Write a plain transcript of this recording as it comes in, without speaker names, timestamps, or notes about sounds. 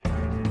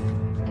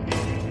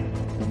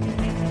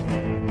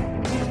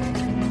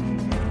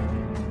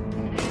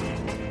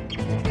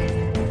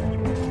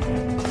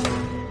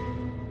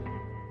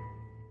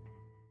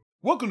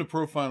Welcome to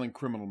Profiling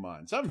Criminal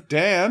Minds. I'm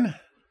Dan.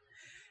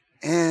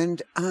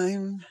 And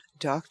I'm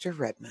Dr.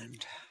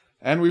 Redmond.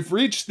 And we've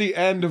reached the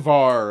end of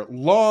our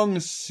long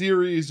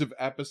series of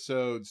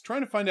episodes trying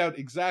to find out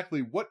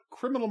exactly what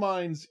Criminal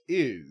Minds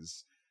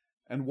is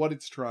and what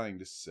it's trying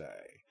to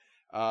say.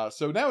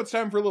 So now it's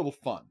time for a little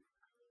fun.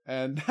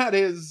 And that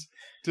is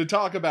to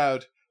talk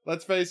about,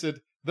 let's face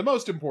it, the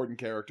most important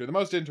character, the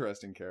most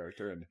interesting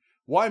character, and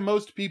why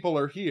most people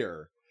are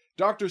here,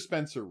 Dr.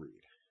 Spencer Reid.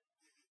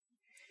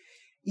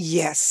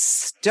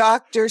 Yes,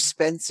 Dr.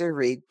 Spencer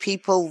Reid.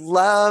 People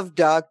love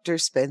Dr.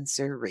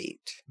 Spencer Reid.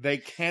 They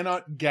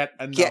cannot get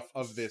enough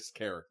of this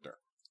character.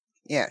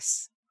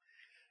 Yes.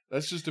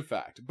 That's just a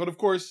fact. But of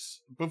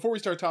course, before we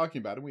start talking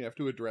about it, we have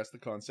to address the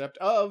concept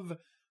of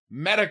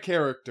meta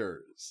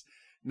characters.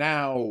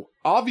 Now,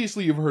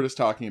 obviously you've heard us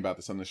talking about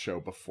this on the show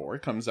before.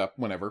 It comes up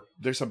whenever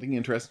there's something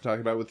interesting to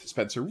talk about with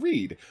Spencer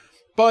Reid.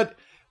 But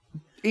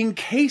in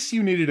case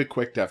you needed a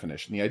quick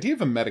definition, the idea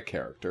of a meta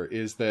character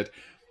is that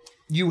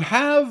you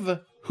have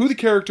who the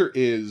character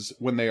is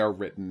when they are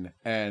written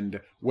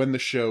and when the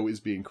show is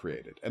being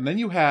created. And then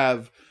you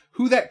have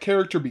who that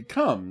character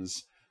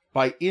becomes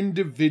by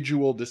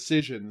individual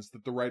decisions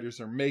that the writers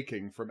are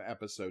making from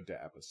episode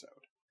to episode.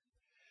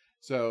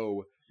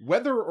 So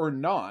whether or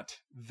not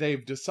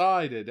they've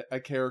decided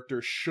a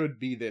character should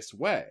be this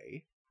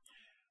way,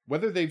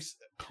 whether they've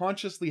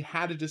consciously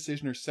had a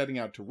decision or setting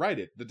out to write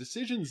it, the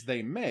decisions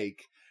they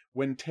make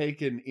when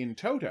taken in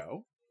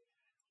toto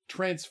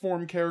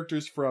transform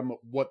characters from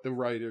what the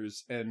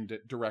writers and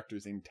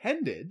directors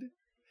intended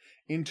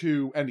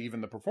into, and even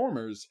the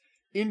performers,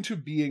 into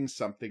being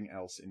something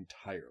else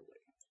entirely.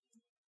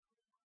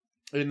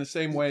 In the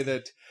same way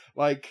that,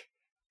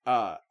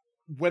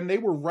 when they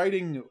were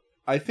writing,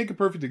 I think a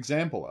perfect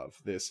example of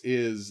this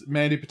is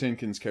Mandy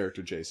Patinkin's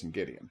character, Jason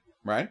Gideon,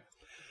 right?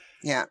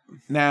 Yeah.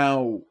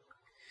 Now,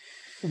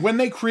 when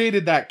they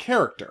created that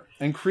character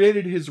and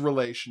created his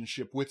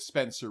relationship with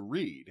Spencer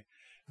Reid,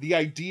 the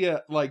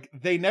idea,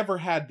 they never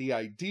had the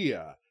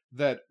idea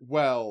that,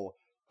 well,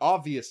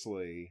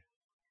 obviously,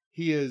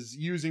 he is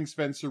using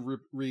Spencer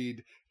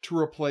Reid to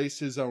replace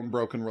his own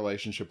broken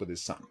relationship with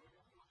his son.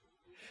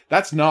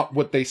 That's not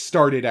what they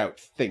started out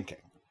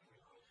thinking.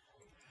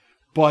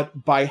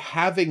 But by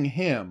having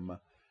him,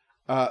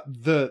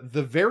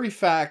 the very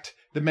fact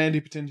that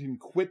Mandy Patinkin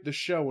quit the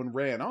show and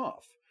ran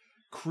off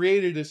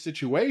created a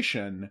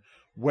situation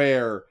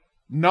where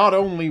not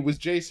only was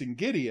Jason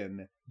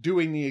Gideon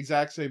doing the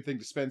exact same thing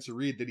to Spencer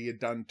Reid that he had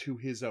done to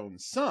his own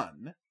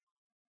son,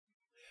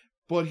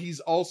 but he's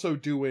also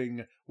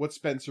doing what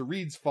Spencer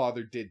Reid's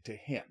father did to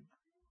him.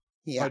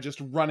 Yeah. By just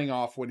running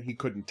off when he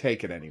couldn't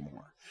take it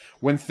anymore.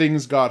 When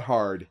things got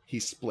hard, he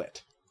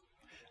split.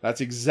 That's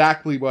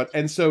exactly what...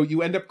 And so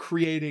you end up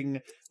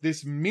creating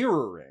this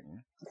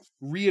mirroring,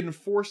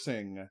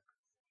 reinforcing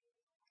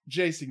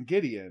Jason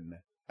Gideon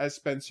as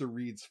Spencer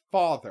Reid's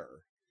father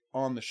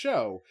on the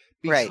show,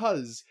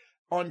 because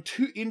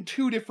in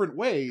two different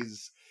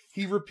ways,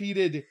 he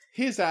repeated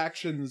his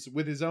actions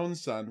with his own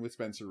son, with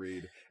Spencer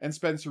Reid, and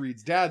Spencer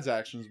Reid's dad's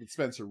actions with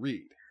Spencer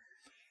Reid.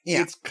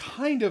 Yeah. It's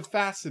kind of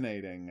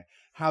fascinating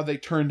how they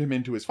turned him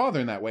into his father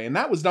in that way, and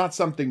that was not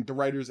something the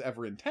writers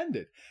ever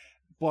intended.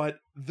 But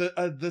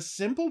the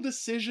simple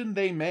decision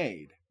they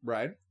made,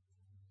 right?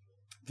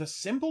 The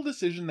simple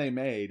decision they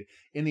made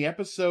in the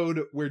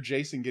episode where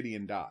Jason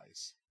Gideon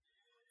dies,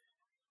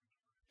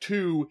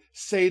 to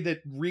say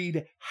that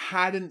Reid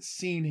hadn't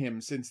seen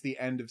him since the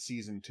end of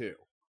season 2,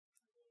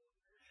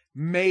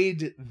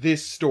 made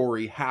this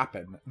story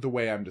happen the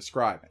way I'm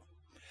describing.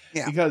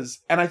 Yeah. Because,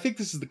 and I think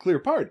this is the clear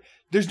part,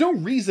 there's no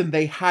reason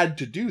they had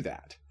to do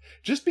that.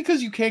 Just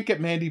because you can't get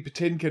Mandy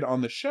Patinkin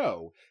on the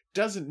show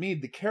doesn't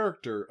mean the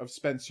character of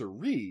Spencer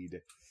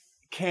Reid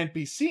can't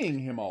be seeing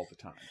him all the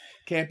time.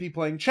 Can't be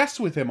playing chess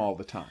with him all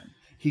the time.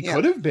 He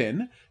could have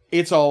been.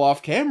 It's all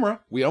off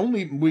camera. We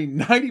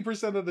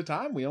 90% of the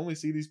time, we only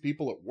see these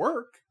people at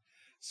work.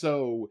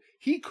 So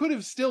he could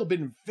have still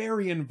been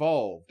very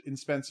involved in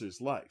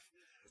Spencer's life.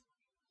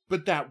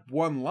 But that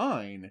one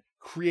line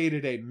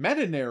created a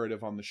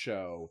meta-narrative on the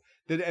show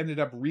that ended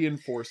up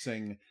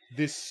reinforcing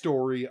this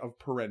story of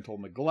parental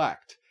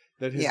neglect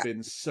that has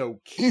been so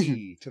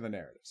key to the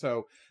narrative.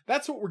 So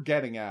that's what we're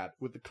getting at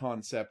with the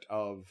concept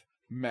of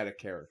meta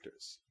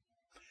characters.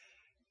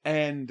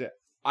 And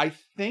I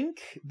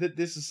think that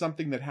this is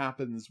something that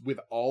happens with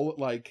all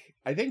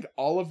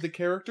of the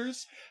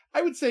characters,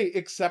 I would say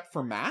except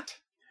for Matt,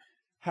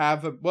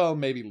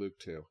 maybe Luke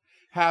too,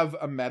 have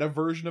a meta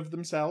version of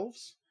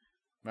themselves,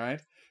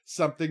 right?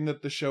 Something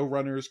that the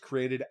showrunners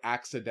created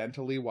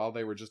accidentally while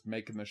they were just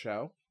making the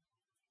show.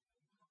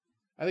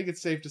 I think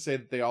it's safe to say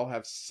that they all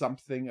have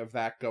something of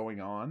that going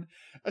on,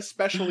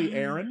 especially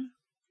Aaron.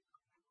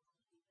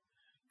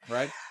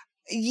 Right?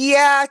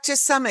 Yeah, to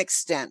some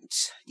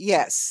extent.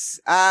 Yes.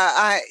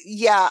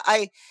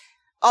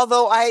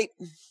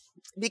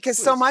 Because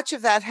so much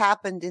of that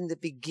happened in the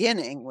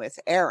beginning with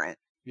Aaron.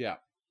 Yeah.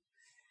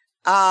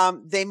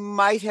 They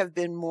might have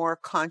been more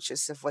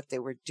conscious of what they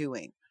were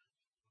doing.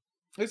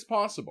 It's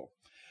possible.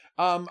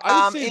 I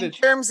would say in that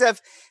terms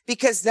of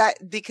because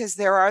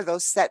there are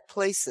those set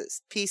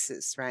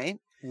pieces, right?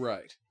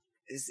 right.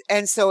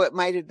 And so it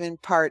might have been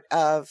part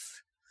of,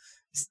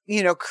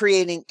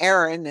 creating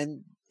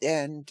Aaron,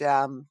 and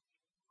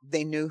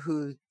they knew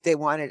who they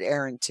wanted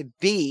Aaron to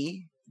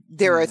be.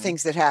 There are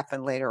things that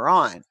happen later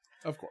on,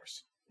 of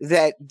course,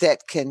 that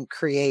can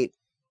create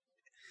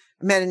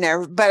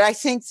meta-narrative. But I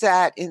think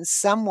that in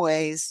some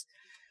ways,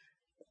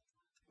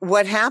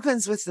 what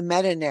happens with the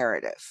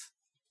meta-narrative,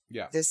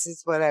 this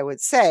is what I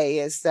would say,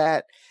 is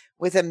that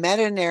with a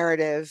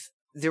meta-narrative,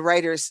 the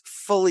writers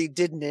fully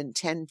didn't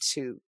intend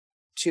to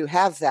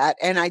have that.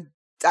 And I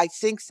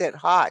think that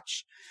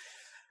Hotch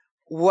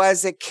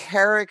was a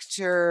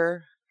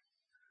character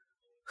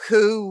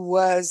who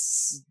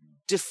was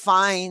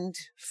defined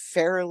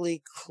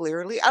fairly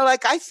clearly.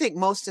 I think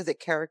most of the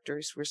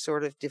characters were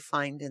sort of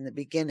defined in the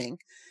beginning.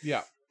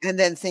 Yeah. And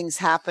then things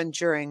happened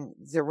during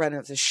the run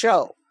of the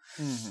show.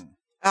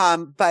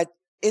 But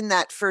in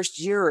that first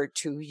year or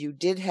two, you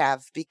did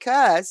have,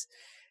 because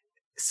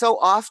so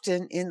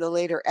often in the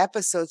later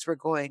episodes we're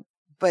going,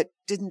 but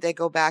didn't they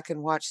go back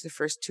and watch the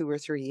first 2 or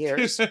 3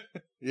 years?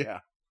 Yeah.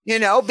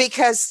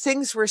 Because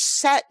things were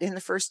set in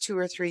the first 2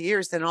 or 3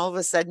 years, then all of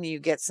a sudden you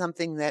get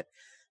something that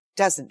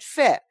doesn't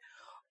fit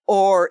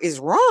or is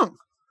wrong.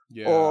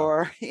 Yeah.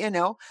 Or,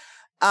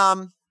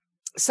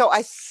 so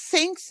I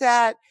think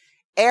that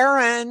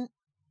Aaron,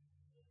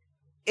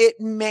 it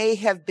may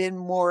have been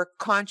more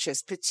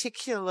conscious,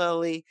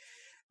 particularly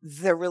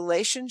the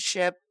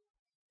relationship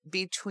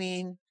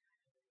between,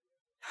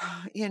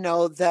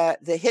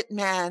 the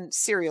hitman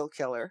serial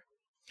killer.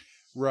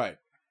 Right.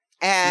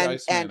 And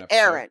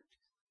Aaron,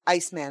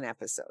 Iceman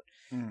episode.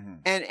 And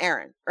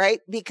Aaron, right?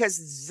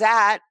 Because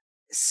that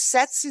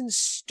sets in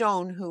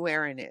stone who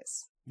Aaron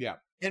is. Yeah.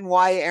 And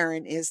why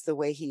Aaron is the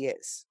way he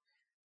is.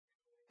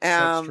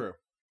 That's true.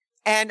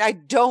 And I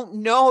don't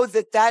know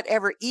that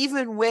ever,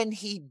 even when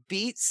he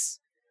beats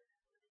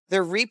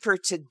the Reaper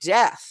to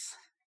death,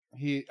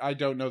 I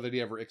don't know that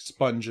he ever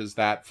expunges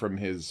that from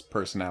his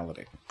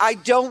personality. I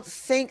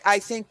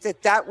think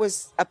that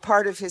was a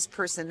part of his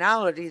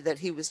personality that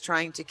he was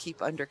trying to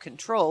keep under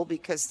control,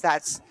 because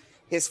that's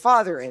his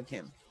father in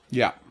him.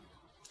 Yeah.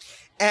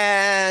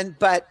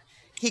 But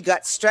he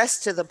got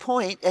stressed to the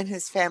point, and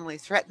his family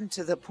threatened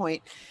to the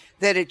point,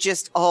 that it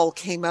just all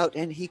came out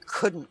and he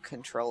couldn't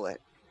control it.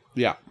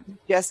 Yeah.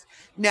 Just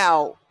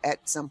now,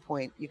 at some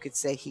point, you could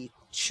say he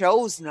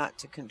chose not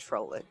to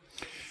control it.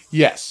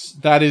 Yes,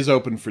 that is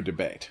open for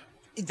debate.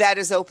 That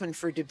is open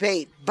for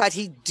debate, but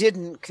he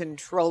didn't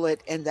control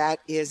it, and that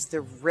is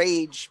the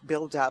rage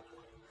buildup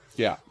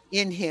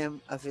in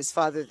him of his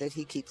father that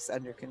he keeps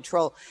under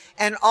control.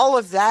 And all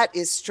of that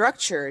is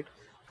structured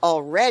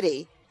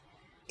already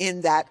in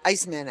that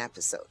Iceman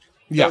episode.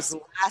 Yeah.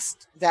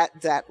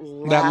 That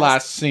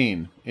last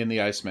scene in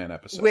the Iceman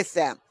episode. With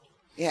them.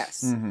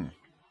 Yes. Mm-hmm.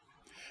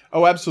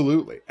 Oh,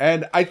 absolutely.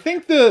 And I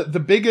think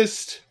the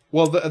biggest,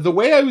 the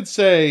way I would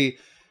say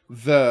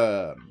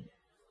the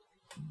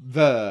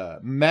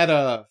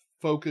meta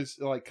focus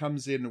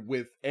comes in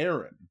with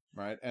Aaron,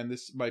 right? And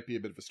this might be a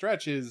bit of a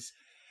stretch,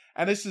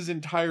 and this is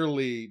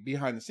entirely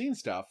behind the scenes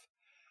stuff.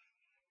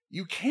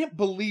 You can't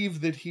believe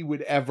that he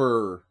would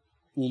ever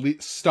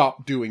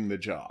stop doing the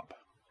job.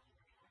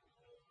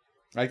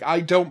 I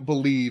don't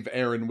believe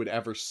Aaron would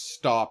ever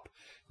stop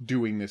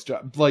doing this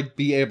job,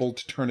 be able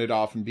to turn it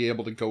off and be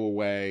able to go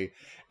away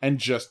and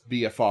just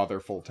be a father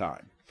full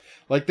time.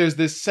 There's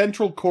this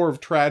central core of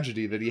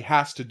tragedy that he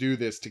has to do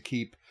this to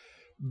keep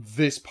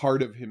this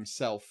part of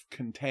himself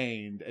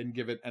contained and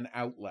give it an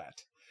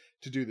outlet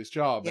to do this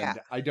job. Yeah. And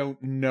I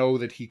don't know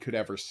that he could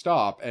ever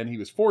stop, and he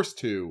was forced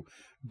to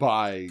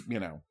by,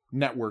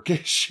 network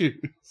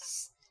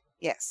issues.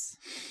 Yes.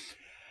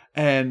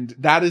 And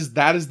that is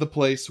the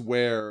place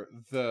where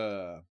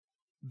the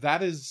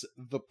Aaron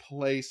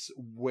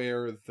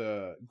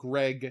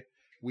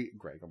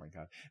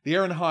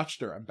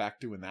Hotchner, I'm back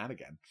doing that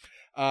again.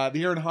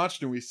 The Aaron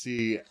Hotchner we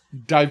see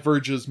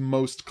diverges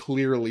most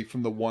clearly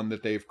from the one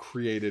that they've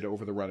created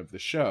over the run of the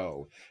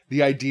show.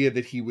 The idea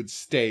that he would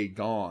stay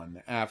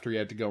gone after he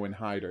had to go in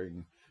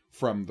hiding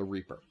from the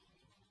Reaper.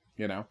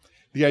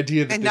 The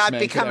idea that and this not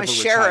man become could a ever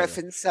sheriff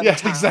retire. in some Yeah,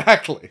 time.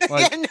 exactly.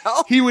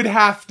 He would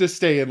have to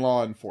stay in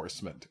law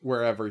enforcement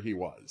wherever he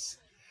was.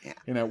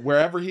 Yeah.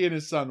 Wherever he and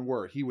his son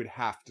were, he would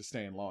have to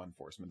stay in law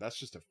enforcement. That's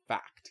just a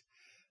fact.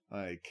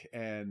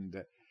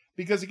 And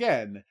because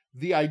again,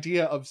 the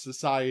idea of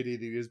society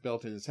that he has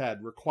built in his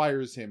head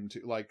requires him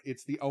to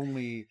it's the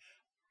only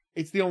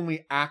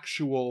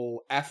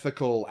actual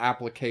ethical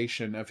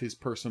application of his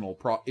personal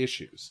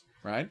issues,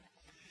 right?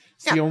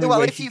 It's the only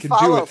way he can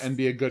do it and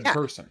be a good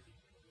person.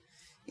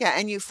 Yeah,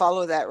 and you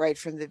follow that right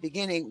from the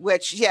beginning,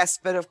 which, yes,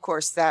 but of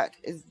course that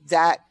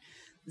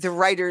the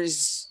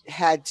writers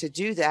had to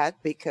do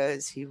that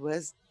because he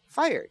was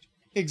fired.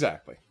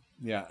 Exactly.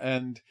 Yeah,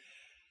 and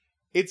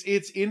it's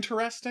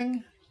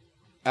interesting,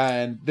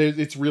 and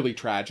it's really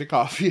tragic,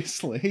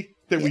 obviously,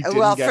 that we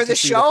didn't get for the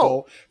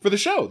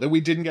show that we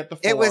didn't get the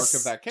full arc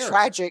of that character.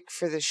 Tragic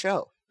for the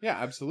show. Yeah,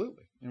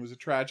 absolutely. It was a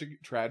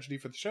tragedy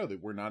for the show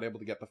that we're not able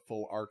to get the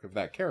full arc of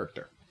that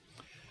character.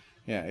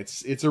 Yeah,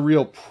 it's a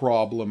real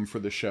problem for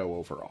the show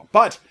overall.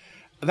 But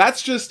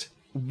that's just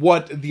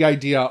what the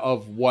idea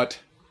of what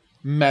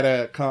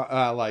meta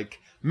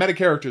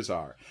characters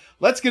are.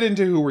 Let's get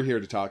into who we're here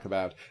to talk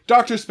about.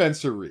 Dr.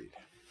 Spencer Reid.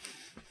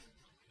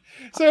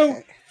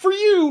 So, for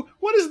you,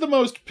 what is the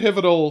most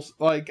pivotal,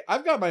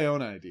 I've got my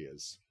own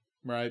ideas,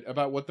 right,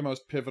 about what the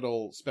most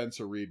pivotal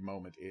Spencer Reid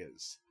moment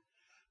is.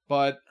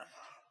 But,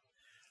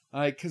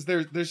 because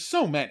there's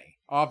so many,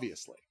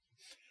 obviously.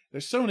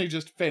 There's so many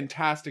just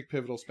fantastic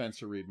pivotal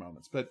Spencer Reid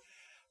moments. But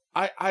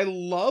I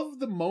love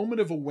the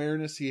moment of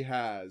awareness he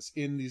has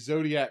in the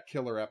Zodiac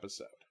Killer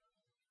episode.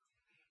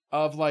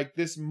 Of,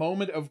 this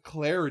moment of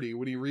clarity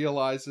when he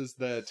realizes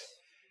that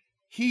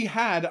he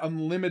had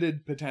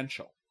unlimited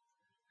potential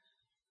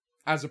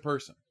as a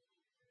person.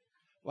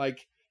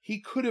 He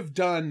could have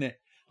done,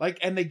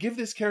 and they give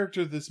this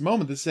character this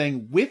moment that's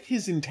saying, with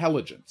his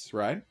intelligence,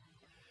 right?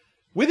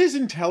 With his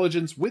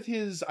intelligence, with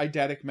his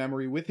eidetic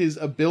memory, with his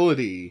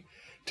ability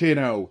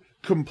to,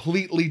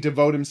 completely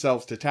devote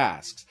himself to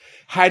tasks.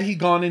 Had he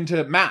gone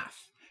into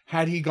math,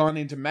 had he gone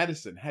into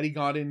medicine, had he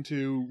gone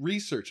into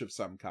research of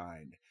some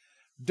kind,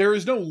 there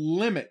is no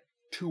limit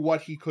to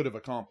what he could have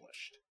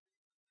accomplished.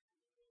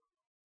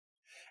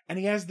 And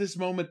he has this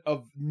moment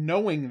of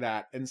knowing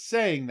that and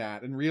saying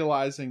that and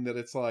realizing that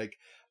it's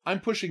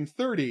I'm pushing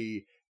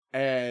 30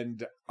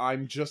 and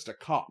I'm just a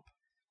cop.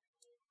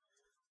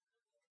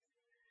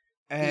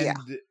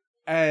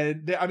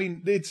 And I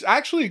mean, it's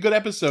actually a good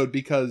episode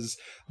because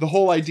the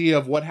whole idea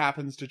of what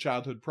happens to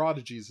childhood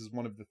prodigies is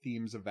one of the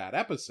themes of that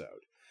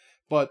episode.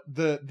 But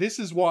this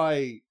is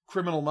why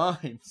Criminal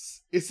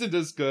Minds isn't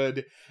as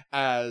good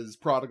as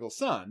Prodigal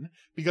Son,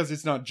 because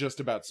it's not just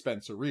about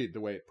Spencer Reid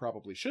the way it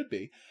probably should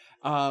be.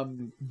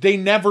 They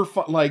never,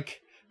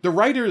 the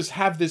writers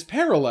have this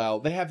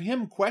parallel. They have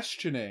him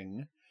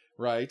questioning,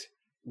 right,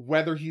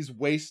 whether he's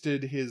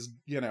wasted his,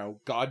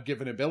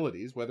 God-given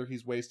abilities, whether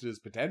he's wasted his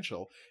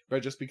potential by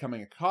just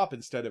becoming a cop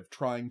instead of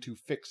trying to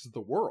fix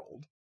the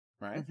world,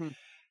 right? Mm-hmm.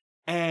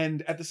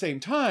 And at the same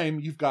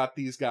time, you've got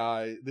this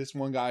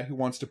one guy who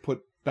wants to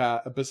put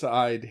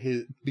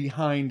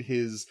behind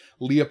his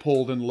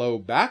Leopold and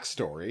Loeb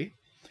backstory,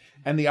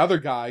 and the other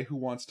guy who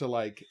wants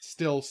to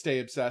still stay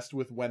obsessed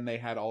with when they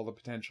had all the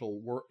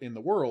potential in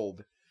the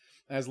world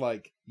as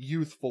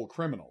youthful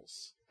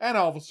criminals. And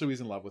also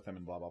he's in love with him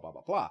and blah, blah, blah,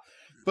 blah, blah.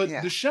 But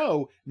the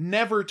show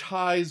never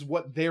ties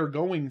what they're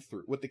going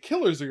through, what the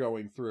killers are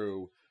going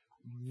through,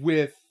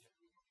 with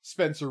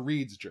Spencer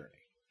Reid's journey.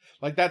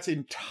 That's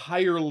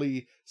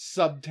entirely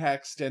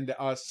subtext and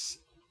us,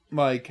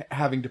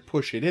 having to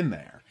push it in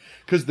there.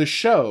 Because the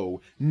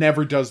show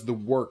never does the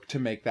work to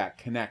make that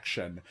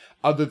connection,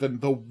 other than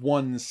the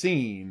one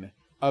scene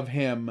of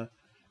him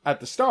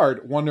at the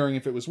start wondering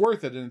if it was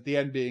worth it, and at the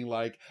end being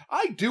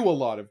I do a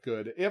lot of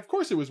good. Of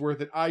course it was worth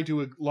it. I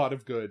do a lot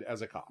of good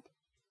as a cop.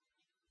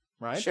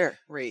 Right? Sure,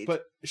 Reid.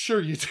 But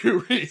sure you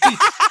do, Reid.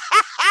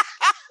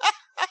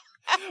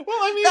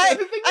 Well,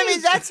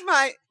 that's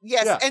my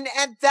yes, yeah. and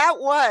that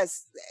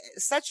was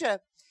such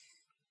a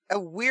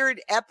weird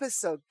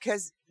episode,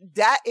 because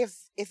that if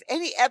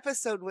any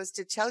episode was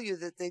to tell you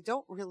that they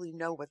don't really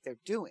know what they're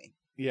doing,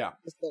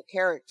 with their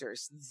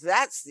characters,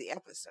 that's the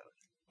episode.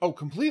 Oh,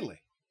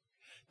 completely.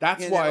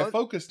 That's why I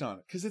focused on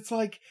it, because it's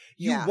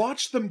you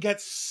watch them get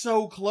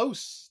so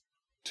close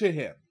to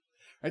him,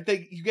 right?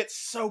 You get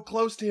so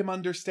close to him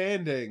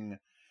understanding,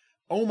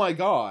 oh my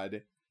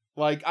God,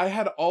 I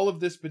had all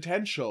of this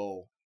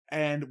potential.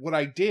 And what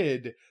I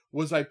did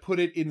was I put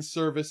it in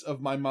service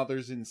of my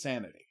mother's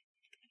insanity.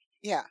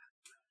 Yeah.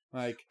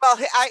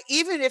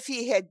 Even if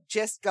he had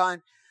just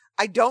gone,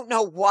 I don't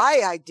know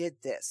why I did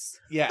this.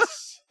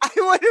 Yes. I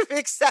would have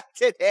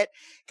accepted it,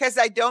 because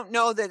I don't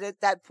know that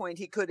at that point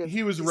he could have.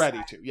 He was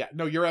ready to. Yeah.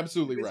 No, you're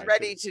absolutely right. He was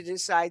ready to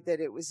decide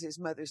that it was his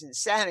mother's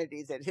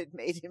insanity that had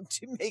made him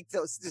to make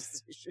those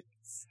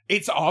decisions.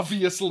 It's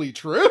obviously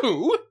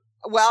true.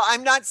 Well,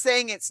 I'm not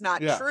saying it's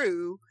not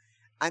true.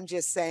 I'm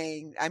just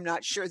saying I'm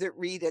not sure that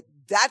Reid at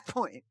that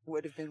point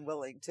would have been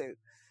willing to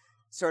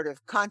sort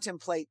of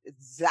contemplate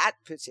that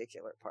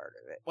particular part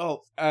of it.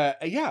 Well,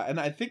 and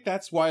I think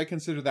that's why I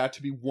consider that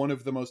to be one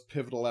of the most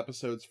pivotal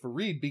episodes for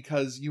Reid,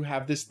 because you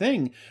have this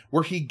thing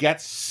where he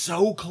gets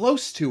so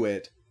close to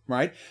it,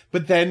 right?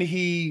 But then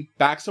he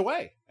backs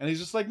away, and he's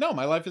just no,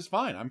 my life is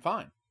fine. I'm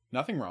fine.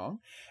 Nothing wrong.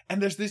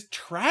 And there's this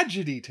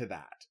tragedy to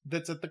that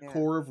that's at the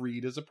core of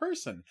Reid as a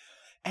person.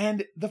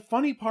 And the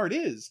funny part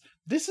is,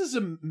 this is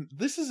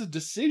a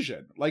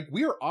decision.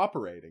 We're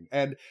operating.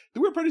 And the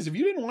weird part is, if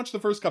you didn't watch the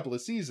first couple of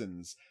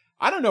seasons,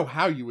 I don't know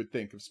how you would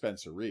think of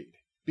Spencer Reid.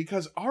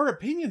 Because our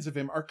opinions of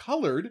him are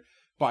colored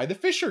by the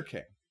Fisher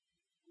King.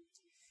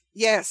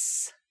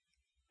 Yes.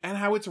 And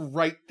how it's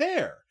right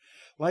there.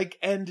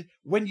 And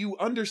when you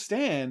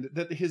understand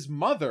that his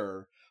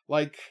mother,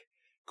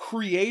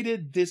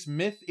 created this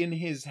myth in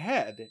his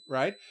head,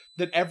 right?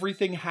 That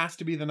everything has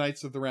to be the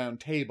Knights of the Round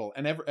Table,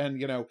 and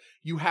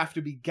you have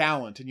to be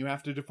gallant, and you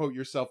have to devote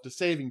yourself to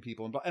saving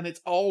people, and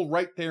it's all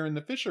right there in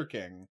the Fisher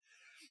King.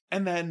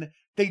 And then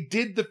they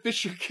did the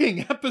Fisher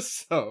King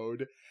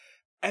episode,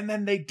 and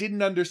then they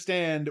didn't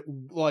understand,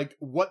 like,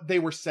 what they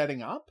were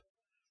setting up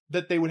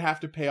that they would have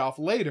to pay off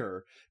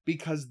later,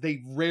 because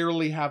they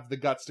rarely have the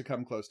guts to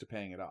come close to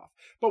paying it off.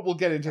 But we'll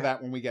get into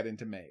that when we get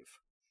into Maeve,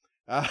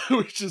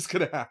 which is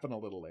going to happen a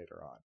little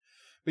later on.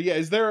 But yeah,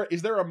 is there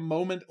a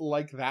moment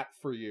like that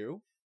for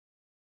you?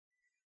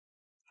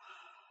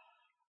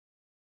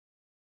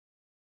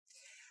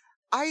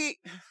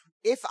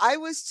 If I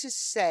was to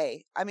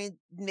say, I mean,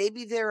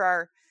 maybe there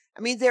are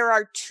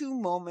two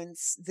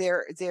moments.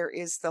 There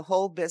is the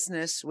whole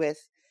business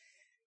with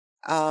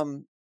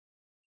Vanderbeek.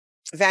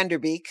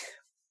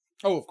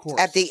 Oh, of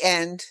course. At the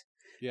end,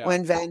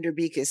 when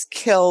Vanderbeek is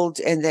killed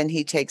and then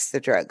he takes the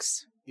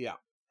drugs. Yeah.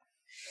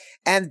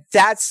 And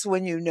that's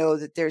when you know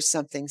that there's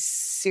something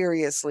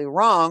seriously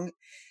wrong.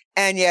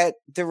 And yet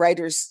the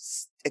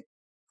writers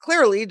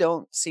clearly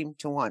don't seem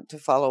to want to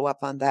follow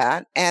up on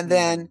that. And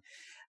then,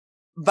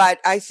 but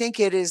I think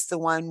it is the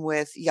one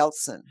with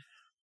Yeltsin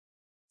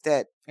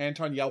that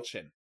Anton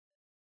Yelchin.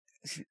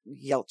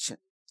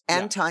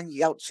 Anton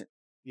Yelchin.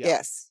 Yeah.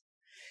 Yes.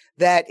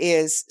 That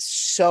is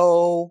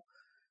so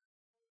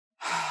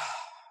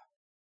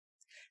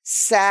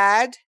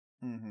sad,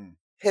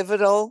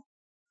 pivotal.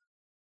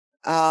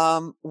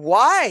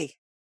 Why?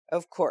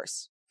 Of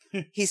course,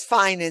 he's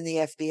fine in the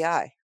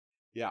FBI.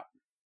 Yeah.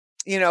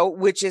 You know,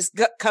 which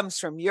comes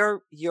from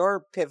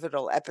your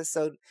pivotal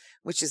episode,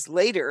 which is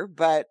later,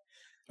 but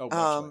much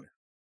later.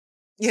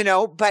 You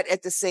know, but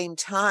at the same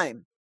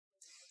time,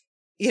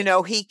 you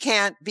know, he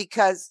can't,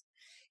 because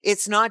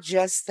it's not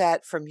just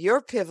that from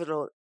your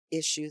pivotal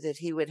issue that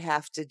he would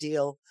have to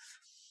deal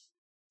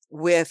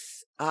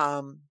with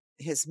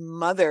his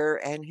mother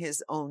and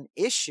his own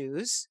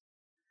issues.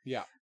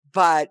 Yeah.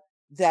 But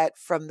that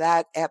from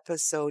that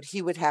episode,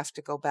 he would have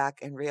to go back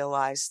and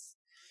realize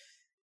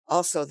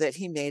also that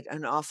he made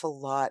an awful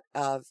lot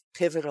of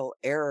pivotal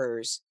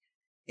errors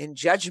in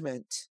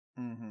judgment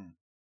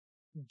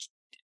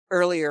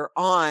earlier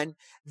on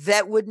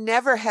that would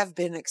never have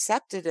been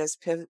accepted as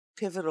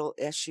pivotal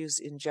issues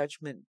in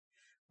judgment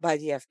by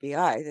the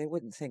FBI. They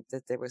wouldn't think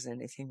that there was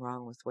anything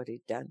wrong with what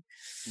he'd done.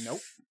 Nope.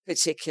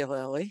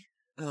 Particularly.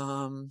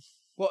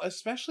 Well,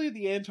 especially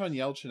the Anton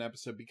Yelchin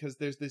episode, because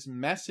there's this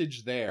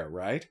message there,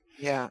 right?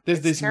 Yeah.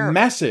 There's this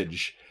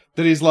message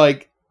that is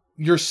like,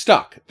 you're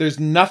stuck. There's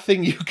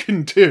nothing you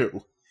can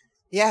do.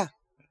 Yeah.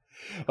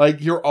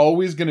 Like, you're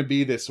always going to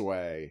be this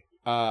way.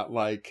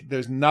 Like,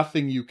 there's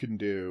nothing you can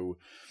do.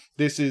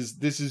 This is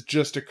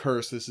just a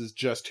curse. This is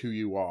just who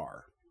you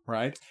are,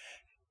 right?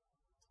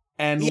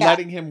 And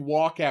letting him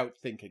walk out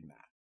thinking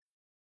that.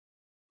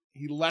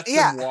 He lets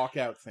him walk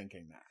out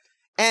thinking that.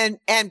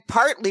 And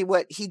partly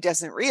what he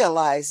doesn't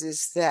realize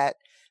is that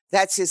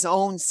that's his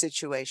own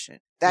situation.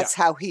 That's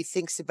how he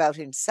thinks about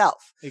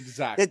himself.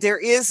 Exactly. That there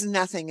is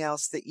nothing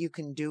else that you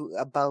can do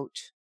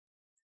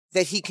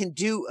that he can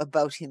do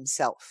about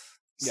himself,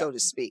 so to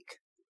speak.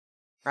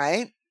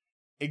 Right?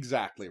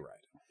 Exactly right.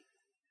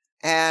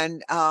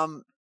 And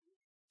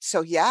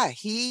so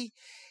it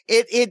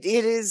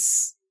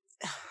is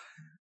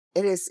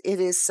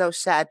so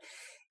sad.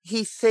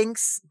 He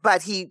thinks,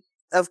 but he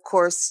of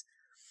course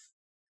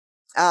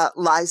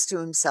lies to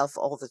himself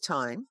all the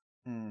time.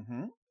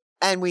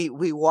 And we've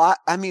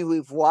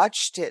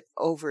watched it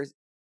over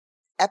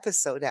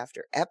episode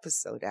after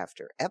episode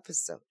after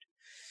episode.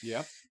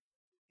 Yeah.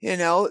 You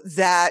know,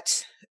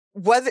 that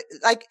whether,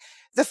 like,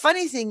 the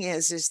funny thing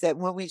is that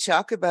when we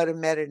talk about a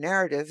meta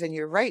narrative, and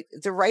you're right,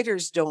 the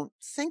writers don't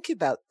think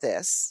about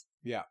this.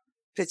 Yeah.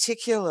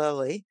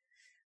 Particularly,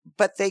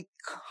 but they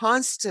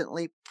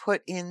constantly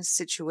put in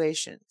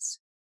situations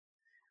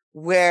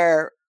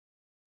where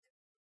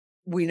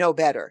we know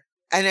better.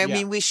 And I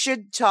mean, we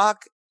should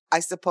talk, I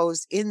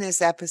suppose, in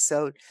this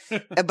episode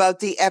about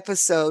the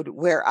episode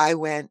where I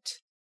went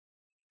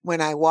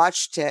when I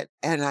watched it,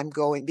 and I'm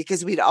going,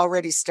 because we'd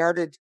already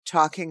started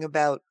talking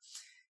about,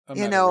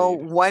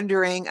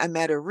 wondering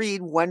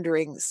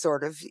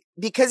sort of,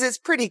 because it's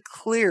pretty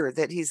clear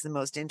that he's the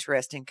most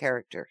interesting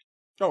character.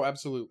 Oh,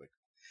 absolutely.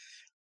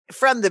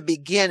 From the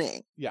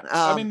beginning. Yeah.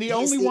 I mean, the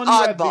only one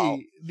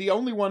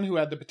who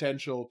had the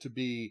potential to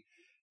be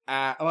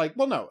not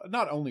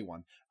only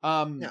one.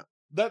 No.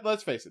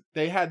 Let's face it.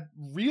 They had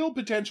real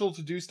potential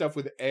to do stuff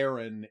with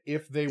Aaron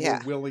if they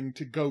were willing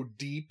to go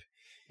deep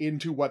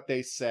into what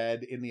they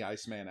said in the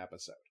Iceman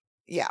episode.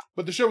 Yeah.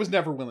 But the show was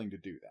never willing to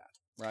do that,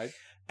 right?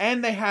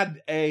 And they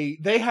had a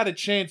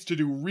chance to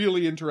do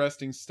really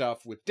interesting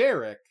stuff with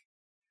Derek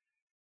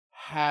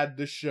had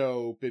the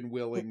show been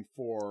willing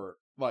for,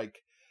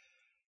 like,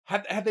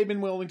 had they been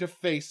willing to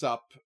face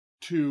up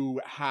to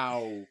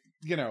how,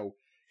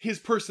 his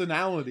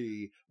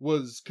personality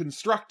was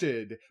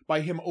constructed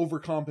by him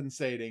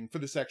overcompensating for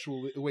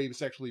the way he was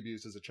sexually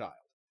abused as a child.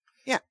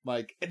 Yeah.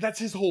 Like, that's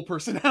his whole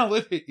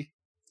personality.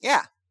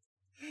 Yeah.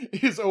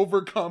 His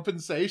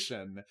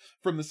overcompensation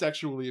from the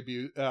sexually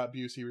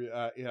abuse he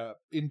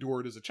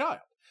endured as a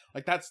child.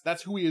 Like,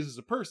 that's who he is as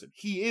a person.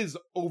 He is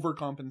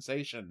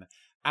overcompensation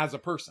as a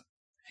person.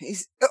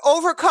 He's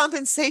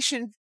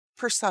overcompensation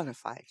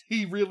personified.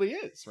 He really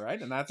is,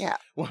 right? And that's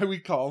why we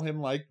call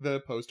him like the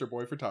poster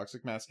boy for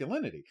toxic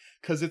masculinity,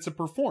 because it's a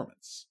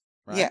performance,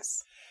 right?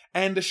 Yes.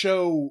 And the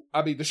show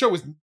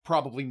was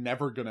probably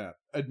never gonna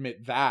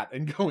admit that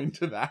and go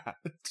into that.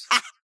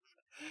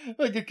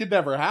 Like, it could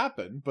never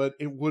happen, but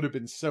it would have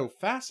been so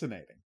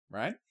fascinating,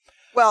 right?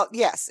 Well,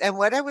 yes. And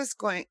what I was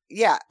going,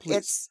 it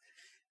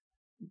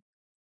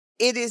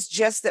is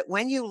just that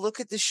when you look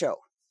at the show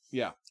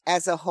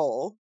as a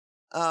whole,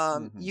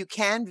 you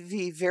can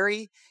be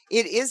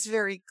it is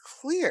very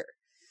clear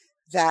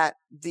that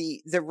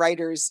the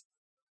writers,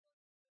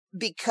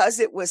 because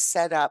it was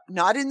set up,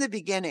 not in the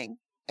beginning,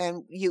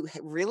 and you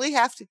really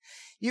have to,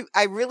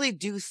 I really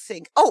do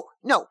think,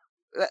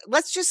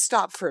 let's just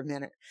stop for a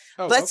minute.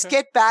 Let's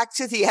get back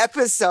to the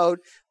episode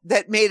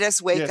that made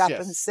us wake up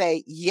and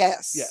say,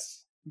 yes.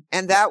 Yes.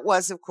 And that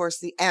was, of course,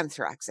 the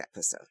anthrax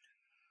episode.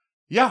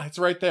 Yeah, it's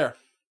right there.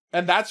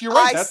 And you're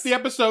right. That's the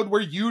episode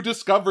where you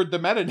discovered the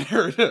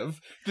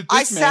meta-narrative that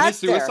this man is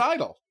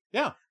suicidal.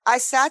 Yeah. I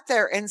sat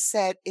there and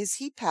said, is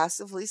he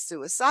passively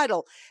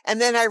suicidal?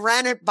 And then I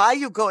ran it by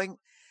you going,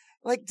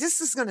 like, this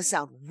is going to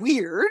sound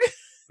weird.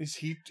 Is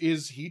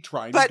he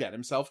trying to get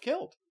himself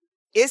killed?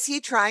 Is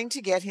he trying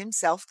to get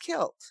himself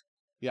killed?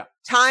 Yeah.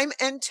 Time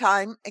and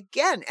time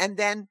again. And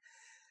then,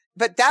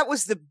 but that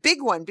was the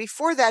big one.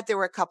 Before that, there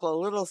were a couple of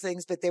little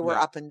things, but they were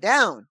up and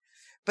down.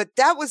 But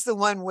that was the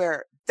one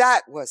where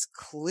that was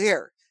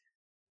clear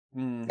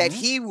that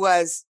he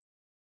was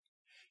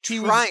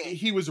trying.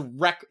 He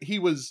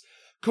was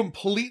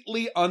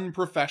completely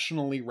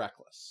unprofessionally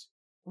reckless.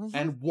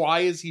 And why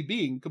is he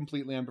being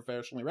completely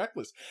unprofessionally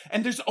reckless?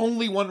 And there's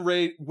only one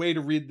way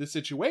to read the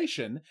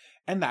situation,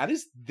 and that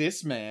is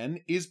this man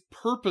is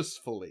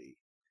purposefully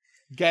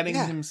getting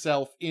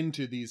himself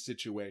into these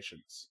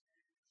situations.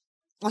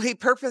 Well, he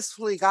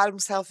purposefully got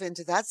himself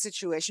into that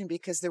situation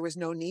because there was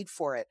no need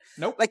for it.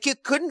 Nope. Like, you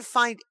couldn't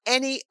find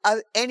any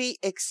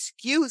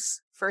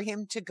excuse for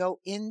him to go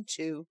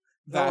into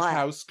that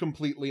house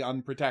completely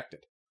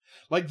unprotected.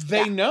 Like,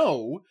 they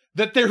know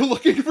that they're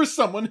looking for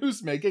someone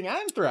who's making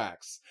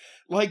anthrax.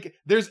 Like,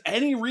 there's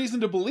any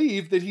reason to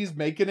believe that he's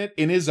making it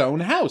in his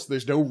own house.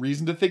 There's no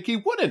reason to think he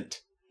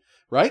wouldn't.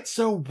 Right?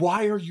 So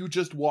why are you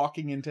just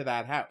walking into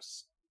that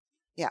house?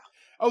 Yeah.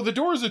 Oh, the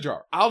door's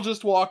ajar. I'll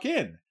just walk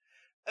in.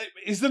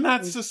 Isn't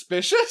that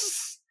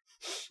suspicious?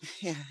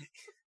 Yeah.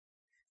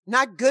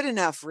 Not good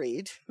enough,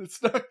 Reed.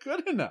 It's not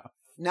good enough.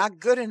 Not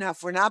good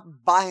enough. We're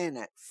not buying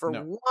it for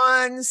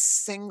one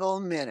single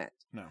minute.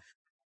 No.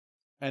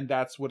 And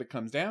that's what it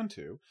comes down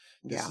to.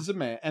 This is a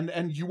man.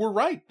 And you were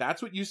right.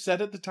 That's what you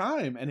said at the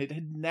time. And it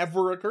had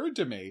never occurred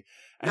to me.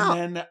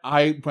 And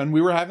then when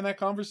we were having that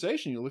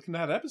conversation, you looking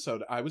at that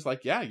episode, I was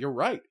like, yeah, you're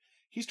right.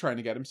 He's trying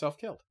to get himself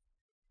killed.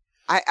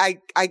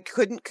 I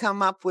couldn't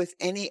come up with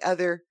any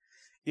other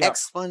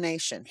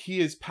explanation. He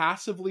is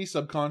passively,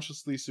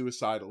 subconsciously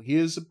suicidal. He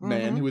is a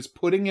man who is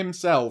putting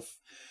himself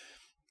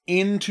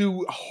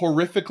into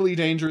horrifically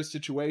dangerous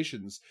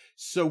situations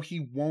so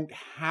he won't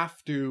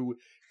have to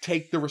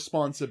take the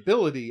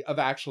responsibility of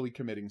actually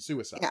committing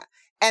suicide. Yeah.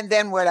 And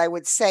then what I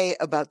would say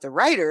about the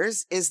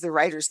writers is the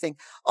writers think,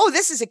 oh,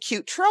 this is a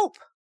cute trope.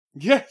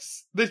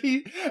 Yes. And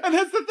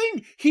that's the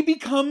thing. He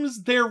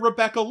becomes their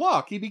Rebecca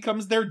Locke. He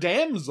becomes their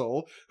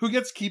damsel who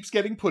keeps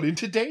getting put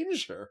into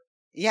danger.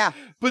 Yeah.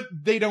 But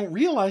they don't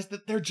realize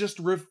that they're just,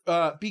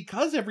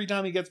 because every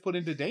time he gets put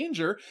into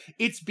danger,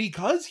 it's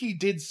because he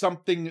did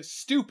something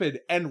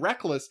stupid and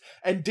reckless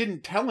and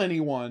didn't tell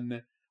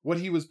anyone what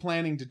he was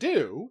planning to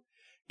do.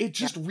 It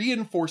just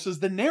reinforces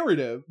the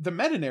narrative, the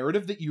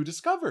meta-narrative that you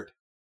discovered.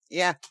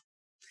 Yeah.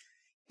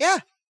 Yeah,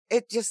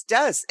 it just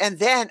does. And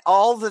then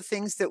all the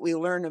things that we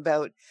learn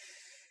about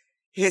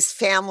his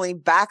family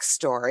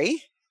backstory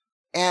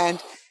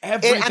and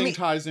everything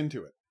ties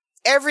into it.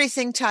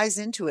 Everything ties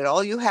into it.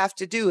 All you have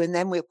to do. And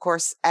then we, of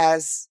course,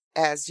 as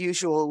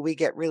usual, we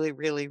get really,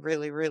 really,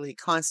 really, really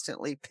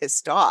constantly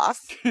pissed off.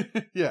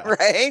 Yeah.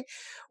 Right?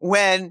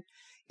 When,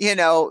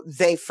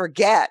 they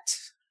forget.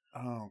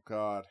 Oh,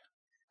 God.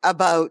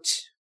 About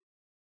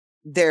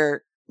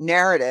their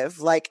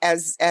narrative. Like,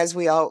 as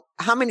we all,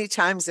 how many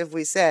times have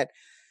we said,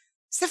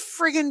 it's a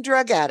friggin'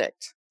 drug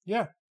addict?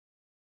 Yeah.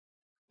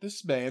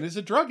 This man is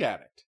a drug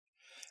addict.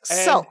 And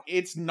so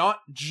it's not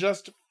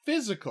just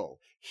physical.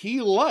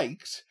 He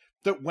liked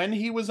that when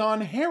he was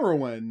on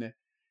heroin,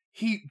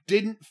 he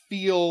didn't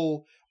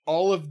feel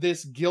all of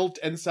this guilt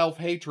and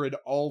self-hatred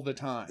all the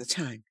time.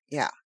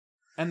 Yeah.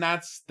 And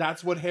that's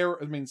what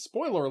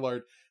spoiler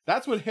alert,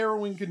 that's what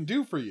heroin can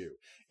do for you.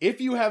 If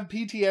you have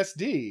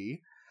PTSD,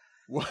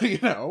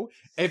 well,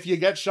 if you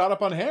get shot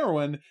up on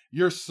heroin,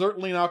 you're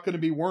certainly not going to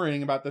be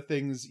worrying about the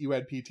things you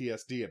had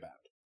PTSD about.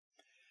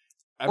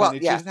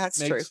 That's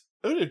true.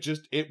 I'm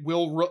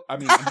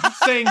not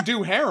saying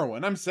do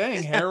heroin. I'm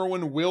saying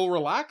heroin will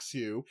relax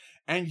you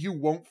and you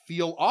won't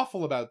feel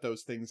awful about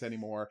those things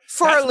anymore.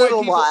 For a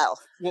little while.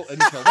 Well,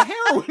 until the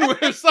heroin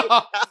wears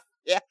off.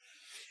 Yeah.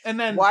 And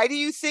then, why do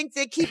you think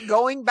they keep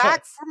going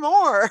back for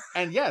more?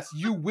 And yes,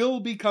 you will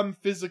become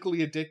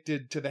physically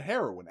addicted to the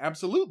heroin.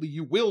 Absolutely,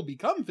 you will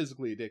become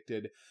physically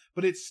addicted,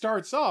 but it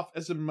starts off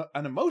as an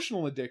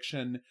emotional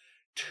addiction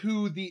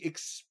to the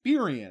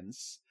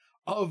experience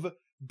of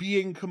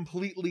being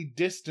completely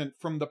distant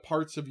from the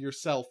parts of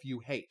yourself you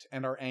hate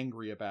and are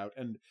angry about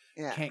and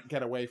can't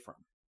get away from.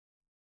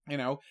 You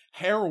know,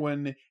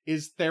 heroin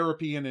is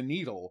therapy in a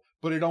needle,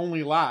 but it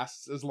only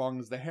lasts as long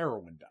as the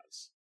heroin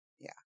does.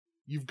 Yeah.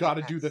 You've got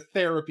to do the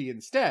therapy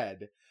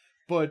instead.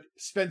 But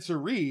Spencer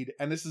Reid,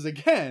 and this is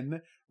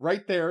again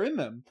right there in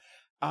them,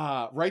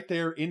 right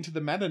there into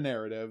the meta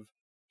narrative,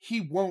 he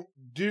won't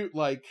do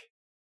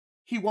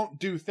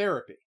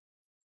therapy.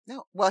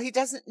 No, well, he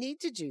doesn't need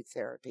to do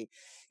therapy.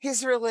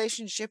 His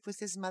relationship with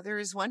his mother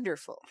is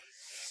wonderful.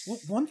 Well,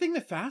 one thing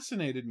that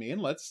fascinated me,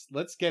 and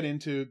let's get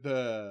into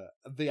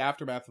the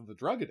aftermath of the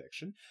drug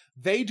addiction.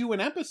 They do an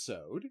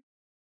episode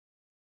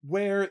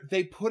where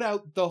they put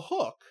out the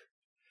hook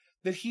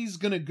that he's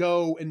going to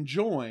go and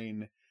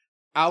join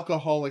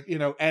alcoholic,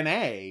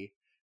 NA,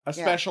 a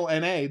special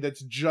NA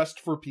that's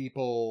just for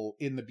people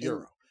in the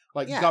Bureau,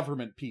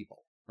 government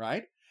people,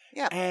 right?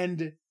 Yeah.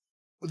 And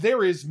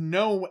there is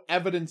no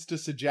evidence to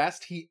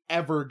suggest he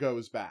ever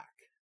goes back.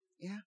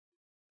 Yeah.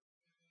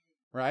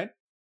 Right?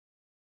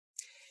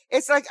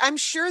 It's like, I'm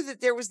sure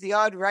that there was the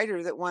odd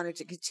writer that wanted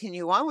to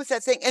continue on with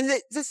that thing. And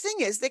the thing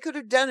is, they could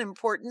have done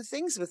important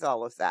things with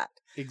all of that.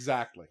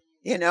 Exactly.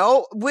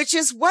 Which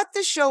is what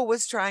the show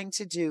was trying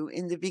to do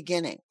in the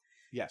beginning.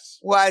 Yes.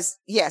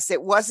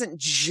 It wasn't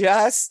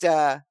just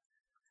a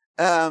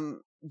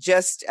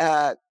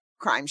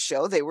crime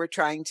show. They were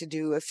trying to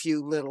do a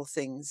few little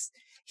things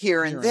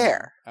here and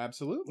there.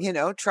 Absolutely.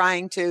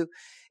 Trying to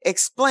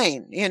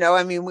explain,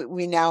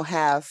 we now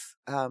have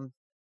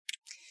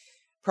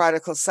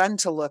Prodigal Son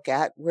to look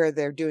at where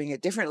they're doing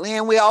it differently.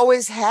 And we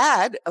always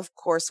had, of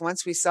course,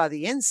 once we saw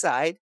the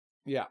inside.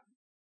 Yeah.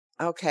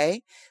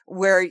 Okay.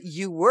 Where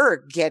you were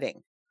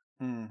getting,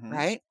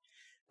 right?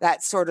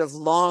 That sort of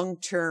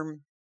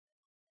long-term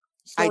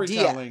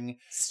storytelling,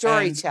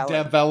 and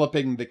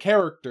developing the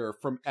character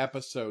from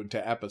episode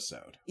to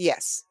episode.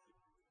 Yes.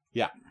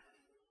 Yeah.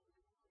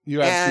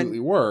 You absolutely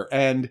were.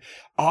 And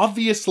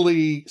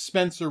obviously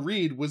Spencer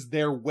Reid was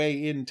their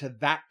way into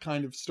that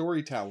kind of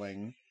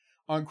storytelling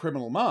on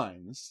Criminal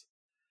Minds.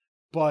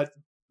 But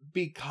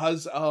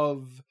because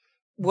of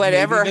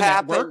whatever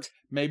happened,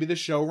 maybe the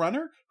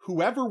showrunner,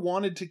 whoever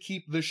wanted to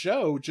keep the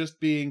show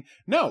just being,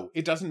 no,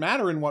 it doesn't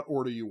matter in what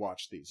order you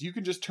watch these. You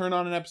can just turn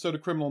on an episode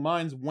of Criminal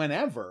Minds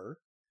whenever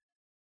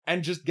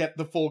and just get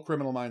the full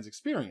Criminal Minds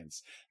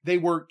experience. They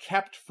were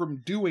kept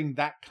from doing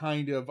that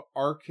kind of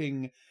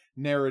arcing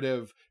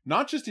narrative,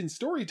 not just in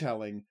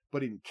storytelling,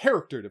 but in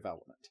character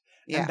development.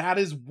 Yeah. And that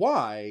is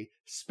why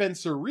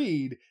Spencer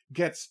Reid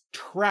gets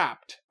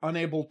trapped,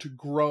 unable to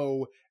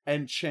grow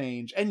and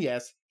change, and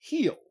yes,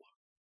 heal.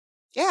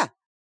 Yeah.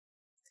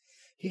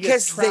 He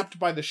gets trapped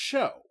by the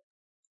show.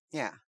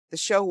 Yeah. The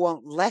show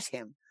won't let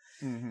him.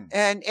 Mm-hmm.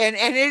 And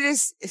it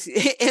is,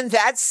 in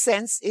that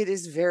sense, it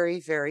is very,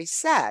 very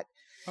sad.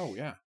 Oh,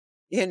 yeah.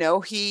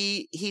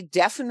 He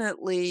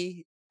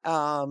definitely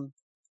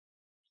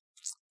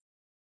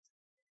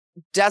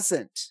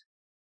doesn't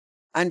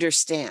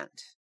understand.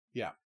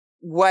 Yeah.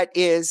 What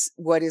is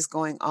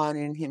going on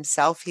in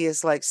himself. He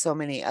is like so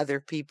many other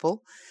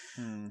people.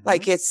 Mm-hmm.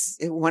 Like it's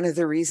one of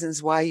the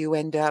reasons why you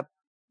end up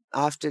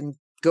often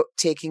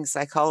taking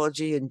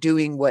psychology and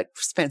doing what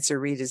Spencer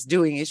Reid is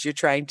doing is you're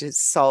trying to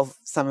solve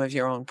some of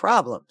your own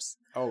problems.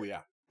 Oh, yeah.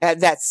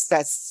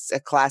 That's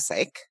a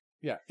classic.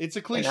 Yeah. It's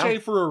a cliche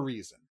for a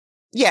reason.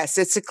 Yes,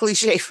 it's a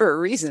cliche for a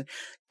reason.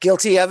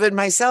 Guilty of it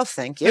myself.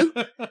 Thank you.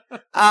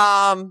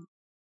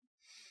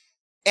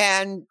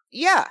 And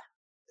yeah,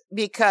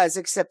 because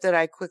except that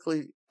I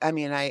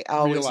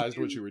always realized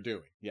what you were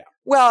doing. Yeah.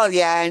 Well,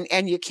 yeah.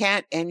 And you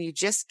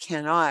just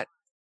cannot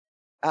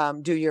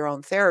do your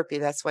own therapy.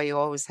 That's why you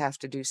always have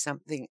to do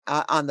something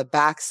on the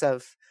backs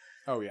of.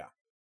 Oh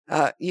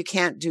yeah. You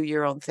can't do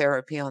your own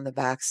therapy on the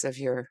backs of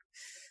your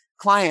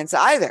clients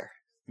either.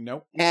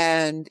 Nope.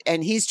 And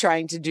he's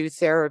trying to do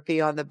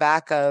therapy on the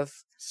back of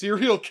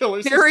serial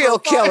killers.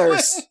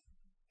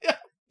 Yeah.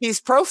 He's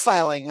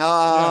profiling.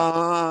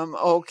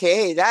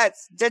 Okay, that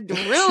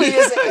really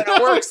isn't going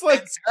to work. It's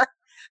like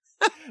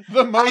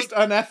the most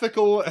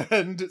unethical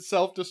and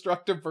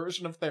self-destructive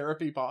version of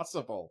therapy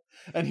possible,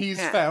 and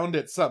he's found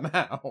it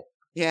somehow.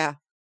 Yeah,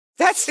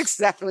 that's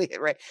exactly it.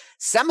 Right?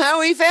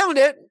 Somehow he found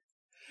it.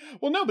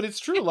 Well, no, but it's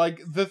true.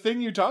 Like the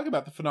thing you talk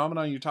about, the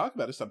phenomenon you talk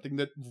about, is something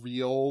that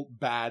real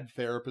bad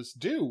therapists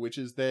do, which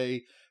is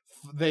they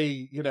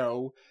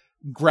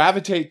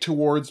gravitate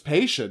towards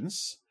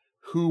patients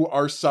who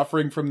are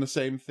suffering from the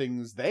same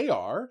things they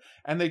are,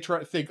 and they try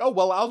to think, oh,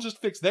 well, I'll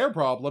just fix their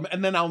problem,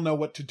 and then I'll know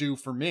what to do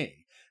for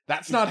me.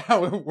 That's not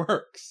how it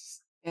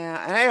works.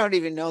 Yeah, and I don't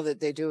even know that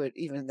they do it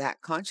even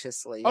that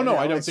consciously. Oh, no,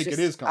 I don't think it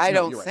is conscious. I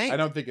don't think. I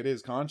don't think it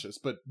is conscious,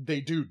 but they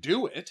do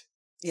it.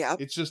 Yeah.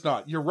 It's just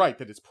not, you're right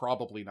that it's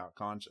probably not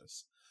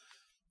conscious.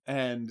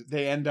 And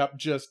they end up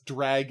just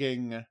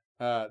dragging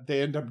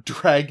they end up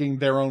dragging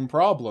their own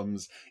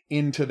problems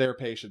into their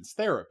patient's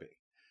therapy.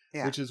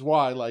 Yeah. Which is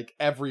why, like,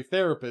 every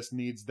therapist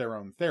needs their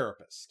own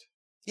therapist.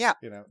 Yeah.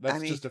 You know,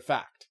 that's just a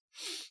fact.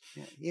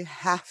 You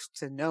have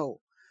to know.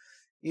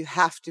 You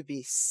have to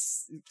be,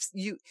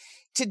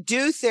 to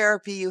do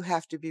therapy, you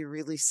have to be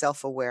really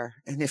self-aware.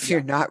 And if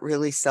you're not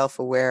really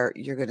self-aware,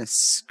 you're going to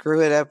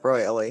screw it up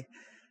royally.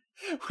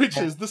 Which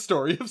is the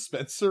story of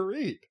Spencer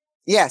Reid.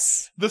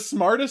 Yes. The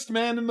smartest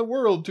man in the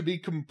world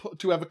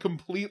to have a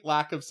complete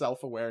lack of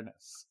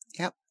self-awareness.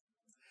 Yep.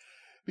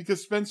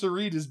 Because Spencer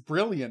Reid is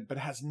brilliant, but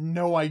has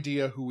no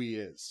idea who he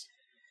is.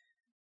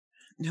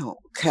 No,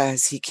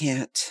 because he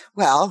can't.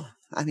 Well,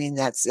 I mean,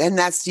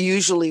 that's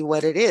usually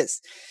what it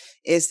is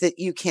that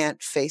you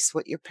can't face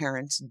what your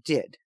parents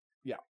did.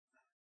 Yeah.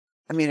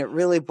 I mean, it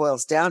really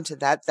boils down to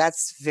that.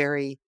 That's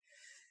very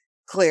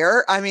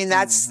clear. I mean,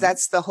 that's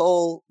the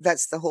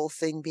whole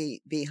thing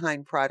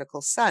behind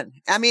Prodigal Son.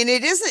 I mean,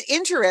 it isn't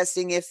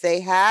interesting if they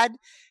had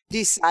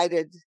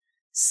decided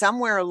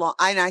somewhere along,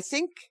 and I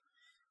think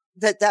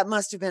that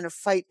must have been a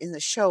fight in the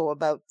show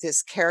about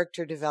this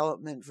character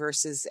development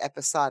versus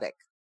episodic.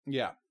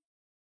 Yeah.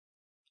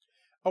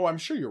 Oh, I'm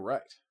sure you're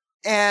right.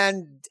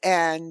 And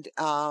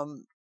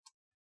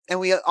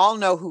we all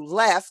know who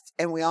left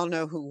and we all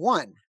know who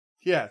won.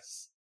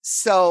 Yes.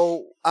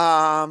 So,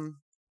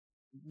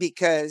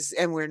 because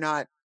we're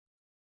not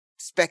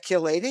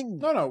speculating.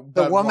 No.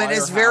 The woman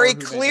is very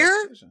clear.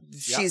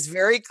 She's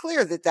very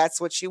clear that that's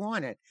what she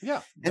wanted.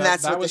 Yeah. And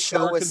that's what the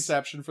show was.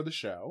 Conception for the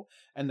show.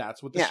 And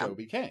that's what the show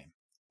became.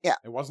 Yeah.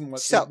 It wasn't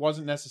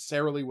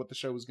necessarily what the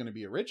show was going to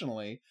be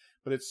originally,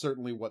 but it's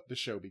certainly what the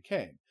show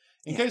became.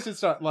 In case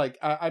it's not like,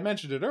 I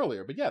mentioned it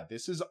earlier, but yeah,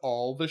 this is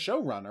all the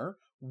showrunner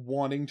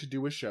wanting to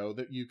do a show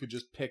that you could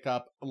just pick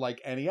up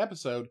like any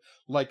episode,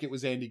 like it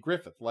was Andy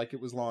Griffith, like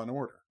it was Law and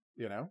Order,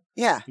 you know?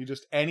 Yeah. You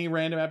just, any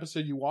random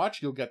episode you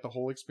watch, you'll get the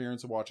whole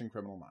experience of watching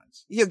Criminal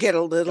Minds. You'll get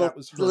a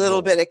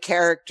little bit of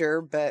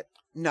character, but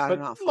not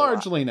an awful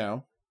largely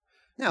lot.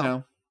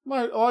 No.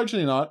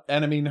 Largely not.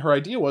 And I mean, her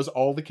idea was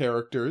all the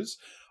characters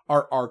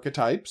are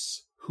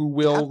archetypes who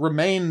will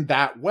remain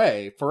that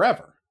way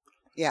forever.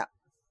 Yeah.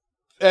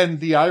 And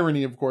the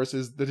irony, of course,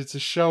 is that it's a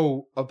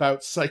show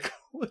about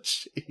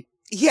psychology.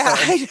 Yeah,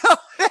 I know.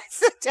 That's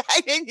the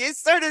time. And you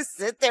sort of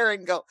sit there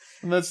and go.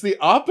 And that's the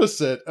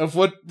opposite of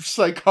what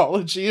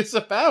psychology is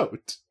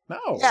about.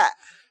 No. Yeah.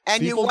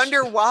 And you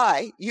wonder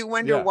why. You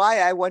wonder why.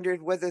 I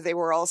wondered whether they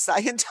were all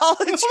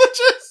Scientologists.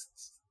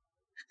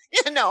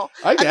 You know.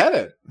 I get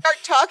it. Start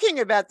talking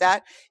about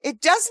that.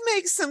 It does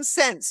make some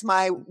sense.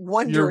 My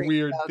wondering Your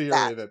weird about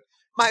theory that.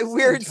 My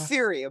weird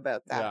theory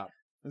about that. Yeah.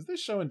 Is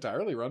this show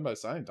entirely run by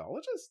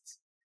Scientologists?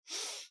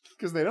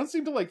 Because they don't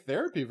seem to like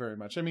therapy very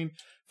much. I mean,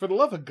 for the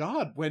love of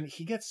God, when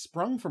he gets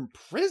sprung from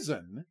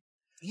prison,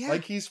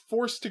 like he's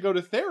forced to go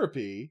to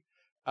therapy,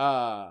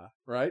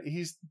 right?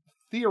 He's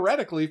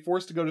theoretically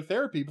forced to go to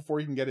therapy before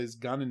he can get his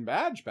gun and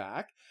badge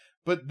back.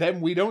 But then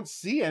we don't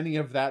see any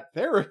of that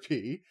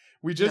therapy.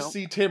 We just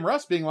see Tim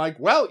Russ being like,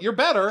 well, you're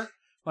better.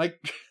 Like,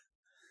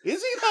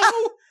 is he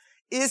though?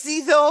 Is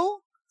he though?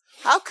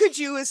 How could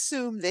you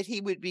assume that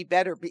he would be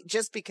better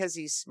just because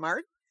he's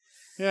smart?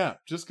 Yeah,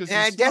 just because he's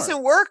smart. It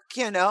doesn't work,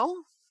 you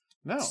know.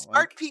 No.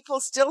 Smart people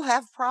still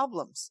have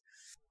problems.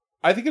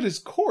 I think at his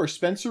core,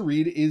 Spencer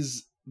Reid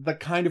is the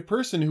kind of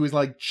person who is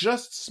like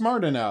just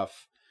smart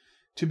enough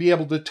to be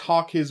able to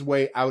talk his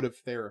way out of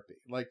therapy.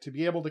 Like to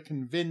be able to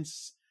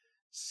convince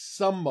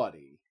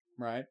somebody,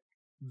 right,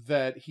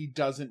 that he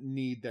doesn't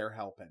need their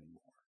help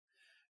anymore.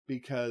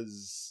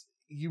 Because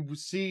you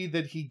see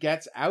that he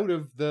gets out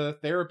of the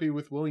therapy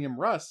with William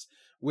Russ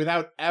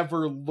without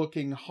ever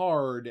looking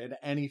hard at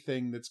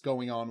anything that's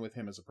going on with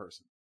him as a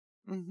person.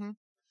 Mm-hmm.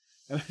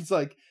 And it's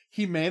like,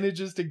 he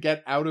manages to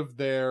get out of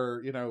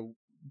their, you know,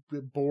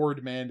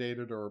 board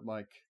mandated or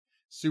like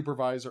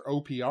supervisor,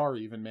 OPR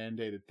even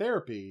mandated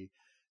therapy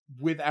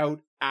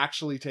without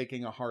actually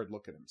taking a hard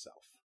look at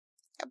himself.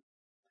 Yep.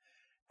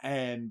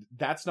 And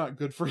that's not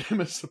good for him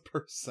as a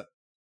person.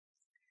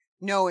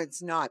 No,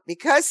 it's not.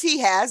 Because he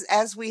has,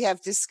 as we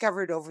have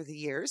discovered over the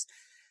years,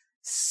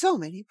 so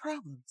many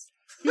problems.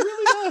 He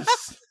really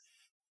does.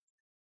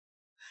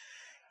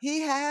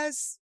 He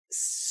has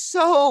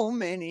so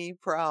many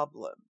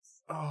problems.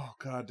 Oh,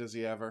 God, does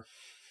he ever?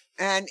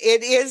 And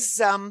it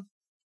is,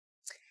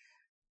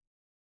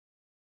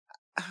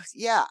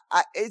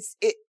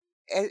 it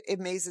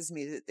amazes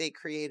me that they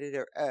created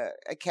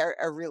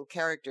a real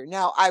character.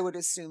 Now, I would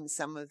assume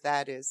some of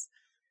that is,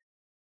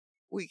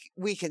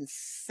 we can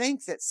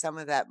think that some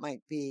of that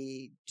might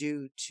be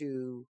due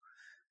to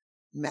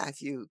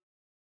Matthew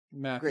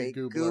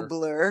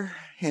Gubler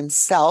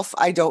himself.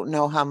 I don't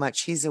know how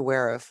much he's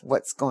aware of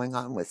what's going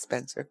on with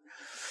Spencer.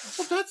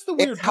 Well, that's the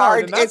weird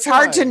part. It's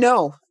hard to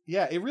know.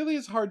 Yeah, it really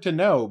is hard to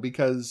know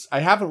because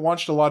I haven't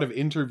watched a lot of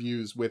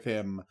interviews with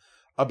him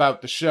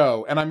about the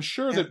show. And I'm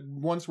sure that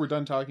once we're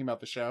done talking about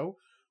the show,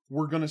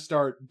 we're going to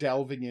start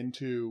delving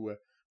into,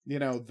 you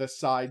know, the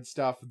side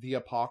stuff, the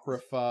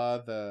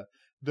Apocrypha,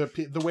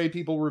 the way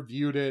people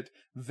reviewed it,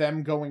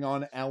 them going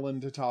on Ellen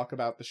to talk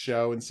about the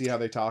show and see how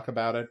they talk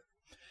about it.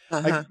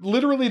 Like,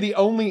 literally the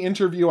only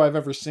interview I've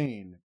ever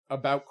seen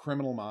about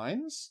Criminal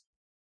Minds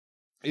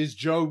is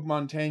Joe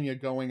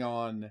Mantegna going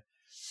on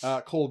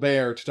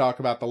Colbert to talk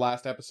about the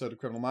last episode of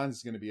Criminal Minds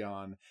is going to be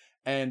on,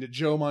 and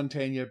Joe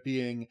Mantegna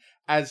being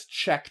as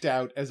checked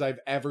out as I've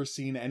ever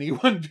seen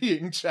anyone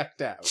being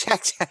checked out.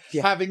 Checked out,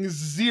 yeah. Having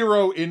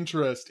zero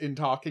interest in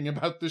talking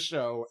about the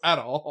show at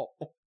all.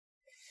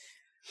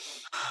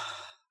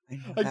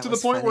 Like, to the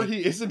point where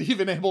he isn't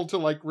even able to,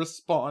 like,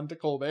 respond to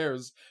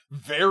Colbert's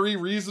very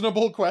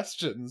reasonable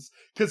questions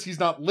because he's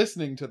not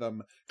listening to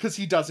them because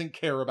he doesn't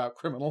care about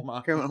Criminal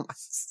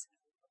Minds.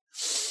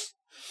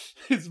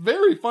 It's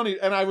very funny,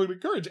 and I would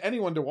encourage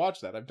anyone to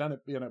watch that. I've done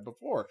it,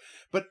 before,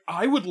 but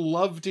I would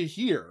love to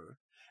hear,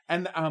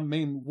 and I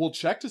mean, we'll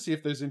check to see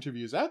if there's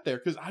interviews out there,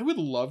 because I would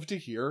love to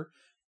hear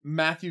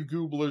Matthew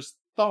Gubler's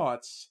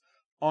thoughts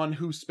on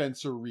who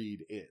Spencer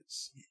Reid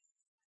is.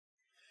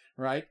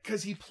 Right?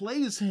 Because he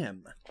plays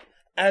him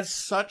as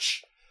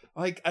such,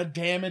 like, a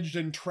damaged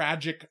and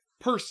tragic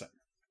person.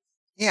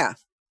 Yeah.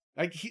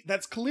 Like,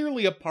 that's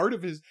clearly a part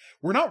of his...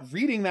 We're not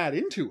reading that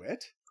into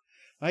it.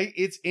 Like,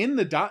 it's in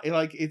the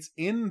it's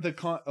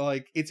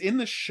in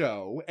the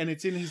show, and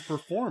it's in his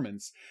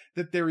performance,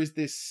 that there is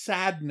this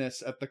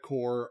sadness at the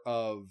core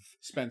of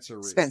Spencer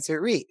Reid.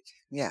 Spencer Reid,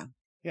 yeah.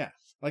 Yeah.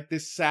 Like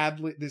this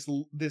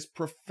this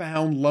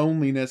profound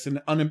loneliness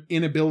and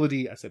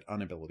inability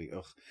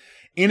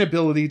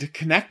to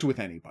connect with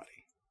anybody.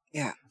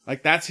 Yeah.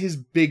 Like, that's his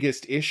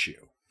biggest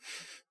issue.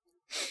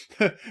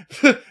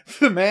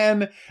 the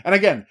man, and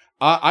again,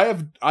 I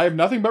have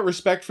nothing but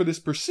respect for this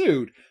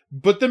pursuit,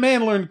 but the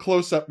man learned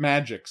close-up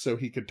magic so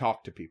he could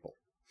talk to people.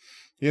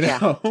 You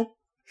know? Yeah.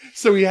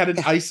 So he had an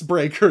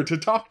icebreaker to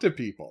talk to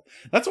people.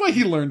 That's why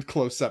he learned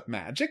close-up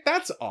magic.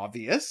 That's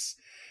obvious.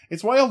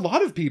 It's why a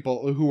lot of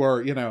people who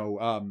are,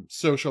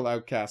 social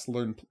outcasts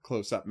learn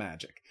close-up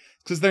magic.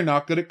 Because they're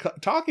not good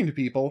at talking to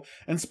people.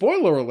 And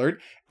spoiler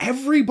alert,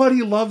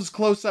 everybody loves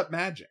close-up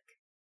magic.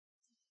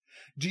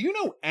 Do you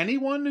know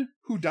anyone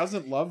who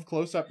doesn't love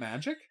close-up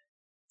magic?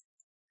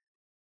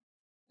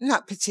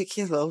 Not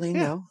particularly,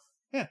 no.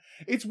 Yeah.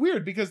 It's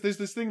weird because there's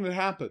this thing that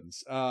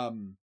happens.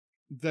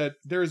 That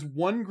there's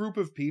one group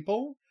of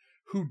people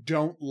who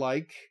don't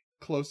like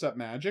close-up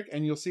magic,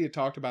 and you'll see it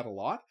talked about a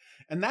lot,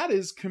 and that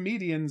is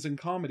comedians and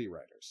comedy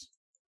writers.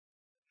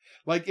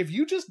 Like, if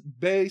you just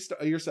based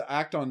your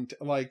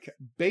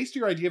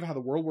idea of how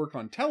the world worked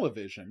on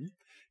television,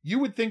 you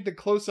would think that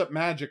close-up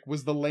magic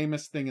was the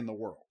lamest thing in the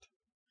world.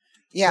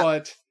 Yeah.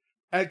 But,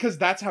 because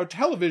that's how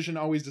television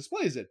always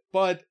displays it.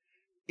 But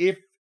if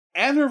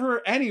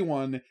ever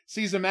anyone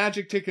sees a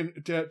magic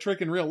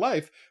trick in real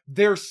life,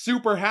 they're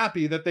super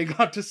happy that they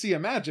got to see a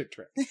magic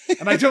trick.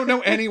 And I don't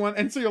know anyone.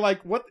 And so you're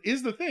like, what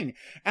is the thing?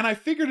 And I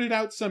figured it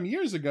out some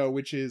years ago,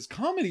 which is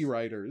comedy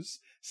writers,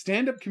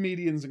 stand-up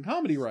comedians and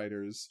comedy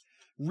writers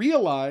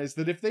realize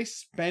that if they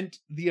spent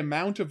the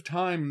amount of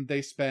time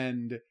they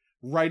spend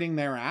writing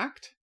their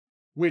act,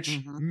 which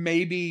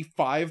maybe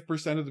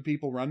 5% of the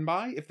people run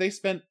by, if they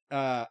spent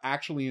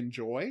actually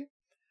enjoy,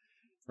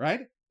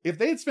 right? If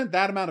they had spent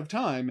that amount of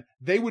time,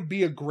 they would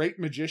be a great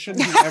magician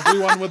who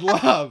everyone would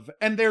love.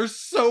 And they're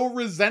so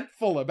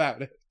resentful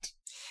about it.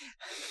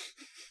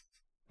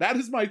 That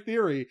is my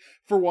theory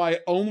for why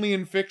only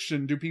in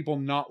fiction do people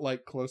not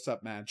like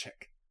close-up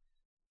magic.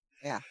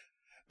 Yeah.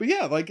 But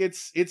yeah, like,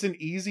 it's an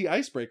easy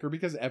icebreaker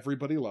because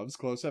everybody loves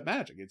close-up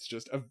magic. It's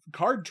just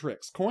card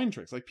tricks, coin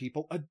tricks. Like,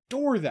 people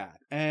adore that.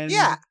 And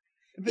yeah.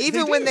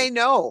 Even when they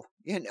know.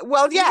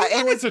 Well, yeah.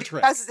 And it's a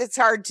trick. Because it's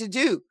hard to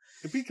do.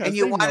 Because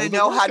you want to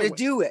know how to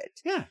do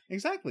it. Yeah,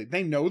 exactly.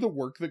 They know the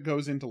work that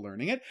goes into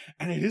learning it,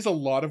 and it is a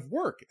lot of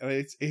work.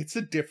 It's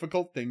a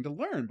difficult thing to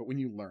learn, but when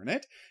you learn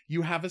it,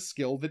 you have a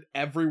skill that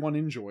everyone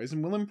enjoys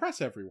and will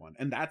impress everyone.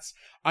 And that's,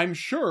 I'm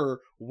sure,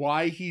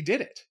 why he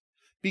did it.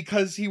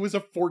 Because he was a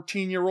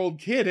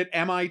 14-year-old kid at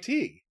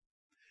MIT.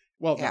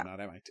 Well, no,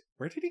 not MIT.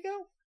 Where did he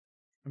go?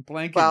 I'm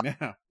blanking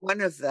now.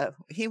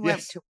 He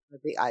went to one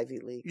of the Ivy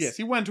Leagues. Yes,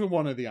 he went to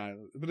one of the Ivy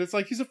Leagues. But it's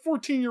like, he's a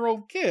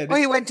 14-year-old kid. Well,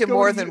 he went to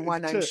more than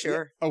one, I'm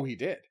sure. Oh, he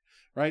did.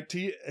 Right?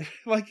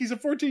 Like, he's a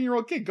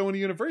 14-year-old kid going to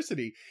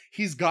university.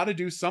 He's got to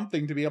do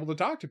something to be able to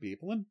talk to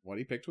people. And what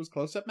he picked was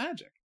close-up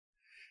magic.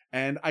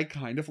 And I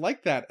kind of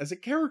like that as a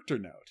character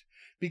note.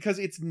 Because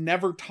it's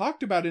never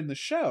talked about in the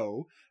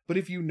show. But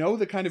if you know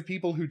the kind of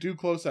people who do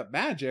close-up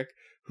magic,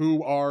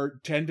 who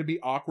tend to be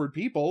awkward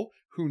people,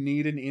 who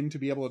need an in to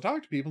be able to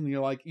talk to people, and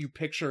you're like, you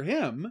picture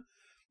him,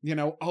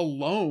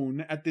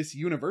 alone at this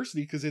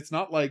university, because it's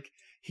not like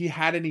he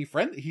had any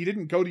friend. He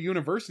didn't go to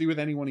university with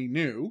anyone he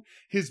knew.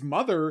 His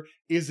mother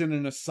is in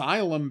an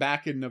asylum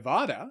back in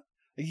Nevada.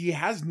 He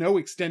has no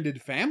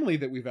extended family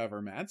that we've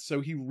ever met, so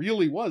he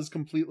really was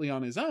completely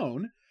on his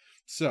own.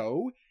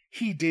 So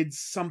he did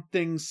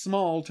something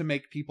small to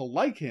make people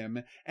like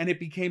him, and it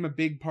became a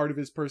big part of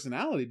his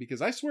personality,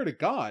 because I swear to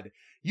God,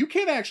 you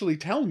can't actually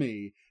tell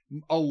me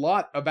a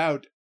lot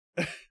about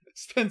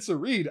Spencer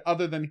Reid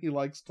other than he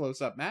likes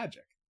close-up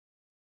magic.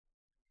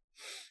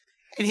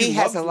 And he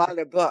has a lot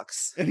of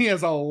books. And he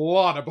has a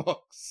lot of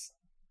books.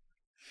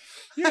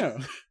 Yeah.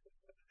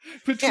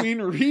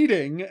 between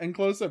reading and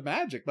close-up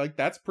magic. Like,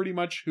 that's pretty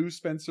much who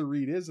Spencer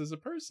Reid is as a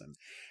person.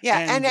 Yeah,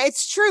 and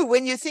it's true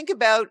when you think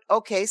about,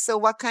 okay, so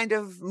what kind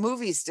of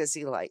movies does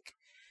he like?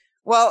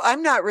 Well,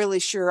 I'm not really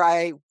sure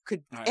I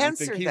could answer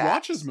that. I think he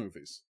watches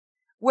movies.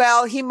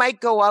 Well, he might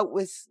go out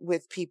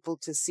with people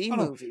to see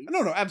movies.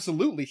 No,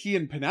 absolutely. He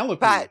and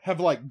Penelope have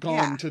like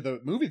gone to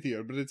the movie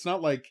theater, but it's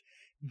not like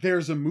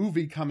there's a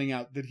movie coming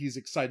out that he's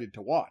excited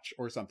to watch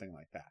or something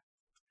like that.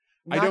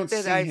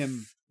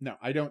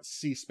 I don't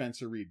see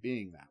Spencer Reid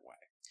being that way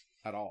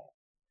at all.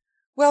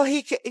 Well,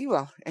 he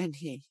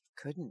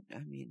couldn't.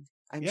 I mean,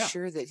 I'm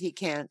sure that he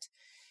can't.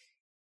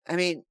 I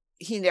mean,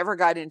 he never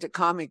got into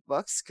comic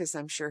books because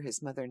I'm sure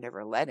his mother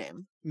never let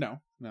him. No.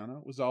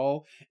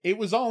 It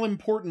was all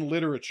important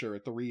literature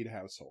at the Reid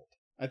household.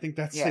 I think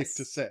that's safe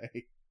to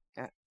say.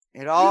 Yeah.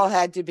 It all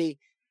had to be,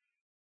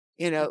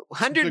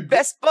 100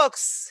 best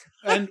books.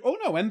 and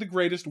the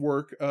greatest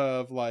work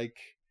of like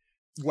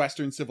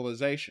Western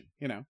civilization,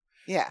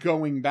 Yeah.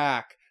 Going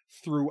back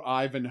through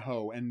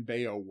Ivanhoe and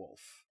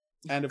Beowulf.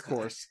 And of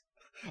course,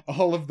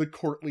 all of the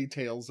courtly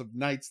tales of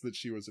knights that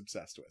she was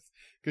obsessed with.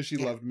 Because she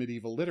loved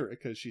medieval literature,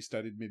 because she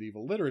studied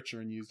medieval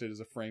literature and used it as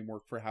a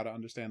framework for how to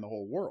understand the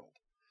whole world.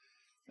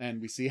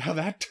 And we see how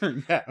that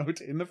turned out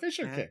in The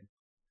Fisher King.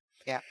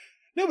 Yeah.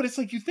 No, but it's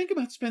like, you think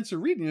about Spencer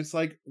Reid, and it's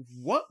like,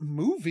 what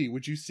movie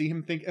would you see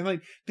him think? And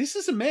like, this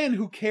is a man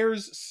who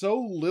cares so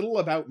little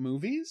about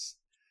movies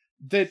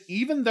that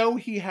even though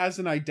he has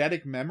an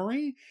eidetic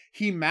memory,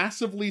 he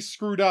massively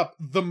screwed up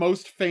the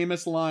most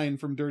famous line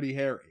from Dirty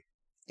Harry.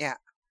 Yeah.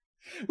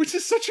 Which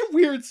is such a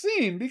weird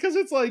scene, because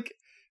it's like,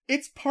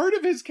 it's part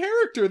of his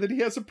character that he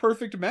has a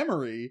perfect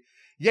memory,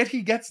 yet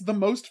he gets the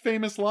most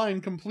famous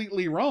line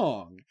completely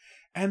wrong.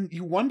 And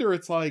you wonder,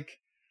 it's like,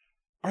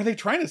 are they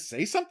trying to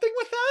say something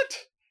with that?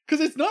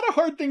 Because it's not a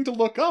hard thing to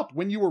look up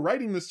when you were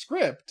writing the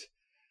script.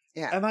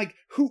 Yeah. And like,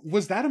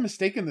 was that a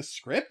mistake in the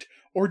script?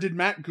 Or did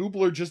Matt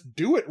Gubler just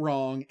do it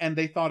wrong and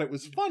they thought it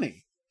was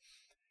funny?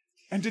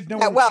 And did no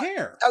one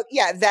care? Oh,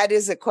 yeah, that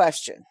is a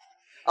question.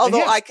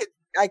 Although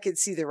I could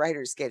see the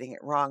writers getting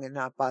it wrong and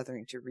not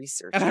bothering to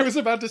research. And I was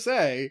about to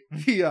say,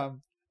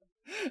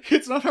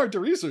 it's not hard to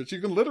research. You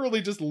can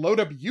literally just load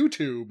up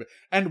YouTube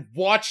and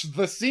watch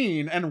the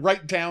scene and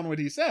write down what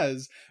he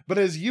says. But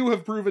as you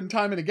have proven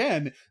time and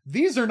again,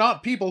 these are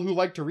not people who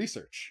like to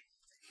research.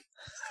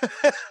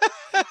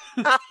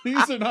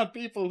 These are not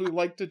people who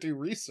like to do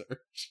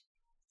research.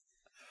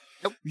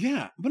 Nope.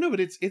 Yeah, but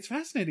it's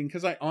fascinating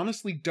because I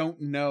honestly don't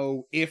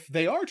know if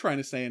they are trying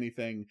to say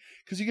anything,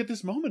 because you get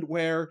this moment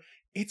where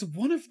it's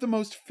one of the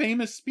most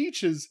famous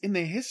speeches in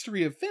the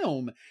history of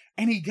film,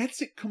 and he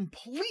gets it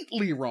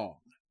completely wrong.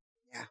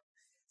 Yeah.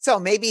 So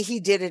maybe he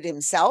did it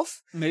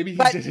himself. Maybe he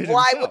did it himself.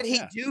 Why would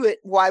he do it?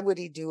 Why would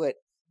he do it?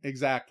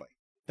 Exactly.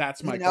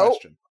 That's my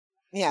question.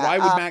 Yeah. Why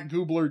would Matt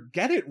Gubler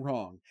get it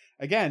wrong?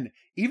 Again,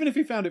 even if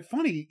he found it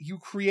funny, you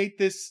create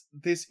this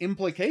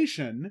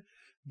implication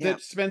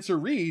that Spencer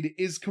Reid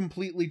is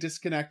completely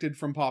disconnected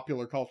from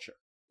popular culture.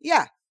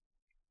 Yeah.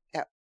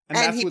 Yeah. And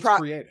that's what's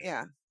created.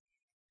 Yeah.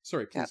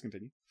 Sorry, please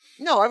continue.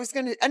 No, I was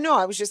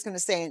just going to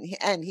say,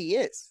 and he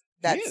is.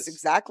 That's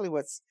exactly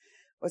what's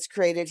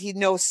created. He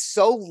knows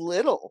so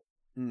little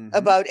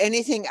about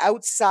anything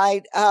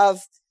outside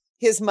of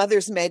his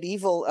mother's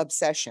medieval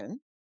obsession.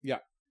 Yeah.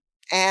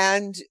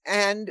 And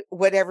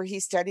whatever he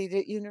studied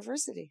at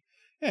university.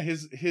 Yeah,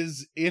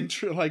 his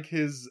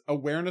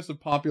awareness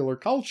of popular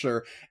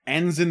culture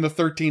ends in the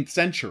 13th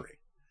century.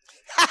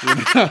 You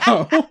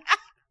know?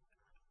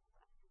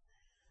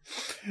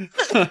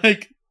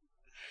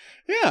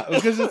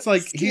 Because it's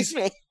like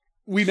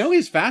we know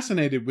he's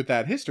fascinated with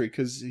that history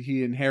because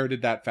he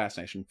inherited that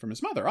fascination from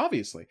his mother,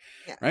 obviously.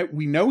 Yeah. Right?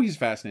 We know he's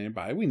fascinated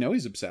by it. We know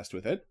he's obsessed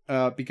with it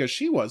because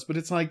she was. But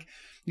it's like,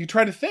 you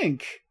try to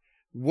think,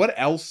 what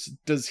else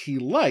does he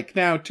like?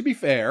 Now, to be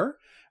fair,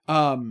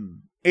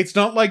 it's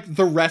not like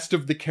the rest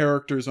of the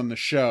characters on the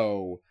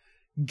show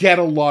get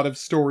a lot of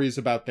stories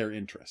about their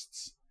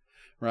interests,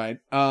 right?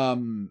 I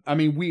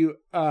mean, we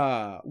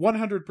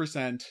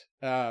 100%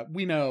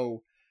 we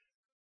know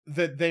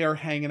that they are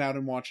hanging out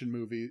and watching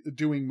movies,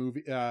 doing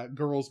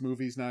girls'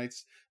 movies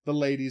nights. The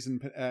ladies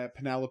and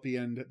Penelope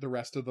and the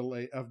rest of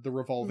the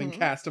revolving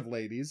cast of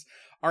ladies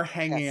are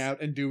hanging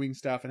out and doing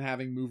stuff and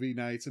having movie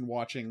nights and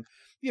watching,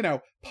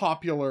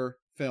 popular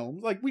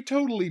films. Like, we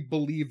totally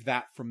believe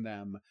that from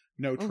them.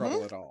 No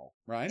trouble at all,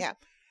 right? Yeah.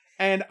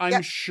 And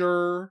I'm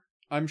sure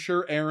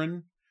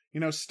Aaron,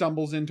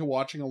 stumbles into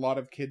watching a lot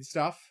of kid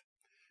stuff.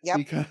 Yep.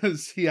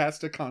 Because he has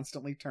to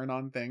constantly turn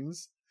on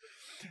things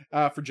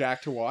for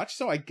Jack to watch.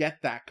 So I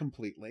get that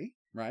completely,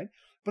 right?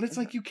 But it's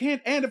like, you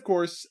can't. And of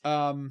course,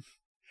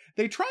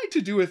 they tried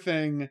to do a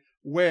thing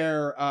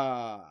where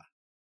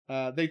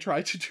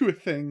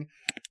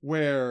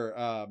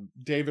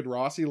David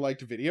Rossi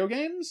liked video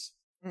games.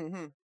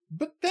 Mm-hmm.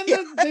 But then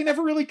they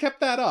never really kept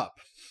that up.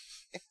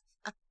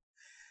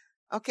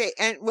 Okay,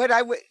 and what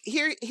I would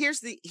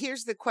here's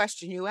the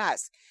question you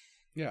ask.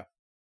 Yeah.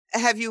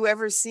 Have you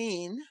ever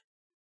seen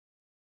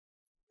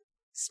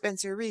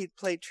Spencer Reid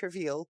play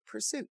Trivial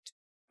Pursuit?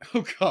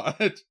 Oh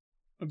God.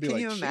 Can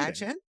you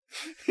imagine?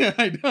 Yeah,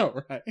 I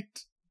know, right?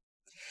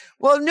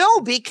 Well,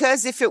 no,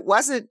 because if it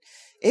wasn't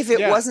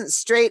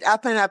straight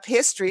up and up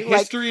history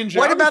like and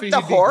what about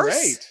the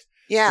horse?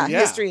 Yeah, yeah,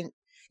 history and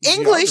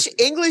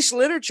English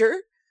literature.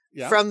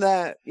 Yeah. From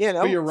the,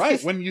 But you're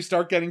right. When you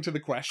start getting to the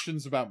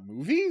questions about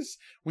movies,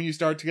 when you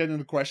start to get into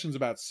the questions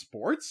about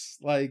sports,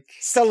 like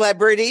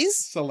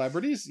celebrities,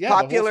 yeah,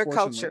 popular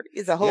culture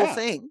is a whole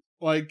thing.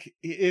 Like,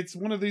 it's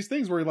one of these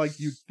things where, like,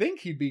 you'd think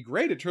he'd be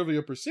great at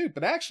Trivial Pursuit,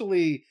 but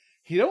actually,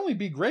 he'd only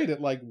be great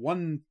at, like,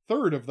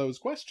 1/3 of those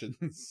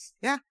questions.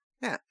 Yeah.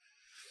 And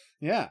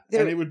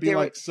it would be,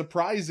 like,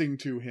 surprising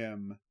to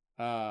him.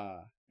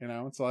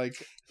 It's like...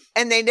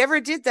 And they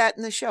never did that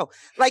in the show.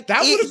 Like,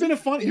 that would have been a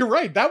fun... You're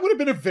right. That would have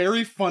been a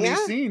very funny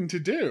scene to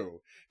do.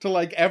 To,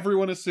 like,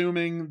 everyone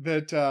assuming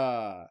that...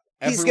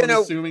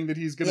 assuming that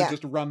he's going to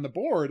just run the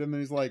board. And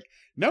then he's like,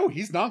 no,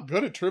 he's not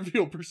good at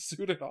Trivial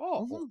Pursuit at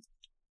all. Mm-hmm.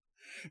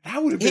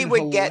 That would have been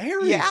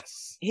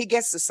hilarious. He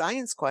gets the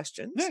science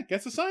questions. Yeah,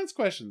 gets the science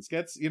questions.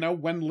 Gets,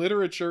 when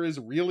literature is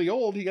really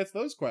old, he gets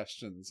those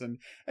questions. And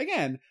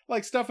again,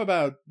 like stuff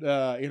about,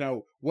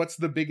 what's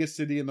the biggest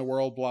city in the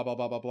world, blah, blah,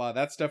 blah, blah, blah.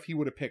 That stuff he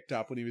would have picked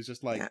up when he was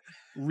just like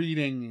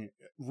reading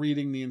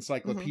the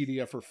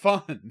encyclopedia for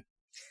fun.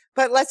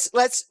 But let's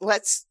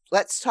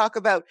talk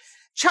about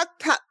Chuck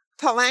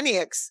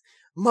Palahniuk's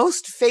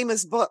most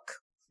famous book.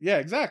 Yeah,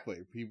 exactly.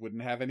 He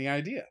wouldn't have any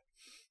idea.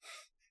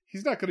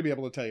 He's not going to be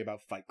able to tell you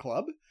about Fight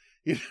Club.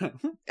 There's no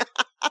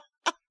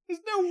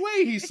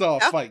way he saw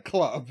Fight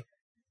Club.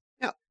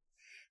 No.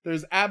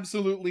 There's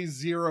absolutely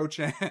zero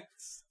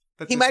chance.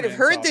 He might have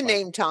heard the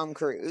name Tom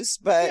Cruise,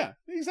 but... Yeah,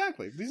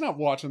 exactly. He's not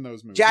watching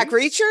those movies. Jack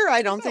Reacher?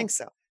 I don't think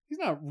so. He's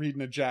not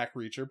reading a Jack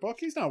Reacher book.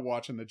 He's not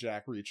watching the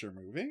Jack Reacher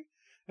movie.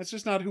 That's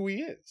just not who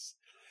he is.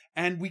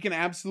 And we can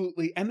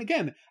absolutely... And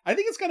again, I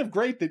think it's kind of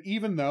great that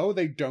even though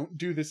they don't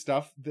do this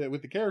stuff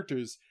with the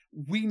characters,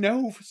 we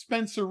know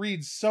Spencer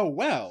Reid so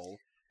well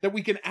that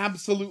we can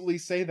absolutely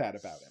say that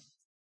about him.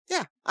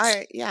 Yeah,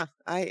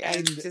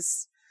 I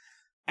just...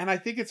 And I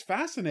think it's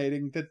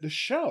fascinating that the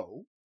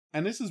show,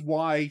 and this is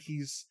why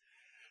he's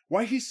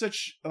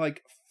such,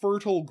 like,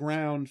 fertile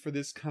ground for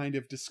this kind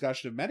of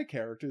discussion of meta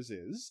characters,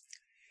 is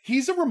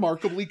he's a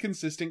remarkably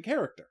consistent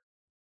character.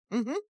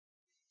 Mm-hmm.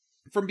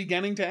 From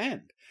beginning to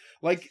end.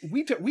 Like,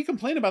 we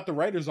complain about the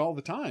writers all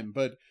the time,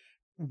 but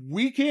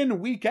week in,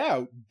 week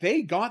out,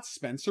 they got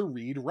Spencer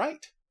Reid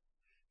right.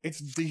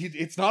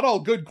 It's not all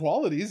good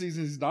qualities.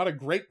 He's not a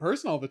great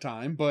person all the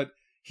time, but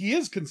he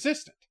is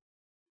consistent.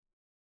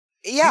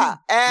 Yeah,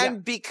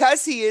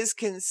 because he is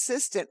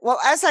consistent. Well,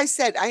 as I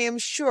said, I am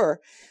sure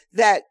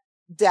that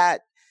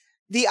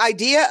the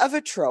idea of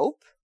a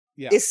trope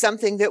is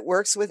something that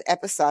works with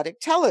episodic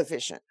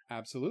television.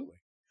 Absolutely.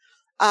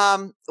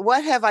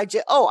 What have I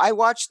I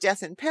watched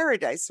Death in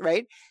Paradise,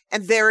 right?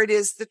 And there it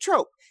is, the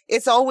trope.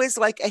 It's always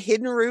like a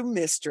hidden room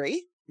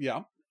mystery.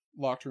 Yeah.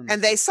 Locked room.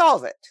 And they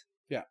solve it.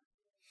 Yeah.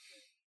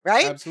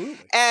 Right?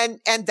 Absolutely. And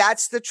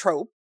that's the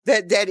trope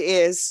that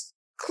is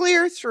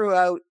clear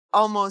throughout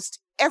almost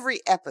every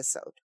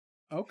episode.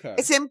 Okay.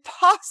 It's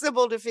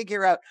impossible to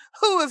figure out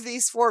who of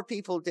these 4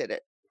 people did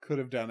it. Could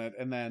have done it.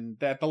 And then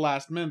at the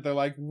last minute, they're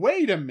like,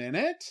 wait a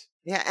minute.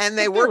 Yeah, and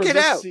they work it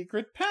out.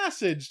 Secret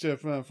passage to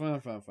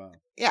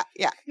Yeah.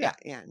 No.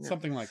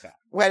 Something like that.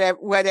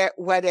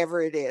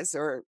 Whatever it is,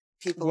 or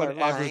people are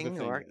lying,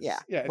 or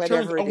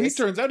it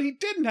turns out he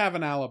didn't have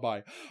an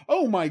alibi.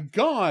 Oh my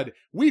God,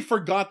 we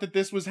forgot that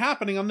this was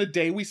happening on the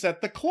day we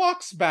set the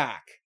clocks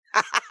back.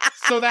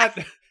 So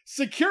that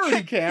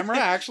security camera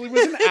actually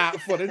was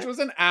footage was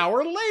an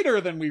hour later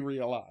than we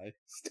realized.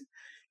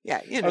 Yeah,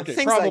 okay,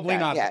 things probably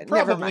like that.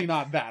 Not. Probably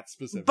not that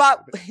specific. But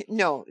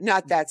no,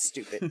 not that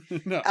stupid.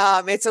 No.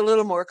 It's a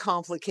little more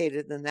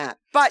complicated than that.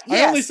 But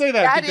yes, I only say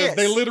that because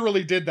they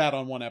literally did that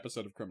on one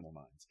episode of Criminal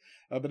Minds.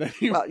 But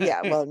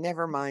anyway. Well,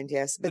 never mind.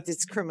 Yes, but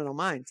it's Criminal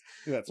Minds.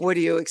 That's what do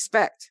you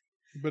expect?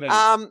 But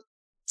anyway.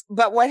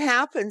 But what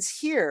happens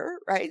here,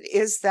 right,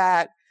 is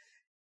that,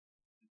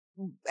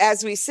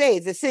 as we say,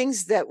 the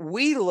things that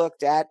we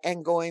looked at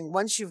and going,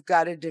 once you've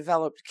got a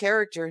developed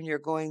character and you're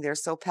going, they're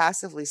so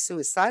passively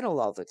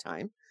suicidal all the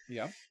time.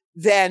 Yeah.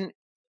 Then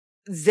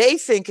they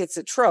think it's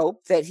a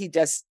trope that he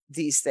does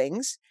these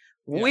things.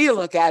 Yeah. We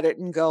look at it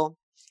and go,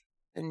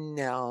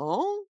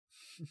 no,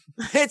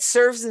 it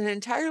serves an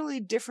entirely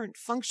different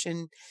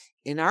function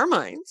in our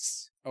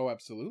minds. Oh,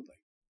 absolutely.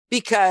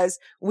 Because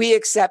we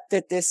accept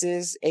that this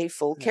is a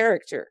full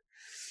character.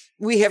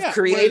 We have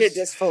created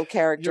this full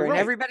character, and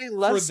everybody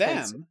loves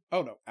Spencer.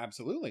 Oh, no,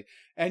 absolutely.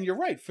 And you're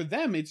right. For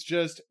them, it's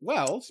just,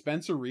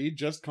 Spencer Reid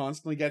just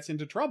constantly gets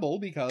into trouble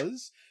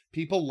because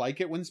people like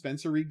it when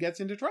Spencer Reid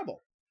gets into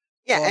trouble.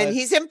 Yeah, and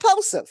he's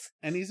impulsive.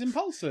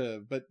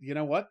 But you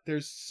know what?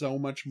 There's so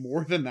much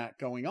more than that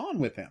going on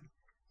with him.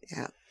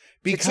 Yeah.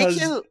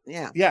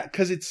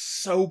 Because it's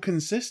so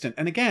consistent.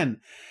 And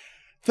again,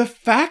 the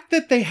fact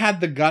that they had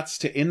the guts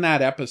to, in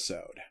that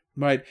episode,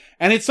 right?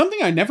 And it's something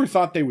I never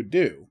thought they would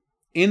do.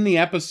 In the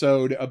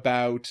episode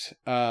about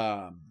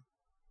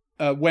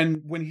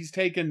when he's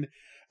taken,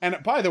 and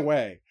by the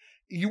way,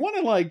 you want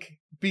to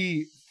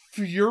be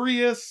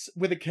furious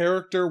with a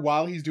character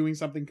while he's doing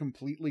something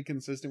completely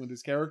consistent with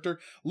his character,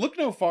 look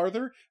no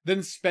farther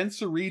than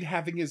Spencer Reid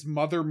having his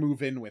mother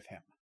move in with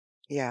him.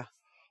 Yeah.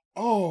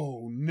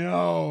 Oh,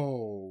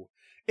 no.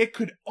 It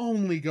could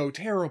only go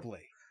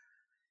terribly.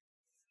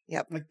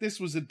 Yep. Like, this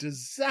was a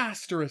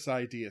disastrous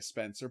idea,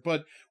 Spencer,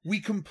 but we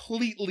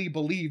completely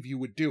believe you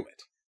would do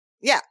it.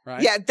 Yeah.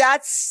 Right? Yeah,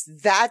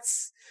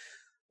 that's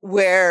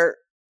where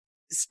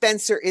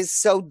Spencer is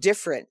so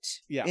different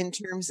in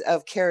terms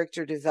of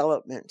character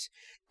development.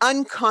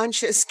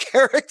 Unconscious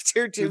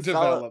character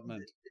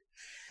development.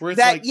 Where it's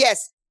that,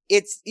 yes,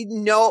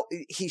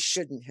 he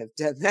shouldn't have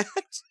done that.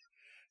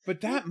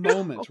 But that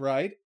moment,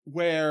 right,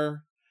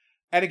 where,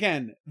 and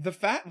again, the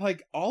fact,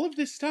 like, all of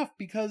this stuff,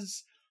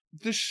 because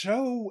the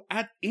show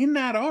in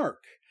that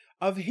arc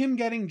of him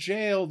getting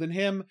jailed and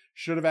him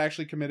should have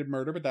actually committed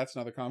murder, but that's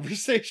another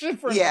conversation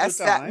for another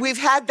time. We've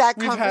had that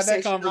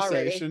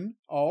conversation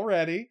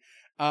already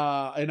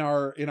in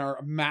our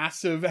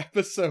massive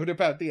episode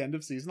about the end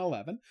of season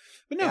 11.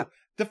 But no,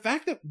 the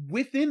fact that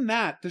within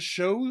that, the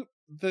show,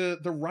 the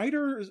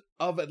writers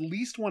of at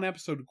least one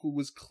episode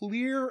was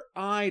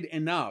clear-eyed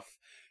enough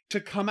to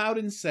come out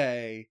and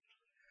say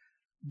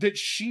that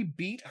she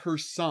beat her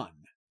son.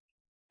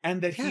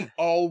 And that he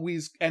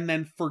always, and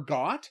then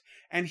forgot,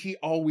 and he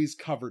always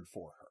covered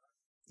for her.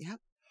 Yep.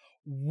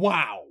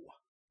 Wow.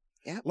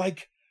 Yep.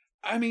 Like,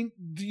 I mean,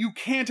 you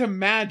can't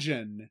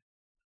imagine.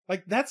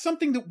 Like, that's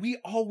something that we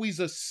always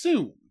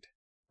assumed,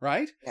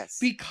 right? Yes.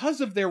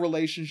 Because of their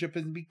relationship,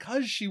 and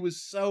because she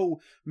was so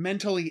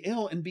mentally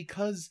ill, and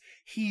because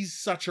he's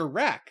such a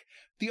wreck.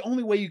 The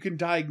only way you can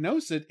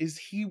diagnose it is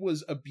he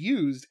was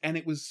abused, and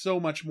it was so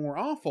much more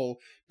awful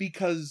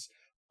because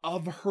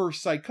of her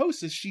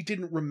psychosis, she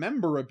didn't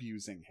remember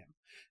abusing him.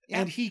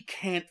 And he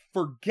can't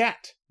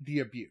forget the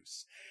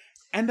abuse.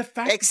 And the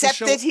fact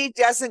that he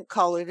doesn't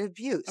call it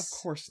abuse. Of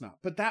course not.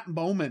 But that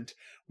moment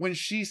when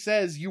she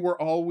says you were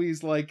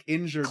always like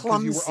injured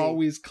because you were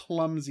always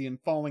clumsy and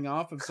falling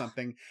off of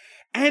something.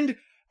 And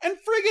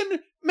friggin'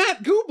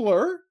 Matt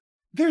Gubler,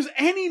 there's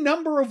any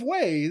number of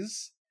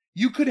ways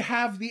you could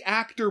have the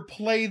actor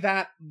play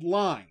that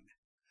line.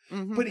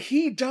 Mm-hmm. But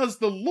he does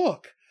the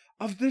look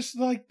of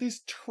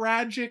this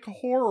tragic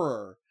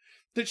horror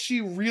that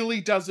she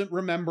really doesn't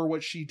remember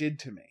what she did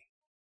to me.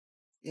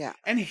 Yeah.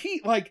 And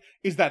he,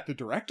 is that the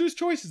director's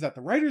choice? Is that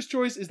the writer's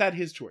choice? Is that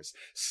his choice?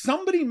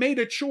 Somebody made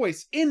a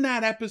choice in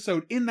that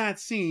episode, in that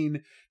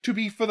scene, to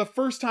be, for the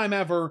first time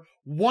ever,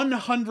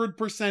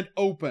 100%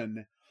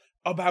 open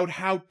about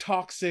how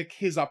toxic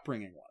his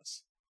upbringing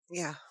was.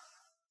 Yeah.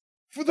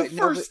 For the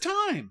first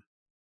time.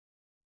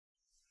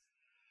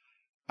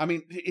 I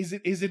mean, is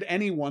it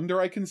any wonder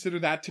I consider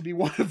that to be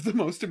one of the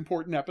most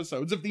important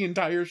episodes of the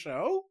entire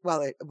show?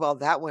 Well,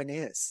 that one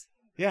is.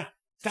 Yeah,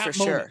 that for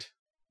moment. Sure.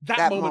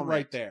 That moment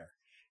right there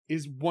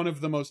is one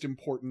of the most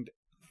important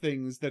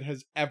things that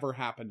has ever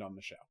happened on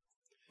the show.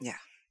 Yeah.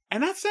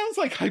 And that sounds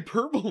like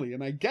hyperbole,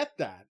 and I get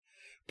that.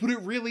 But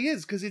it really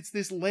is, because it's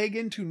this leg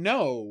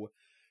into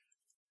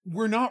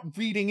we're not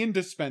reading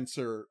into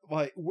Spencer,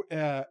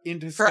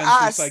 into For Spencer's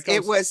us, psychosis.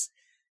 It was,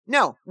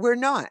 no, we're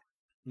not.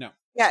 No.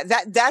 Yeah,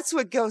 that's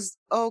what goes,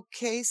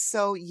 okay,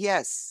 so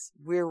yes,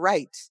 we're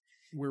right.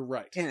 We're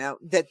right. You know,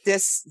 that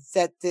this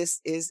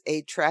is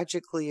a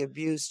tragically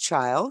abused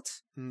child.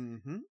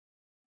 Mm-hmm.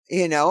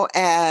 You know,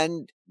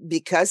 and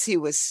because he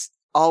was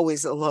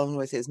always alone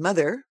with his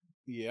mother.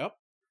 Yep.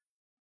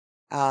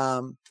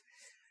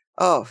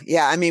 Oh,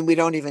 yeah, I mean, we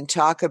don't even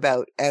talk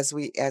about, as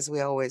we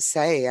always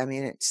say, I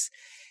mean,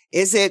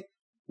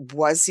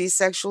 was he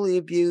sexually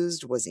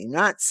abused? Was he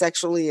not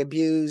sexually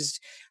abused?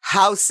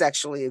 How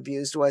sexually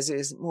abused was it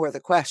is more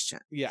the question.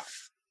 Yeah.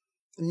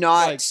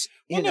 Not,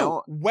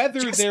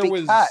 whether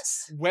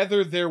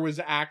there was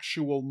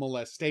actual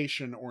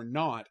molestation or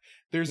not,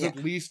 there's at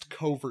least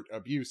covert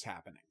abuse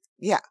happening.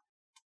 Yeah.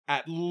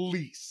 At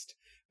least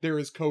there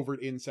is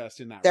covert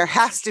incest in that. There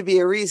has to be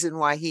a reason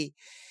why he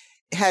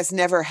has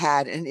never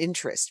had an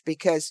interest,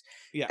 because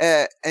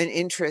a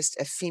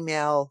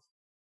female.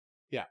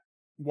 Yeah.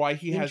 Why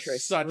he has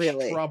such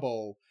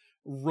trouble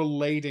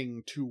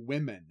relating to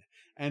women.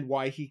 And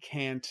why he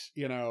can't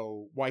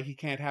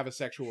have a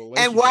sexual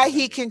relationship. And why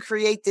he can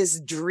create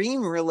this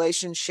dream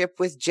relationship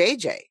with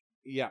JJ.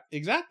 Yeah,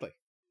 exactly.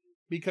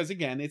 Because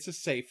again, it's a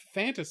safe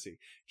fantasy.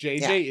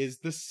 JJ is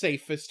the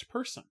safest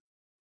person.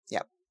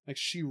 Yep. Like,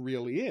 she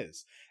really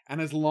is. And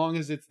as long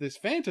as it's this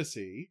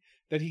fantasy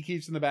that he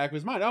keeps in the back of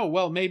his mind, oh,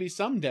 well, maybe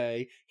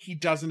someday he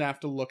doesn't have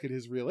to look at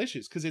his real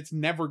issues. Because it's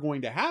never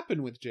going to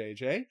happen with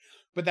JJ.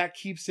 But that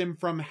keeps him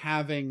from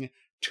having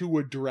to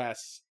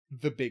address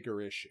the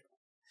bigger issue.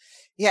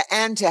 Yeah,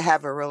 and to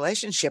have a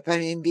relationship. I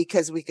mean,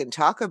 because we can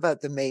talk about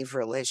the Maeve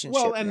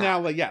relationship. Well, and now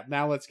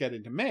let's get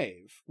into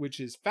Maeve, which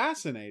is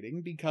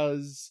fascinating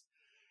because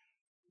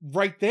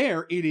right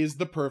there, it is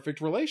the perfect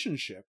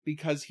relationship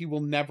because he will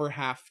never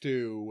have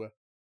to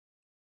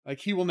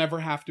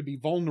be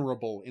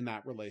vulnerable in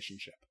that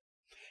relationship.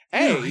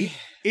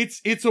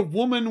 It's a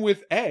woman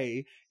with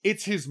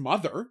it's his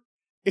mother.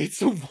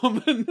 It's a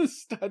woman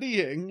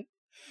studying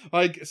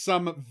Like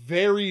some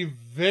very,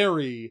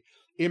 very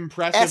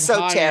impressive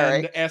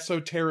high-end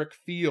esoteric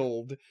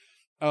field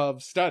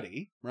of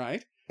study,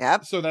 right?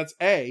 Yep. So that's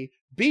A.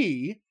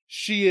 B,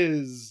 she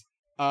is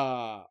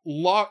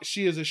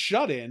she is a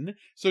shut-in,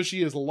 so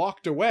she is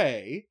locked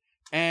away,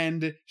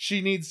 and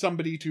she needs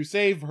somebody to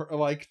save her,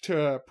 like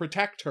to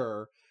protect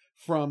her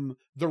from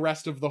the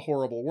rest of the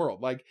horrible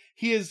world. Like,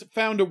 he has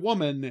found a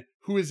woman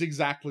who is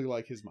exactly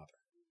like his mother.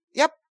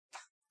 Yep.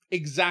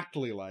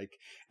 Exactly like.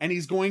 And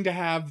he's going to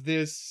have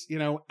this,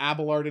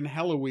 Abelard and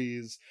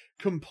Heloise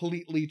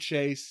completely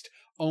chaste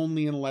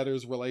only in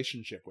Letter's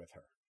relationship with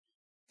her.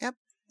 Yep.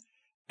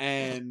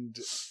 And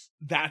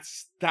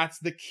that's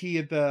the key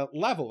at the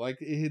level. Like,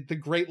 the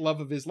great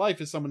love of his life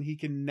is someone he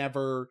can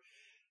never,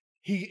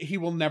 he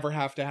will never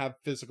have to have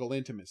physical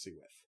intimacy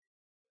with.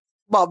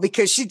 Well,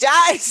 because she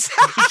dies.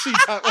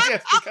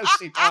 Yes, because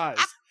she dies.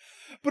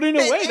 But in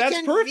a way,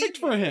 that's perfect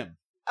for him.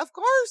 Of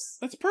course.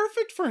 That's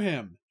perfect for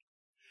him.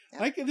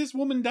 Yep. Like, this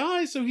woman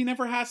dies, so he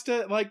never has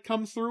to, like,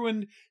 come through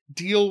and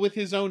deal with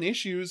his own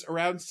issues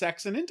around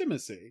sex and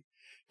intimacy.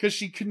 Because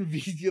she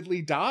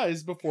conveniently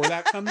dies before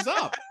that comes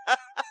up.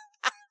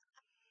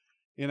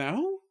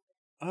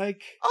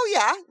 Like... Oh,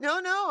 yeah. No,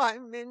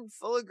 I'm in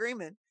full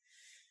agreement.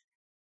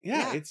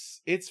 Yeah.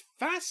 It's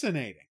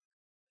fascinating.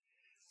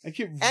 Like,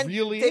 it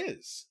really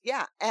is.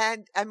 Yeah.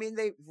 And I mean,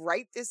 they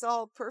write this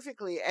all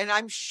perfectly. And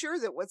I'm sure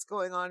that what's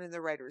going on in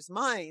the writers'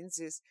 minds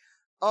is,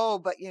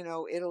 but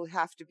it'll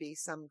have to be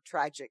some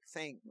tragic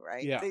thing,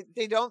 right? Yeah.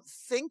 They don't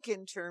think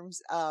in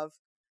terms of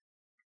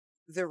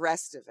the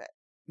rest of it.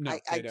 No,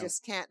 I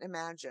just can't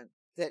imagine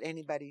that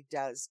anybody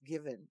does,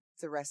 given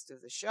the rest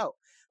of the show.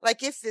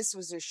 Like, if this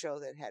was a show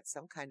that had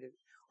some kind of,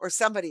 or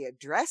somebody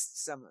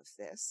addressed some of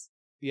this.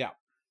 Yeah.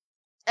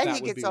 And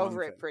he gets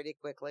over it pretty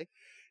quickly.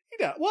 He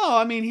does. Well,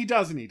 I mean, he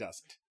does and he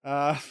doesn't.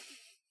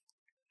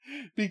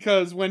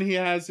 Because when he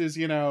has his,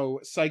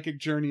 psychic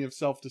journey of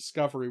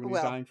self-discovery when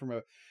he's dying from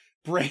a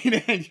brain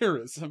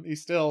aneurysm, he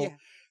still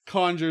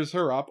conjures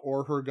her up,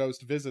 or her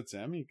ghost visits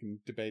him. You can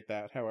debate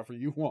that however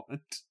you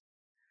want.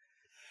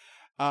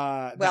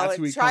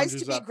 It tries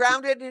to be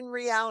grounded in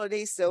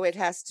reality, so it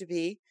has to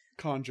be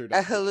conjured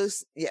up.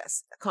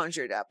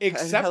 Conjured up.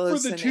 Except for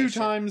the 2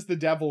 times the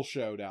devil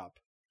showed up.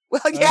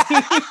 Well, yeah.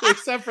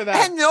 Except for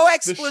that. And no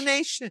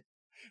explanation.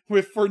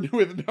 With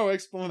no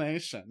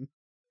explanation.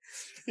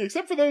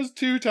 Except for those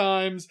 2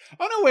 times.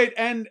 Oh, no, wait.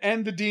 And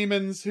the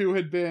demons who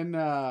had been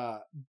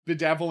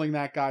bedeviling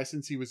that guy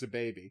since he was a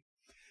baby.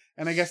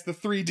 And I guess the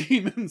 3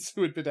 demons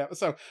who had bedeviled.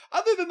 So,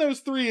 other than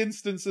those 3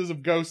 instances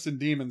of ghosts and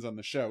demons on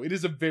the show, it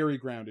is a very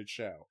grounded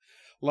show.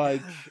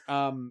 Like,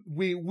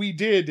 we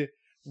did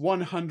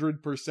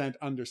 100%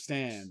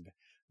 understand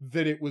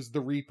that it was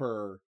the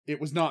Reaper. It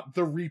was not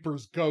the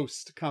Reaper's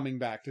ghost coming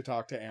back to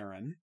talk to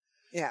Aaron.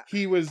 Yeah.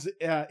 He was,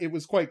 it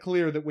was quite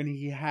clear that when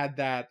he had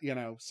that,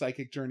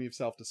 psychic journey of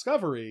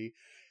self-discovery,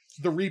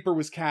 the Reaper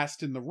was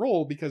cast in the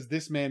role because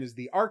this man is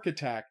the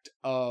architect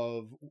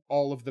of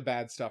all of the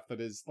bad stuff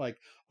that is, like,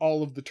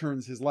 all of the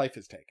turns his life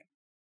has taken.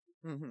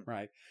 Mm-hmm.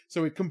 Right?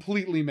 So it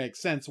completely makes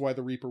sense why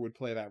the Reaper would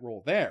play that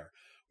role there.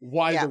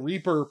 Why the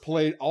Reaper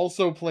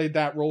also played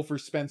that role for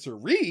Spencer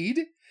Reid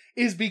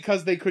is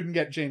because they couldn't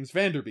get James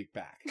Van Der Beek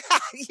back.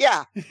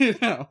 Yeah. It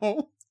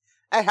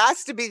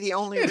has to be the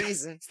only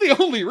reason. It's the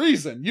only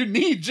reason. You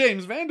need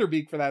James Van Der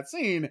Beek for that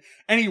scene,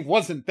 and he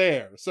wasn't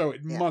there, so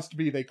it must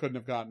be they couldn't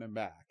have gotten him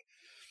back.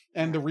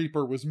 And the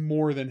Reaper was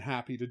more than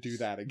happy to do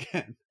that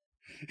again.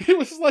 It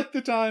was like the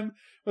time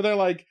where they're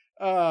like,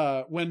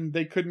 when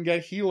they couldn't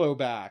get Hilo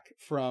back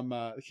from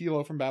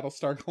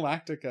Battlestar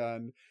Galactica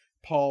and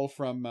Paul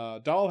from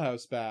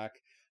Dollhouse back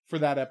for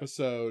that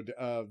episode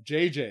of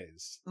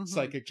JJ's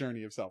psychic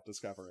journey of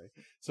self-discovery.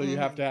 So you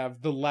have to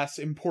have the less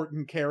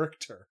important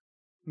character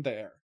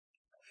there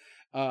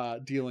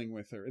dealing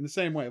with her in the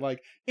same way.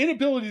 Like,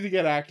 inability to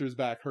get actors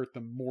back hurt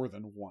them more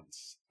than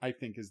once, I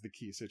think, is the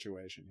key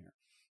situation here.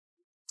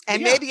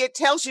 And maybe it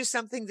tells you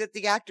something that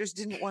the actors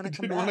didn't want to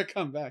come back. Didn't want to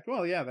come back.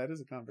 Well, yeah, that is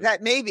a conversation.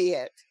 That may be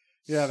it.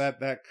 Yeah,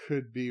 that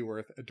could be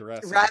worth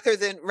addressing. Rather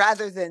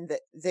than that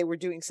they were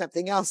doing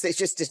something else, they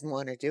just didn't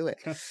want to do it.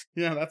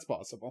 Yeah, that's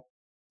possible.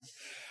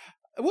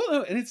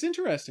 Well, and it's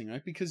interesting,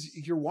 right? Because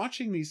you're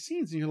watching these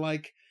scenes and you're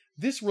like,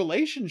 this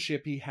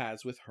relationship he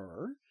has with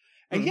her,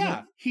 and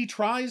he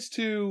tries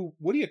to,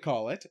 what do you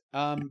call it?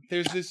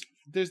 There's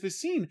this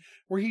scene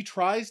where he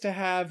tries to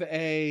have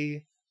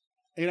he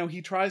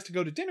tries to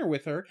go to dinner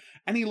with her,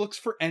 and he looks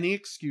for any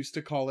excuse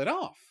to call it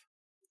off.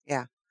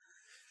 Yeah.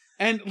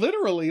 And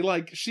literally,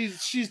 like,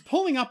 she's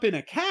pulling up in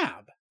a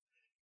cab,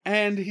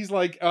 and he's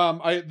like,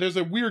 there's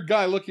a weird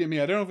guy looking at me.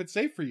 I don't know if it's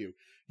safe for you.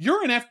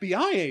 You're an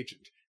FBI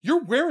agent.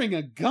 You're wearing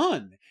a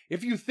gun.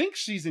 If you think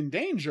she's in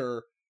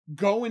danger,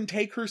 go and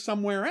take her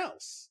somewhere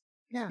else.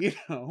 Yeah.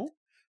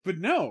 But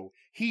no,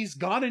 he's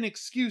got an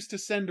excuse to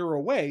send her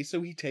away,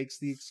 so he takes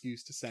the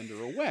excuse to send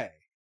her away.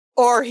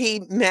 Or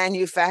he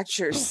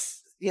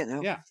manufactures,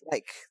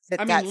 like...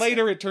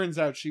 later it turns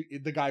out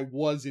the guy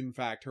was, in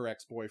fact, her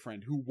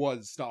ex-boyfriend who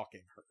was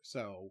stalking her,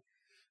 so,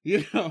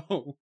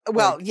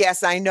 Well,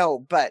 yes, I know,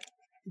 but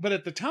But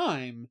at the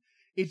time,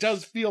 it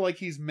does feel like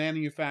he's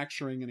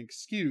manufacturing an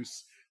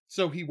excuse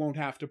so he won't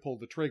have to pull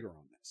the trigger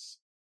on this.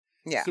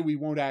 Yeah. So we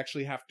won't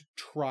actually have to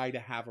try to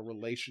have a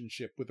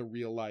relationship with a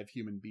real live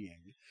human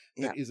being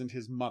that isn't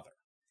his mother.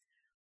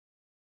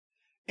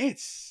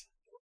 It's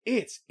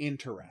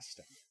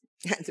interesting.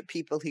 And the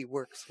people he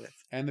works with.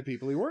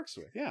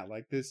 Yeah,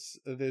 like this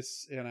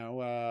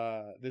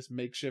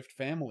makeshift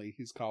family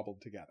he's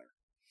cobbled together.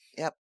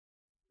 Yep.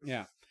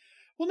 Yeah.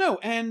 Well, no,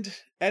 and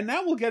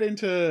now we'll get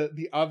into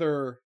the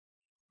other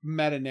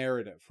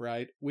meta-narrative,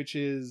 right? Which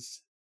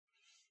is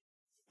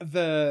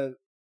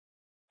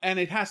and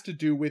it has to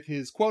do with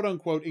his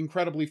quote-unquote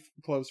incredibly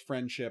close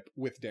friendship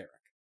with Derek.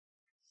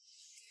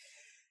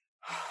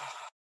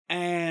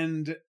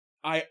 And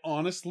I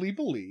honestly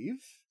believe,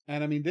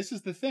 and I mean, this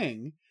is the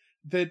thing,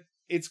 that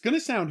it's going to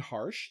sound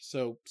harsh,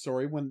 so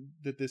sorry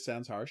that this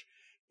sounds harsh.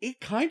 It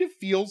kind of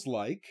feels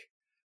like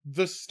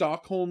the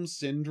Stockholm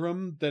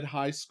syndrome that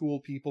high school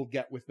people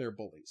get with their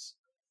bullies.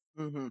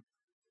 Mm-hmm.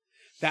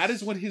 That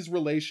is what his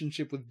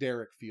relationship with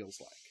Derek feels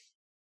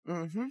like.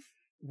 Mm-hmm.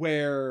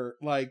 Where,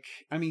 like,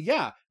 I mean,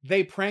 yeah,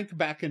 they prank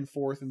back and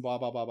forth and blah,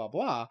 blah, blah, blah,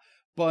 blah,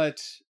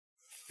 but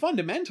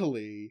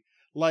fundamentally,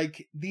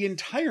 like, the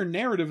entire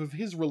narrative of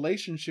his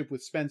relationship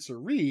with Spencer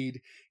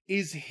Reid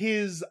is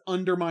his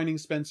undermining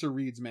Spencer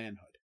Reid's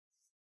manhood.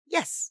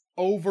 Yes.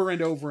 Over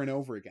and over and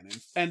over again.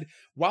 And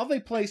while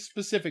they play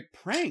specific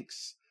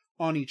pranks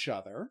on each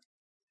other,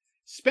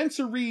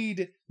 Spencer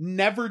Reid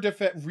never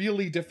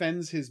really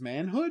defends his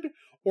manhood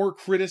or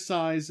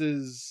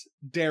criticizes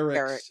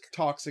Derek's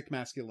toxic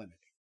masculinity.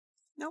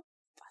 Nope.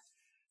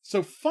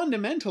 So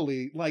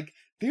fundamentally, like,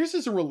 theirs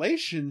is a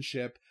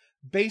relationship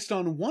based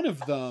on one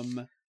of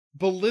them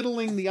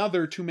belittling the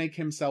other to make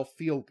himself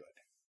feel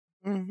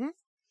good. Mm-hmm.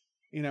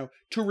 You know,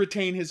 to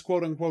retain his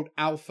quote-unquote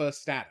alpha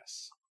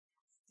status.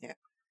 Yeah.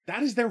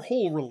 That is their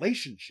whole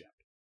relationship.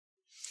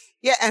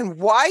 Yeah, and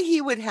why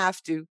he would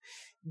have to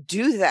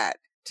do that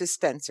to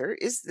Spencer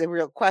is the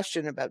real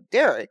question about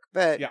Derek,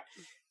 but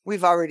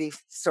we've already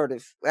sort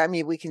of, I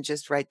mean, we can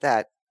just write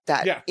that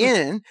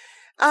in.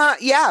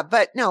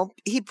 But no,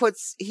 he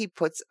puts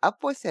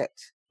up with it.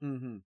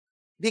 Mm-hmm.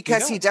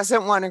 Because he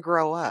doesn't want to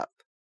grow up.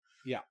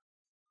 Yeah.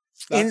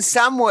 In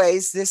some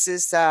ways, this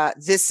is,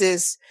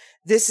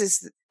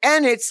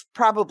 and it's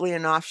probably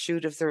an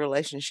offshoot of the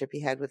relationship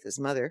he had with his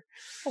mother.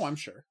 Oh, I'm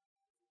sure.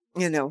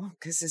 You know,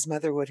 because his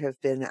mother would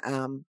have been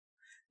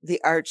the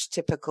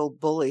archetypical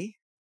bully.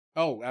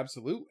 Oh,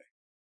 absolutely.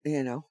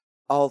 You know,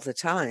 all the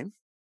time.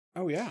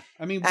 Oh yeah,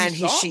 I mean,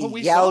 she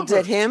yelled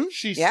at him.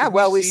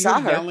 We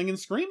saw her yelling and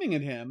screaming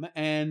at him,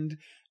 and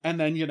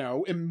then, you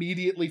know,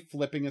 immediately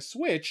flipping a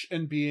switch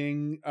and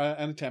being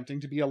and attempting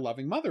to be a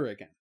loving mother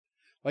again.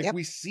 Like,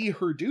 we see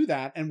her do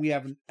that, and we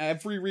have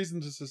every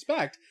reason to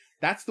suspect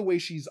that's the way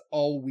she's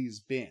always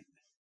been.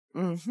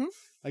 Mm-hmm.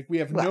 Like, we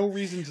have no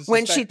reason to suspect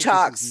when she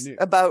talks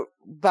about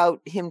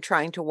him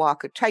trying to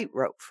walk a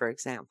tightrope, for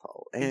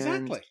example. And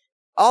exactly.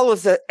 All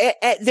of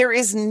there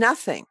is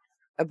nothing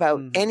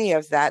about any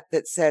of that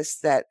says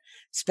that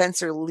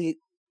Spencer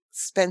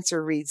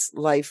Reid's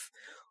life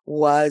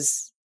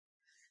was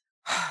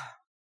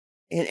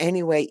in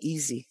any way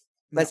easy.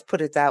 Let's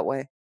put it that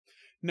way.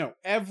 No,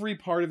 every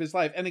part of his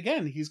life. And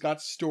again, he's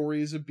got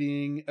stories of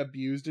being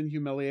abused and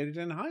humiliated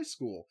in high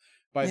school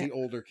by the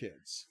older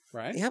kids,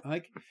 right? Yep.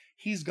 Like,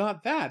 he's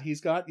got that. He's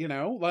got, you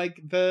know,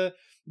 like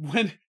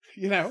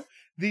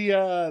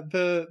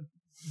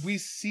we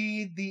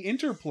see the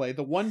interplay.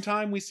 The one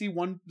time we see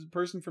one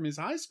person from his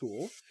high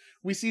school,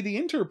 we see the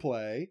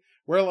interplay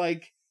where,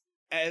 like,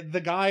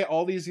 the guy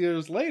all these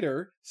years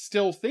later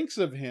still thinks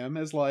of him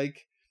as,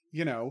 like,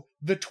 you know,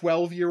 the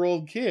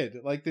 12-year-old kid,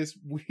 like this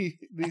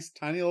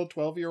tiny little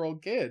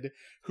 12-year-old kid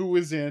who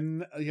was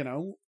in, you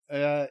know,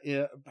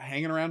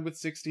 hanging around with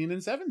 16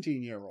 and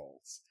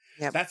 17-year-olds.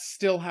 Yep. That's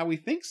still how he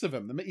thinks of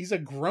him. He's a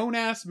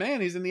grown-ass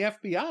man. He's in the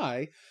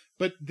FBI,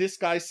 but this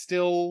guy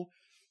still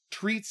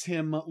treats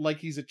him like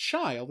he's a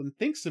child and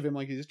thinks of him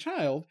like he's a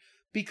child,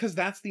 because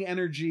that's the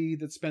energy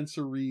that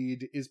Spencer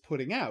Reid is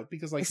putting out.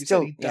 Because, like you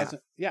said, he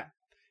doesn't... Yeah.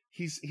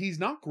 He's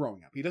not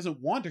growing up. He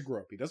doesn't want to grow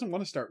up. He doesn't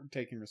want to start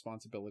taking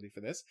responsibility for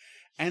this.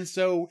 And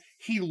so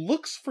he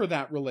looks for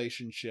that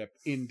relationship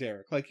in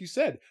Derek. Like you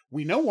said,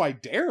 we know why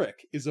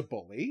Derek is a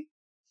bully,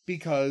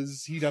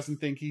 because he doesn't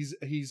think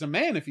he's a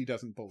man if he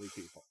doesn't bully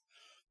people.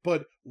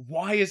 But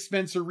why is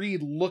Spencer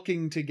Reid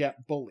looking to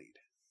get bullied?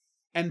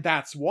 And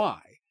that's why.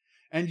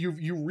 And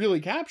you really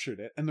captured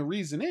it. And the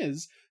reason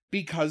is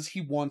because he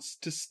wants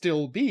to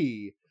still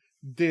be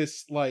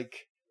this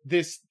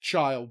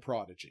child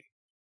prodigy.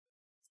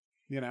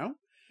 You know?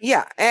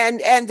 Yeah.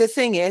 And the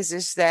thing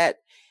is that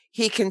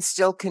he can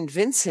still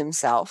convince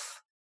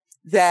himself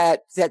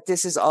that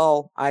this is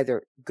all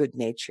either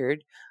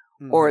good-natured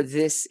or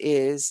this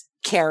is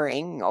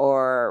caring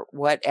or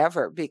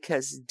whatever,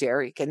 because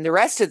Derek and the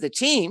rest of the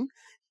team,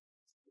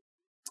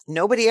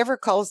 nobody ever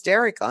calls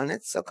Derek on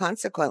it. So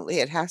consequently,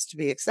 it has to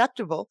be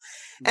acceptable.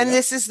 And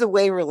this is the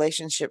way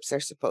relationships are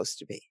supposed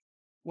to be.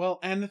 Well,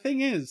 and the thing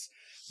is,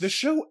 the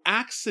show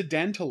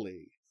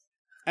accidentally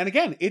And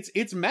again,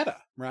 it's meta,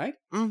 right?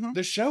 Mm-hmm.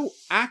 The show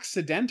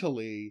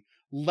accidentally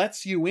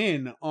lets you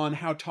in on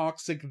how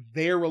toxic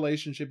their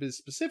relationship is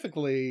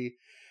specifically.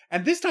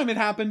 And this time it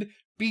happened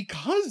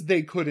because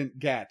they couldn't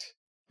get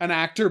an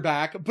actor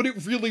back, but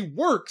it really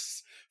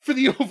works for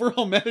the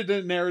overall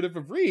meta narrative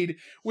of Reed,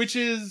 which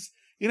is,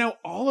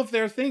 all of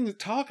their things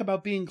talk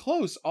about being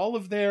close, all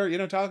of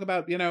their, talk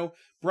about,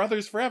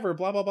 brothers forever,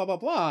 blah, blah, blah, blah,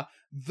 blah.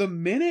 The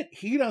minute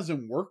he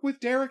doesn't work with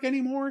Derek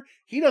anymore,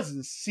 he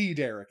doesn't see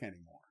Derek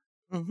anymore.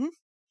 Mm-hmm.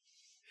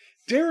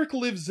 Derek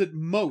lives at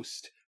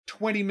most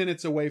 20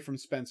 minutes away from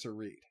Spencer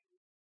Reed.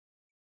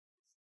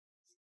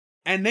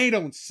 And they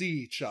don't see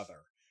each other.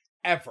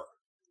 Ever.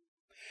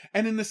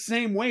 And in the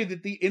same way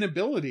that the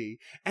inability,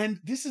 and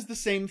this is the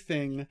same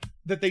thing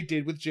that they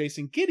did with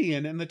Jason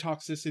Gideon and the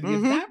toxicity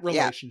of that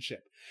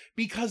relationship.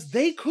 Because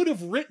they could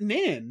have written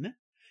in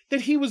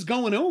that he was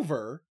going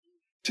over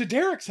to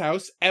Derek's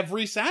house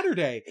every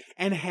Saturday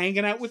and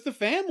hanging out with the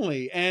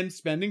family and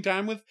spending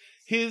time with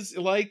his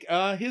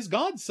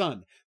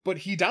godson. But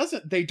he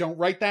doesn't. They don't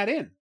write that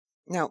in.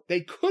 No.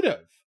 They could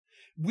have.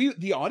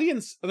 The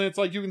audience, and it's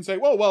like you can say,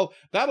 well,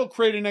 that'll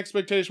create an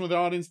expectation with the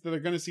audience that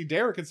they're going to see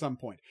Derek at some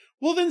point.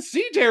 Well, then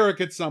see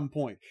Derek at some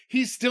point.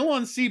 He's still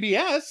on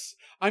CBS.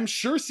 I'm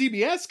sure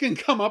CBS can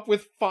come up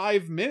with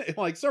 5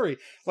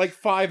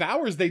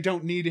 hours. They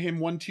don't need him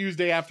one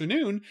Tuesday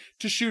afternoon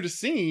to shoot a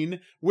scene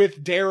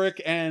with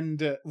Derek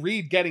and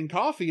Reed getting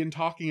coffee and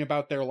talking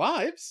about their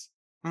lives.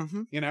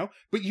 Mm-hmm.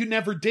 But you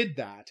never did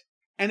that.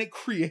 And it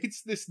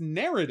creates this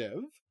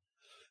narrative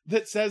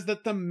that says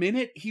that the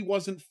minute he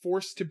wasn't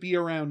forced to be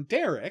around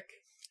Derek,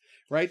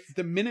 right?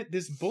 The minute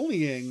this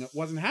bullying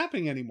wasn't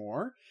happening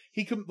anymore,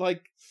 he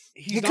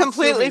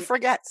completely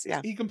forgets.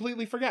 Yeah. He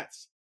completely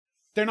forgets.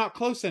 They're not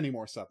close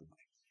anymore suddenly.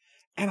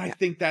 And I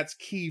think that's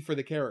key for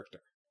the character.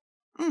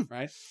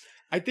 Right?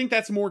 I think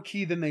that's more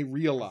key than they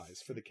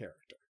realize for the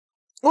character.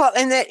 Well,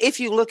 and that if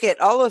you look at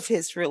all of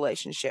his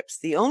relationships,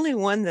 the only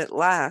one that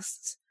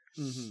lasts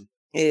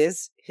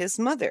is his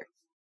mother.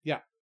 Yeah.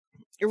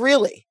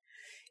 Really.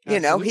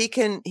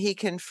 Absolutely. He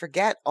can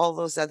forget all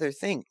those other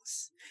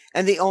things.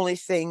 And the only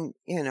thing,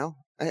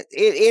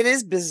 it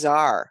is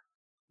bizarre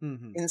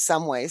in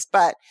some ways,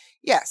 but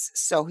yes.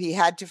 So he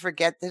had to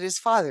forget that his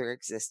father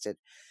existed.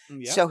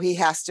 Yep. So he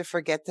has to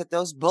forget that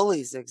those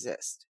bullies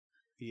exist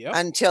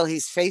until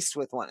he's faced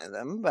with one of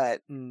them.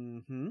 But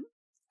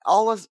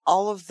all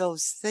of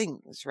those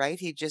things, right?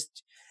 He's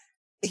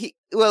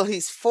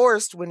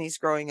forced when he's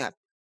growing up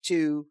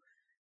to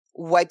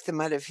wipe them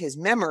out of his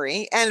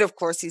memory. And of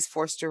course, he's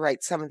forced to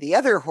write some of the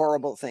other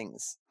horrible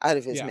things out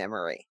of his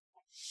memory.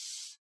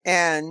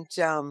 And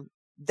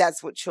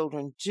that's what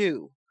children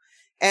do.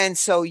 And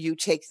so you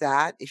take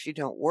that, if you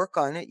don't work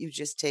on it, you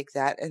just take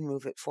that and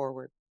move it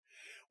forward.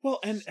 Well,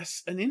 and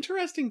an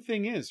interesting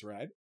thing is,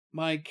 right,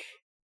 Mike,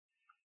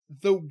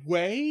 the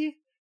way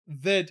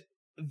that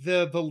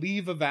the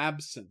leave of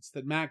absence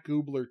that Matt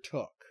Gubler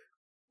took,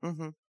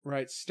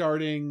 right,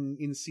 starting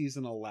in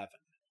season 11,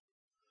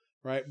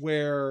 right,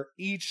 where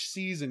each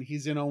season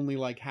he's in only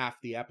like half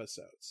the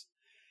episodes.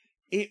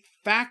 It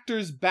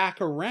factors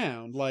back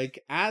around,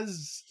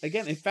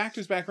 it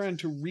factors back around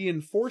to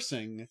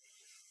reinforcing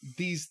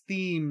these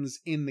themes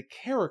in the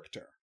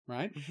character,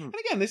 right? And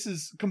again, this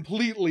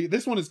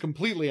one is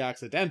completely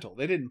accidental.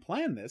 They didn't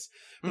plan this,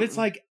 but it's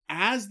like,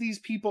 as these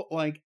people,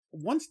 like,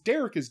 once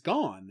Derek is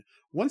gone,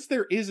 once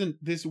there isn't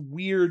this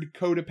weird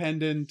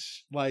codependent,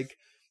 like,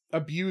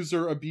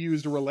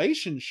 abuser-abused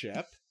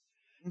relationship,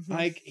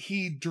 like,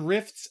 he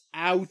drifts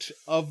out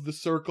of the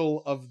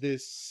circle of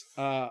this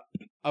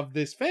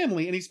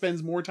family, and he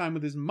spends more time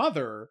with his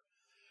mother,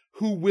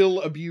 who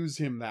will abuse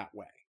him that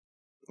way.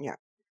 Yeah.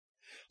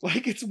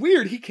 Like, it's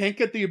weird. He can't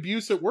get the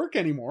abuse at work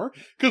anymore,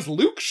 because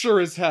Luke sure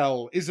as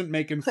hell isn't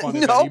making fun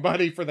of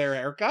anybody for their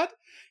haircut.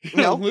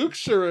 Luke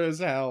sure as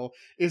hell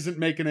isn't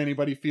making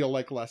anybody feel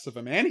like less of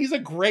a man. He's a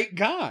great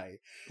guy.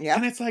 Yeah.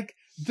 And it's like,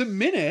 the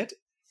minute,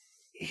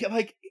 he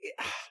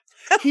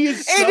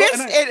is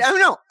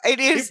so... It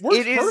works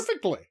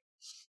perfectly.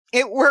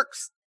 It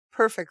works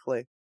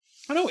perfectly.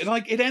 I know,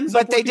 it ends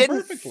up working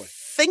perfectly.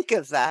 Think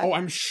of that. Oh,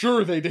 I'm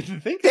sure they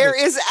didn't think there of it.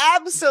 There is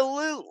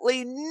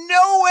absolutely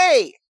no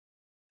way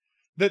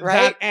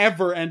that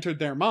ever entered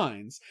their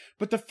minds.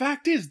 But the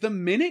fact is, the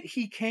minute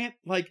he can't,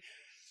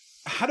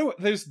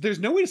 there's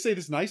no way to say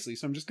this nicely,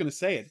 so I'm just going to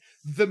say it.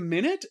 The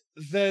minute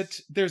that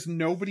there's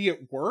nobody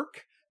at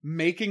work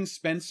making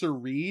Spencer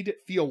Reed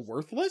feel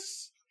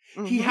worthless,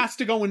 he has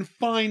to go and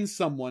find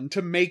someone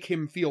to make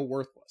him feel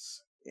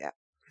worthless. Yeah.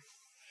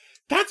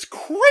 That's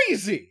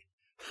crazy!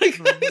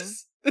 That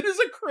is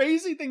a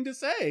crazy thing to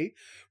say,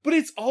 but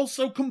it's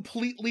also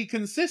completely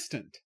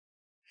consistent.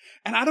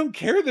 And I don't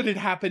care that it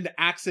happened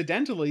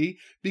accidentally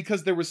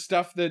because there was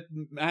stuff that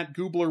Matt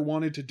Gubler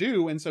wanted to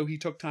do, and so he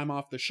took time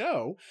off the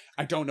show.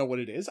 I don't know what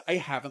it is. I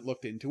haven't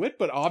looked into it,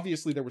 but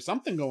obviously there was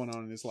something going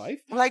on in his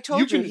life. Well, I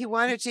told you he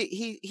wanted to.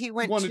 He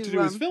wanted to do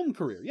his film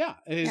career. Yeah,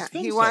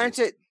 he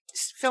wanted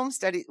film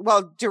studies.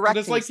 Well,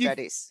 directing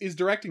studies. Is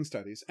directing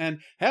studies. And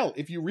hell,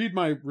 if you read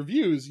my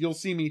reviews, you'll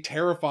see me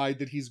terrified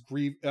that he's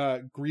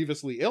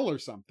grievously ill or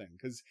something,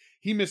 because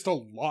he missed a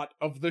lot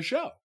of the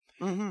show.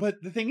 Mm-hmm.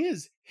 But the thing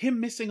is, him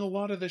missing a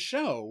lot of the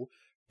show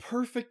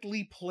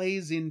perfectly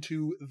plays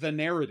into the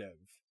narrative,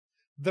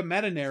 the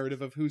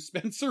meta-narrative of who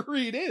Spencer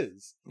Reid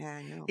is. Yeah,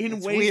 I know. In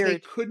ways weird. They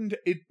couldn't...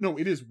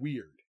 it is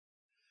weird.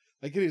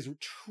 Like, it is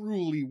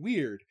truly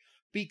weird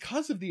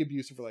because of the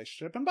abusive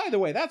relationship. And by the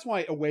way, that's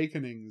why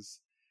Awakenings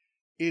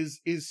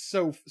is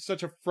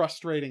such a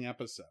frustrating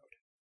episode.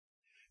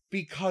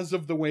 Because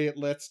of the way it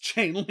lets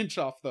Jane Lynch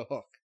off the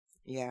hook.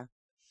 Yeah.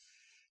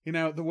 You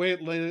know, the way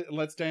it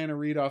lets Diana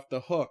Reid off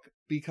the hook.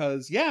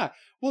 Because,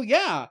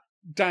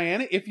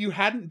 Diana, if you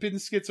hadn't been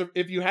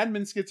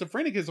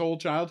schizophrenic his whole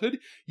childhood,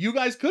 you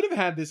guys could have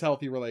had this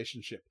healthy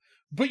relationship.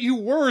 But you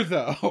were,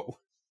 though.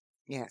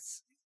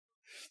 Yes.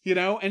 You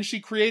know, and she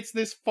creates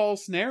this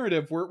false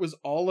narrative where it was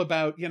all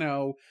about, you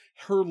know,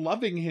 her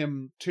loving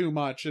him too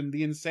much and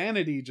the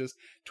insanity just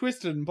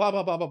twisted and blah,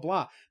 blah, blah, blah,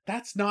 blah.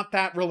 That's not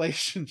that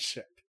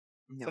relationship.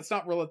 No. That's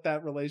not what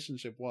that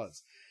relationship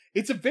was.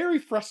 It's a very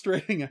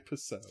frustrating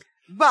episode.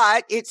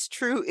 But it's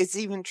true. It's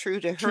even true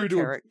to her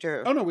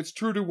character. Oh, no, it's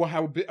true to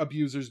how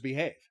abusers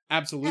behave.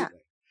 Absolutely.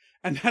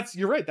 Yeah. And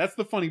you're right. That's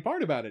the funny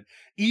part about it.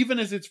 Even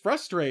as it's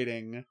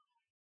frustrating,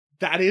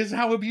 that is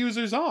how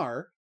abusers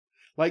are.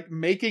 Like,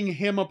 making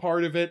him a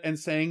part of it and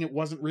saying it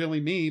wasn't really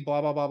me, blah,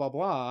 blah, blah, blah,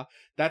 blah.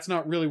 That's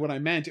not really what I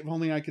meant. If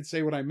only I could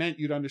say what I meant,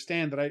 you'd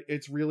understand that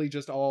it's really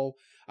just all,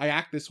 I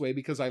act this way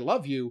because I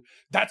love you.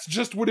 That's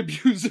just what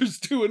abusers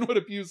do and what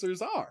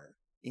abusers are.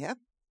 Yep.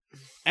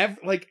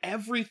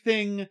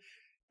 Everything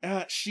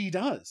she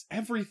does,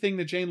 everything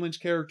the Jane Lynch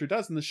character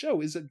does in the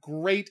show is a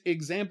great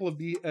example of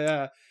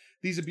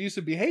these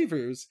abusive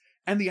behaviors.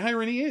 And the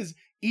irony is,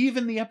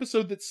 even the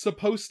episode that's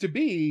supposed to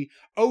be,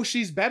 oh,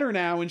 she's better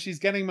now and she's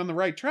getting him on the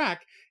right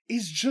track,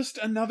 is just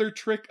another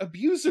trick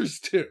abusers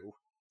do.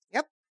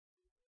 Yep.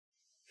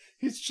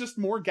 It's just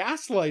more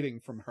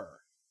gaslighting from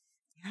her.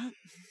 Yep.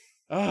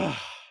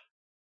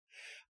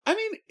 I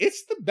mean,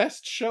 it's the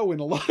best show in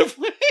a lot of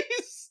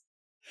ways.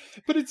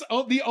 But it's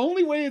the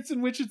only way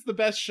in which it's the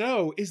best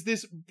show is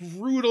this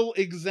brutal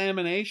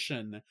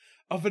examination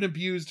of an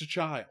abused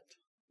child.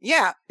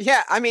 Yeah,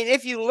 yeah. I mean,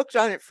 if you looked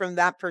on it from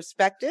that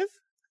perspective,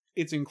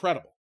 it's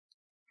incredible.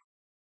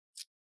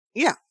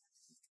 Yeah.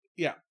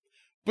 Yeah.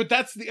 But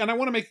and I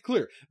want to make it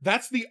clear,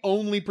 that's the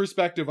only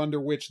perspective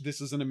under which this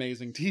is an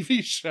amazing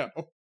TV show.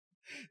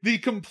 The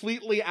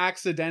completely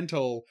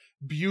accidental,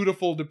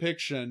 beautiful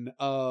depiction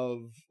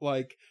of,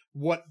 like,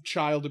 what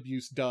child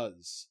abuse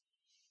does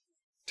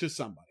to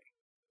somebody.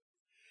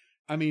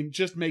 I mean,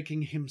 just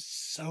making him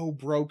so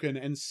broken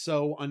and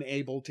so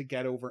unable to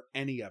get over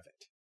any of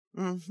it.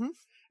 Mm-hmm.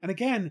 And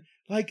again,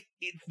 like,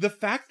 the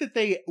fact that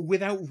they,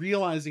 without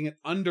realizing it,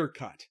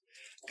 undercut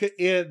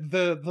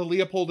the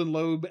Leopold and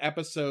Loeb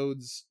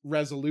episode's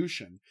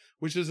resolution,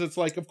 which is, it's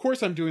like, of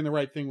course I'm doing the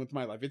right thing with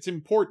my life. It's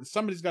important.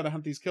 Somebody's got to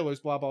hunt these killers,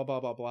 blah, blah, blah,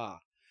 blah, blah.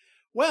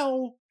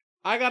 Well,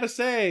 I gotta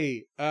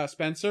say,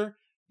 Spencer,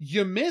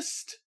 you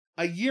missed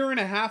a 1.5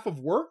 years of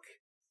work,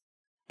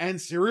 and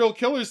serial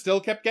killers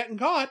still kept getting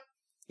caught.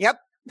 Yep.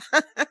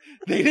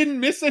 They didn't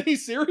miss any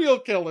serial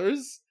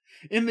killers.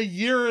 In the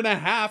 1.5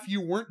 years,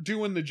 you weren't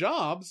doing the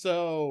job,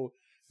 so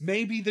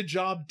maybe the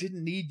job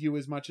didn't need you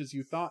as much as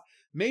you thought.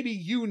 Maybe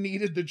you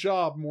needed the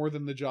job more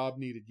than the job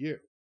needed you.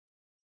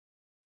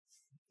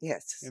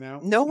 Yes. You know?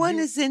 No one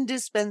is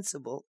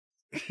indispensable.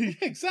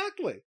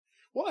 Exactly.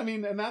 Well, I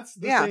mean, and that's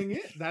the thing.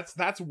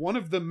 That's one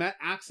of the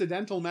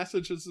accidental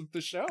messages of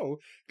the show,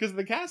 because of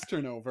the cast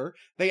turnover.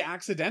 They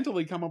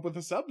accidentally come up with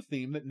a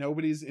sub-theme that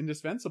nobody's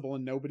indispensable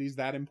and nobody's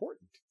that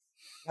important.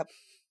 Yep.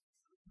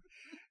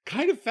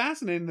 Kind of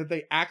fascinating that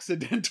they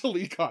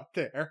accidentally got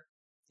there.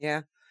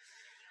 Yeah.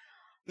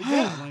 But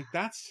yeah, like,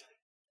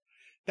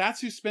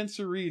 that's who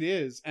Spencer Reid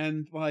is.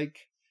 And,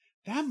 like,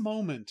 that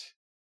moment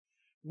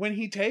when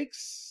he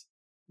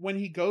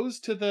goes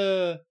to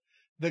the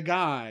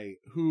guy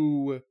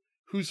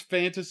whose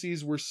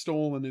fantasies were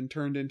stolen and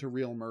turned into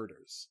real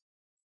murders,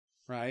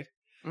 right?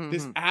 Mm-hmm.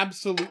 This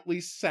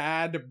absolutely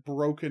sad,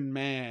 broken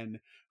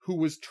man who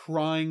was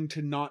trying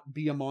to not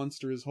be a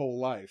monster his whole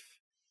life.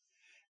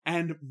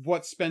 And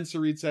what Spencer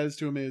Reid says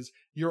to him is,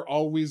 you're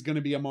always going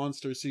to be a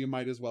monster, so you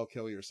might as well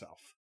kill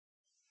yourself.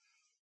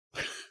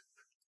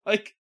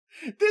 Like,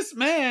 this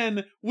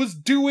man was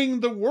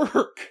doing the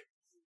work.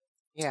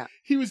 Yeah.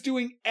 He was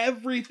doing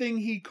everything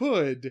he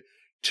could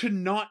to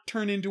not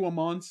turn into a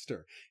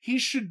monster. He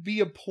should be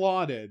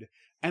applauded.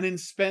 And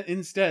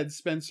instead,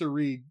 Spencer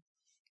Reid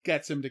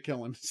gets him to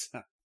kill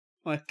himself.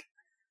 Like,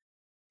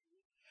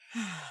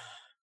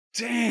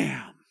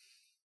 damn.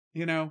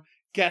 You know?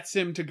 Gets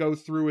him to go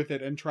through with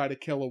it and try to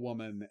kill a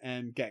woman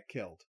and get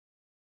killed.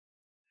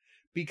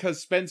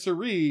 Because Spencer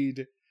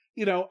Reid,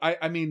 you know,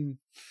 I mean,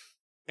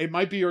 it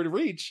might be your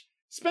reach.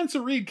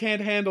 Spencer Reid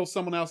can't handle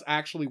someone else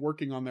actually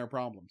working on their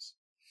problems.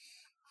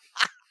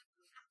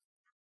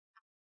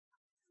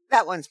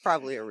 That one's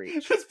probably a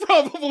reach. It's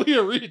probably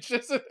a reach,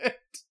 isn't it?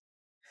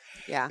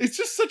 Yeah. It's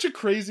just such a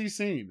crazy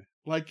scene.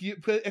 Like,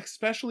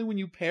 especially when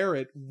you pair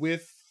it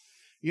with,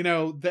 you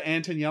know, the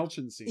Anton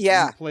Yelchin scene.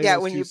 Yeah. Yeah,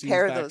 when you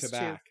pair those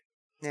two.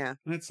 Yeah.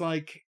 And it's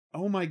like,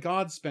 oh my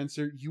God,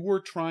 Spencer, you were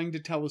trying to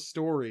tell a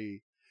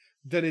story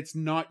that it's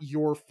not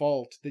your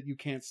fault that you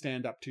can't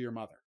stand up to your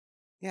mother.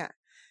 Yeah.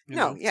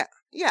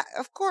 Yeah,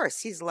 of course.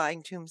 He's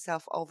lying to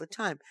himself all the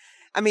time.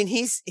 I mean,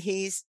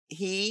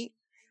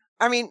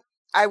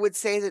 I would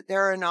say that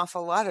there are an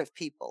awful lot of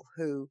people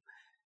who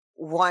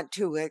want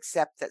to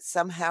accept that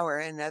somehow or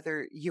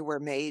another you were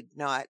made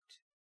not.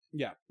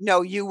 Yeah.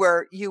 No, you were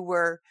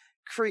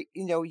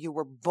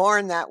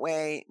born that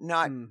way,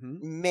 not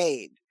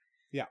made.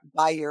 Yeah.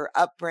 By your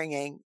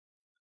upbringing.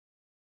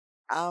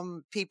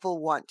 People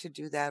want to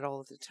do that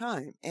all the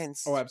time. And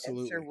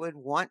absolutely. Spencer would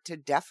want to,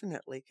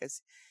 definitely,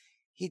 because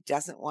he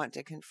doesn't want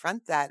to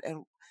confront that.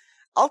 And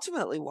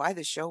ultimately why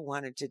the show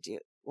wanted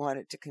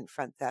to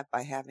confront that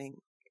by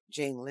having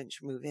Jane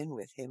Lynch move in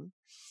with him.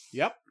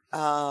 Yep.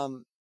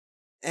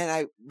 And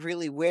I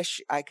really wish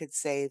I could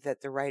say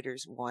that the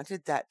writers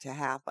wanted that to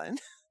happen.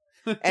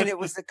 And it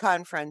was a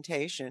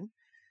confrontation,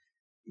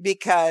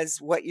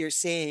 because what you're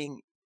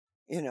seeing,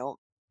 you know,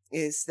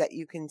 is that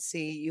you can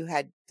see you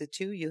had the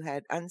two, you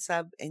had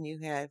Unsub and you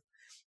have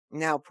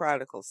now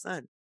Prodigal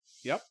Son.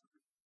 Yep.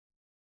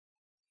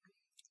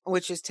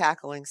 Which is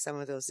tackling some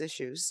of those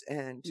issues.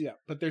 And yeah,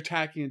 but they're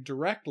tackling it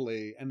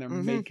directly, and they're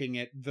making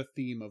it the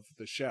theme of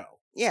the show.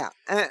 Yeah.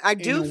 And I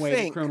do in a way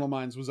think that Criminal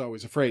Minds was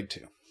always afraid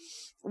to.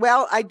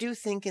 Well, I do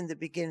think in the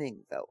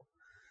beginning, though.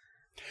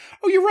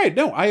 Oh, you're right.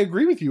 No, I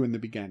agree with you in the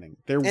beginning.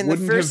 There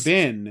wouldn't have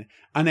been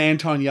an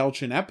Anton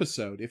Yelchin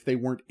episode if they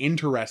weren't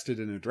interested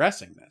in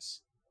addressing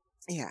this.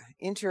 Yeah,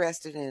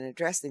 interested in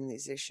addressing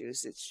these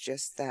issues. It's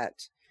just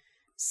that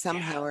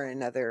somehow or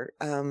another,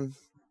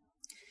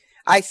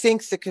 I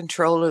think the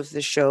control of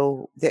the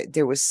show, that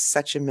there was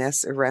such a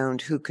mess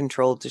around who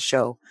controlled the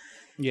show.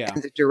 Yeah.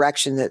 And the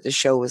direction that the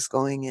show was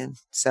going in.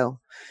 So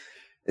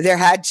there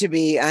had to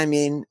be,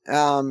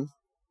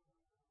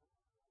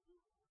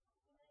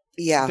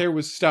 yeah. There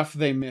was stuff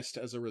they missed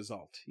as a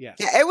result. Yes.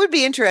 Yeah, it would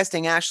be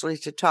interesting, actually,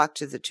 to talk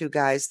to the two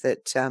guys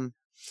that,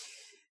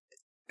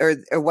 or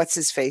what's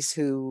his face,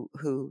 who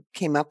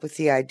came up with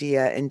the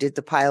idea and did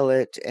the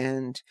pilot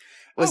and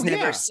was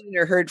never seen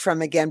or heard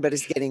from again, but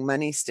is getting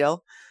money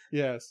still.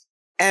 Yes.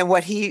 And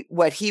what he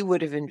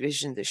would have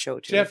envisioned the show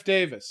to. Jeff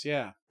Davis,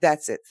 yeah.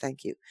 That's it.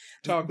 Thank you.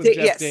 Talk with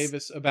Jeff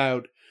Davis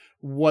about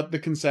what the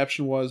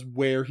conception was,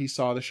 where he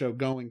saw the show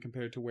going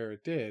compared to where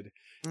it did.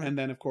 Mm. And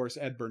then, of course,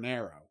 Ed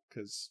Bernero,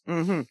 because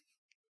the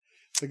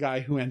guy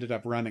who ended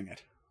up running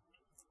it.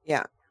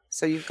 Yeah.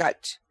 So you've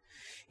got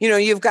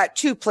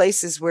two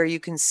places where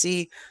you can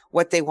see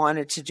what they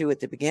wanted to do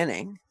at the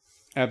beginning.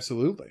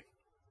 Absolutely.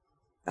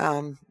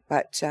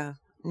 But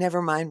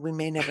never mind. We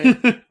may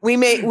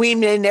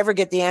never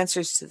get the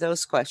answers to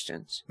those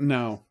questions.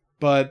 No,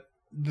 but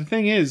the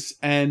thing is,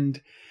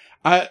 and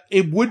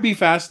it would be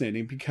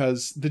fascinating,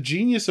 because the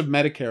genius of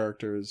meta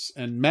characters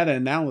and meta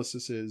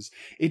analysis is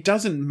it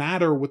doesn't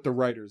matter what the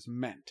writers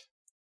meant.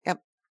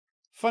 Yep.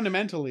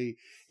 Fundamentally,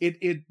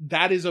 it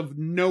that is of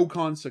no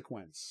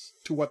consequence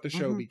to what the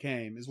show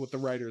became, is what the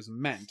writers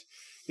meant.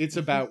 It's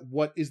about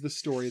what is the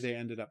story they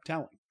ended up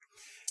telling.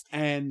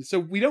 And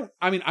so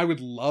I would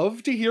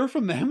love to hear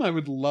from them. I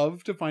would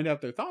love to find out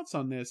their thoughts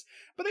on this.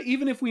 But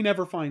even if we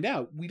never find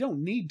out, we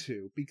don't need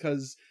to,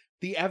 because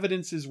the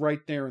evidence is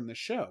right there in the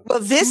show. Well,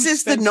 this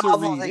is the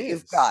novel that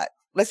you've got.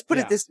 Let's put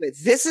it this way.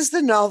 This is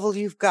the novel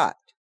you've got.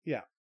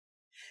 Yeah.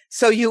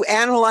 So you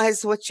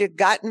analyze what you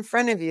got in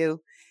front of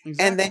you,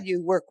 and then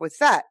you work with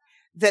that.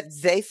 That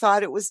they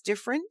thought it was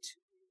different,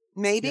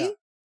 maybe? Yeah.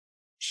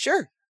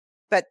 Sure.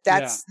 But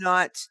that's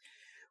not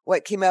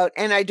what came out.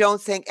 And I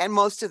don't think, and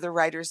most of the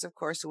writers, of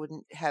course,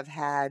 wouldn't have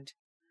had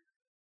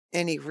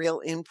any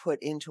real input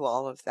into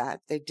all of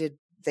that.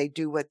 They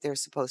do what they're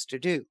supposed to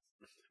do.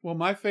 Well,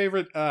 my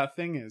favorite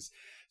thing is,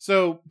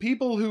 so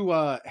people who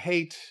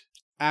hate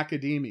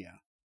academia,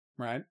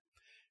 right?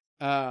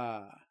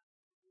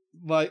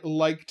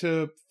 Like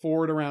to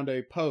forward around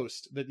a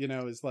post that,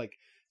 is like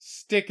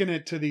sticking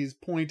it to these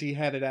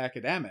pointy-headed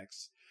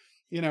academics.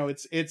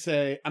 It's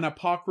an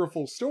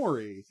apocryphal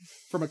story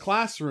from a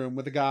classroom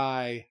with a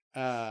guy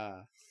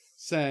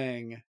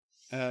saying,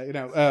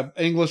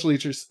 English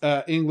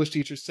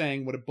teachers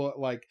saying what a book,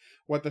 like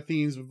what the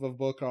themes of a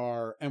book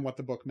are and what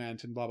the book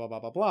meant and blah, blah, blah,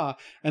 blah, blah.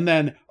 And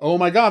then, oh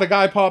my God, a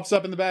guy pops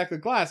up in the back of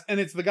the class, and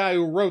it's the guy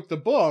who wrote the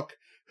book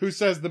who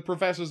says the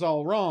professor's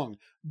all wrong.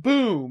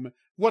 Boom.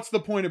 What's the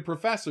point of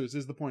professors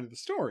is the point of the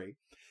story.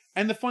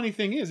 And the funny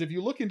thing is, if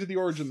you look into the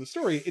origin of the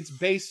story,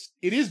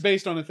 it is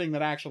based on a thing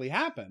that actually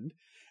happened.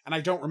 And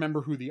I don't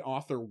remember who the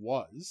author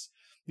was.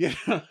 Yeah,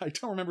 I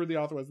don't remember who the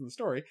author was in the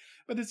story,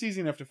 but it's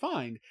easy enough to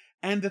find.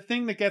 And the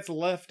thing that gets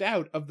left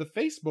out of the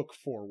Facebook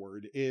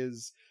forward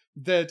is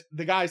that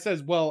the guy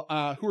says, well,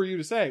 who are you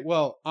to say?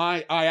 Well,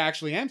 I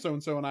actually am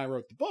so-and-so, and I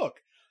wrote the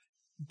book.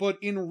 But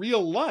in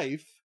real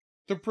life,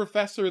 the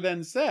professor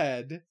then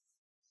said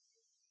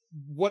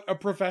what a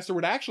professor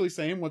would actually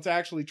say and what's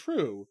actually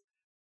true.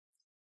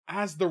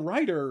 as the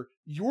writer,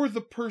 you're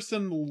the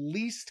person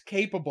least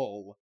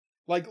capable,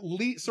 like,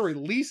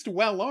 least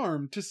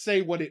well-armed to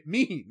say what it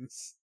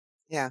means.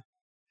 Yeah.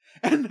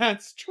 And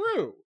that's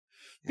true.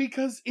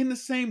 Because in the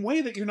same way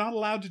that you're not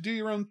allowed to do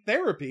your own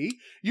therapy,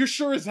 you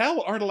sure as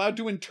hell aren't allowed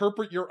to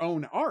interpret your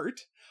own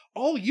art.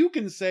 All you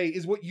can say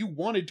is what you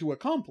wanted to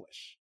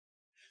accomplish.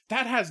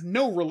 That has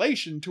no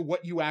relation to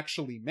what you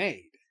actually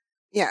made.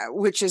 Yeah,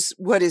 which is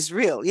what is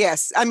real.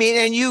 Yes. I mean,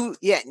 and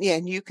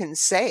you can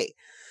say,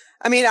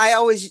 I mean, I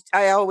always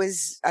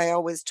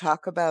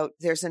talk about,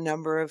 there's a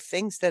number of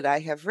things that I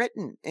have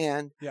written,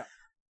 and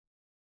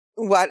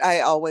what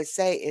I always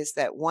say is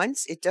that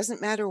once, it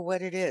doesn't matter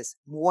what it is,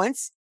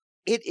 once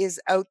it is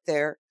out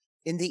there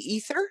in the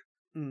ether,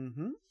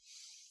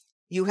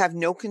 you have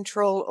no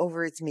control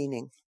over its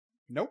meaning.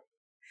 Nope.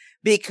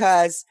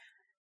 Because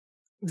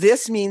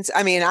this means,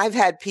 I mean, I've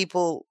had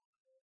people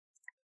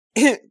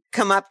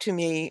come up to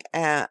me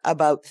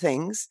about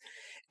things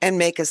and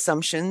make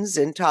assumptions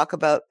and talk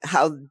about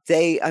how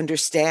they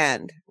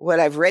understand what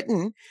I've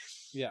written.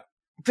 Yeah.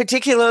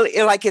 Particularly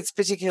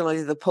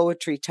the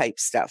poetry type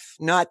stuff,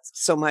 not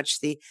so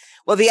much the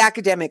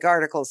academic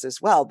articles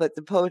as well, but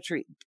the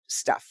poetry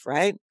stuff,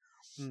 right?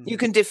 You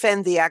can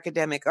defend the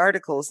academic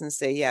articles and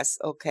say, yes,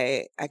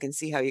 okay, I can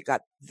see how you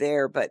got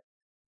there, but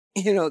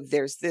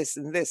there's this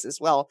and this as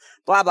well,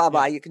 blah, blah,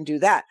 blah. You can do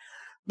that.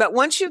 But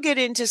once you get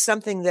into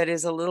something that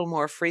is a little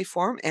more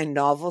freeform, and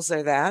novels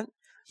are that,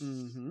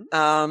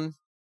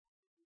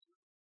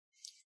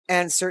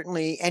 and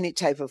certainly any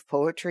type of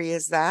poetry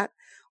is that,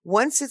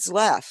 once it's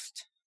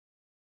left,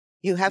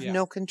 you have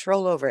no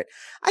control over it.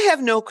 I have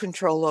no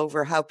control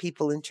over how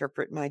people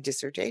interpret my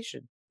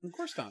dissertation. Of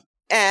course not.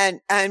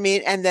 And I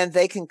mean, and then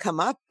they can come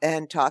up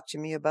and talk to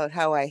me about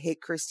how I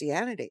hate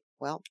Christianity.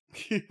 Well,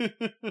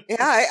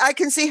 I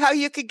can see how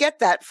you could get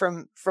that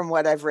from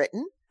what I've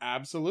written.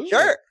 Absolutely.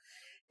 Sure.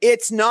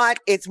 It's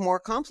more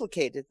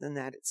complicated than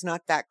that. It's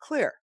not that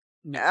clear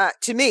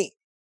to me.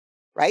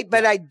 Right.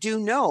 But I do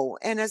know.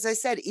 And as I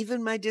said,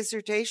 even my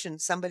dissertation,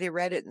 somebody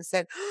read it and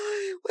said,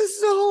 it was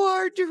so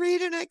hard to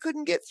read and I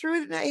couldn't get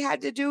through it. And I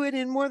had to do it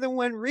in more than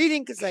one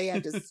reading because I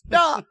had to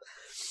stop.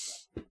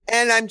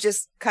 And I'm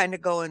just kind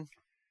of going,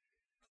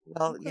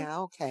 well,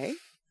 okay.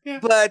 Yeah,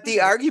 but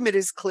the argument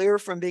is clear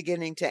from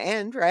beginning to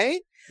end,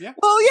 right? Yeah.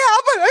 Well,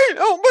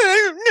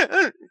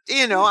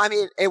 I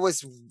mean,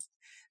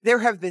 there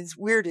have been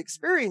weird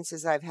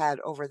experiences I've had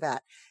over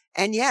that.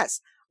 And yes,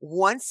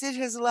 once it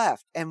has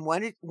left and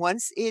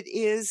once it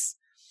is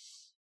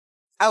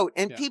out,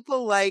 and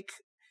people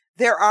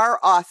there are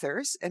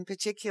authors, and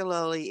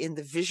particularly in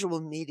the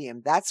visual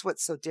medium, that's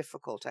what's so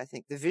difficult. I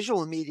think the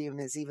visual medium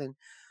is even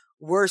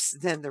worse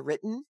than the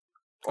written.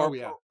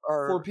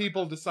 For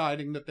people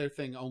deciding that their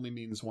thing only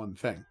means one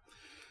thing.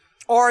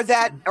 Or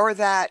that,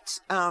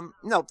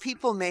 no,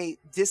 people may,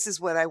 this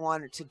is what I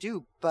wanted to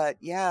do, but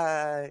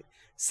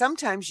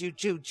sometimes you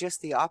do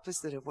just the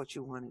opposite of what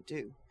you want to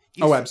do.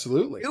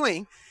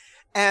 Absolutely.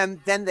 And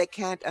then they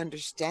can't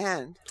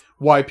understand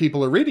why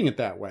people are reading it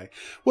that way.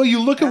 Well, you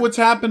look at what's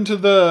happened to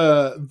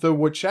the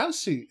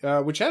Wachowski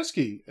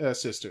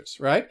sisters,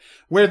 right?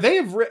 Where they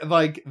have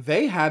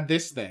they had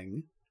this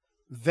thing,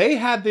 they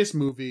had this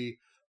movie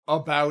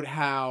about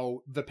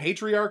how the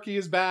patriarchy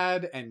is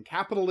bad and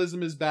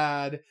capitalism is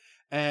bad,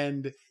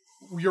 and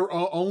you're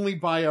only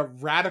by a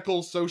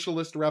radical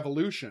socialist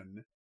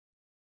revolution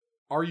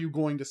are you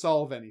going to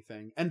solve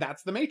anything, and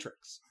that's the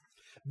Matrix.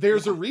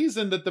 There's a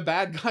reason that the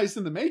bad guys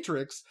in the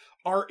Matrix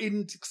are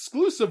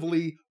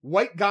exclusively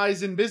white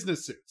guys in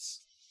business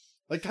suits.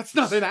 That's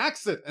not an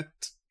accident.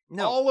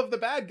 No. All of the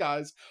bad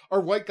guys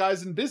are white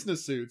guys in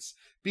business suits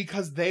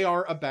because they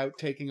are about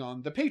taking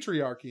on the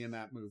patriarchy in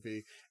that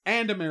movie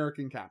and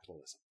American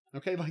capitalism.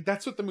 Okay?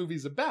 That's what the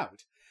movie's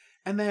about.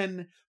 And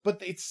then,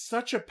 but it's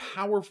such a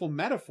powerful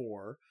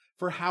metaphor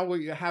for how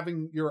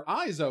having your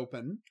eyes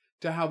open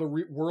to how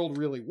the world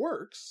really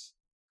works,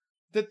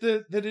 that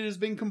it has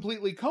been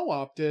completely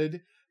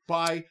co-opted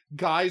by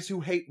guys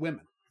who hate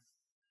women.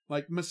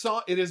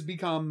 It has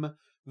become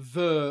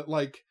the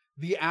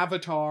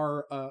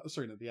avatar,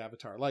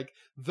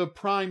 the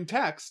prime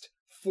text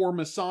for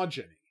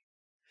misogyny.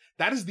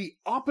 That is the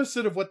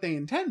opposite of what they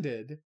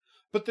intended,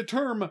 but the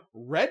term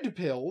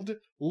red-pilled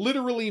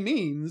literally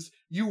means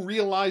you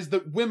realize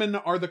that women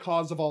are the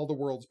cause of all the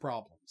world's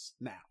problems.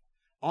 Now,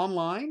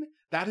 online,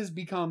 that has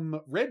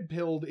become,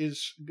 red-pilled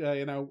is,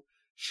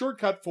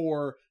 shortcut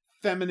for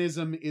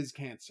feminism is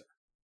cancer.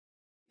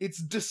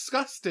 It's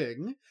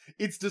disgusting.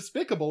 It's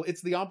despicable.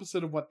 It's the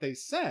opposite of what they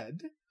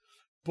said.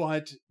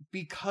 But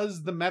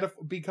because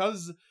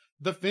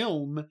the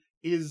film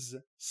is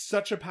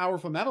such a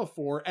powerful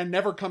metaphor and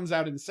never comes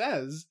out and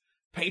says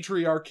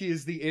patriarchy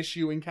is the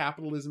issue and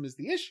capitalism is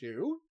the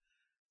issue,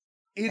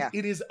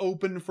 it is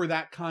open for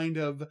that kind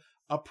of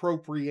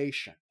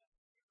appropriation.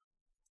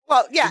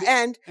 Well,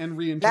 and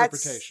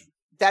reinterpretation.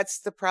 That's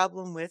the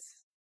problem with.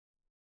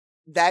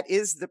 That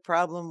is the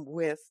problem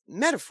with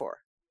metaphor.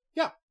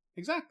 Yeah,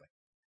 exactly.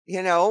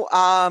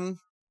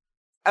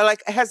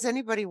 Has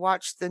anybody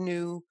watched the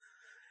new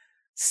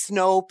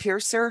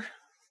Snowpiercer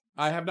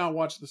I have not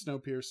watched the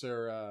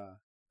Snowpiercer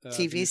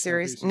TV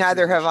series.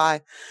 Neither have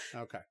I.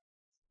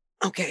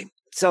 Okay.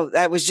 So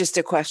that was just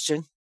a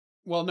question.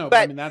 Well, no,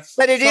 but I mean, that's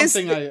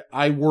something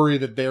I worry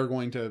that they're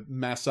going to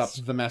mess up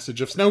the message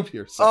of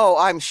Snowpiercer. Oh,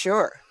 I'm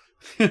sure.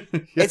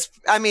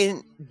 I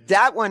mean,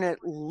 that one at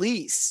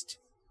least,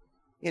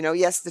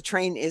 yes, the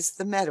train is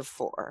the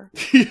metaphor,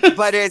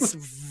 but it's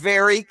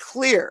very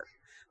clear.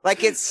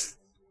 Like it's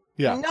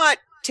not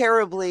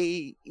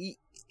terribly,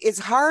 it's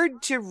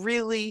hard to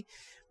really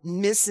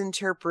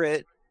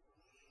misinterpret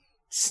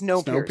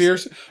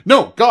Snowpiercer.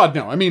 No, God,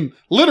 no. I mean,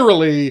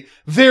 literally,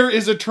 there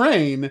is a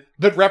train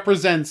that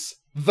represents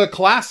the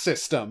class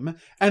system,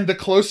 and the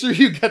closer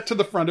you get to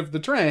the front of the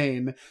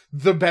train,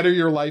 the better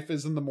your life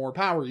is and the more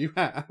power you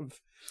have.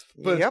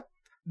 But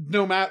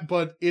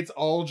but it's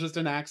all just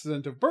an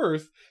accident of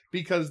birth,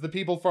 because the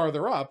people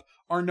farther up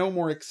are no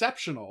more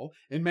exceptional.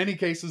 In many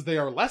cases, they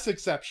are less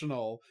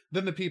exceptional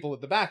than the people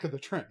at the back of the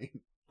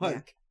train.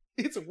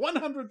 It's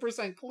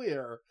 100%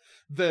 clear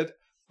that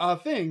a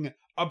thing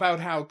about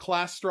how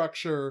class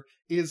structure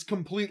is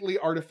completely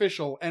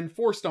artificial and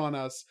forced on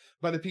us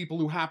by the people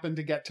who happen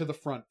to get to the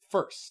front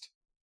first.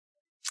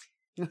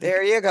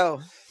 There you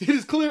go. It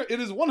is clear. It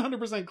is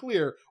 100%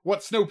 clear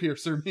what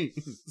Snowpiercer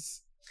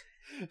means.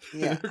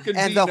 Yeah,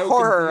 and the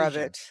horror of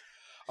it.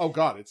 Oh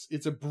God,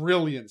 it's a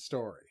brilliant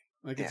story.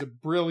 It's a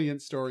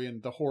brilliant story,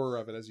 and the horror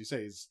of it, as you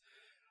say,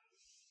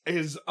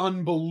 is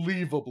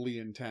unbelievably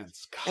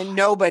intense. God. And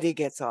nobody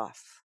gets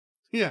off.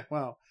 Yeah,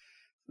 well.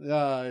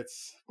 I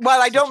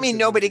don't mean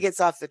nobody gets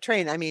off the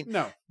train. I mean,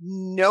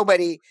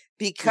 nobody,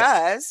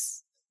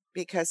 because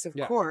of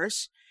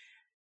course,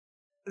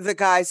 the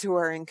guys who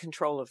are in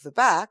control of the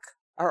back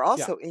are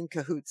also in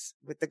cahoots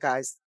with the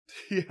guys.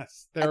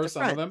 Yes, there are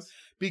some of them,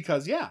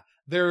 because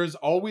there's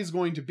always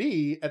going to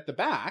be at the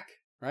back,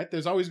 right?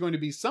 There's always going to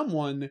be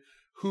someone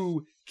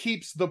who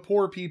keeps the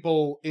poor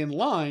people in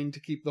line to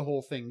keep the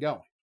whole thing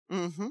going.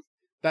 Mm-hmm.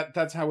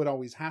 That's how it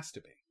always has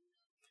to be.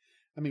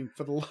 I mean,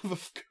 for the love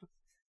of God.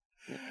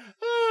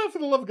 For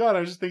the love of God,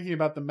 I was just thinking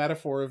about the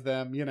metaphor of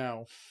them,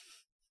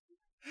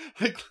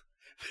 like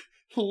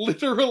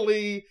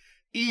literally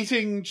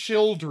eating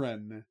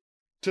children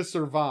to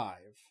survive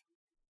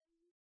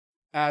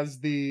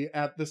at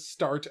the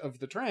start of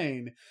the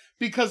train,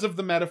 because of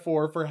the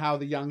metaphor for how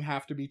the young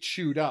have to be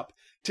chewed up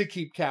to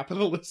keep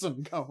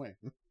capitalism going.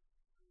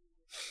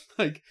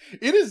 Like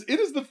it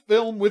is the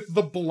film with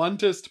the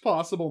bluntest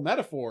possible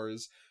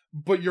metaphors,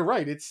 but you're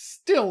right, it's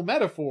still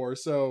metaphor.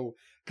 So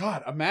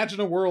God, imagine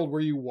a world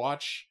where you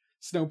watch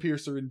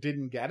Snowpiercer and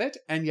didn't get it,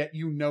 and yet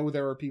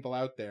there are people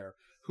out there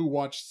who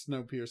watched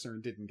Snowpiercer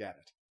and didn't get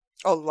it.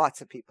 Oh,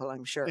 lots of people,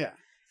 I'm sure. Yeah.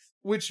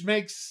 Which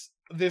makes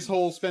this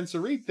whole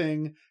Spencer Reid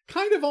thing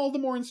kind of all the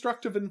more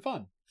instructive and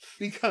fun.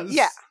 Because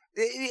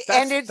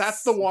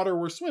that's the water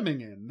we're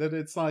swimming in. That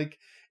it's like,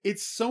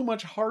 it's so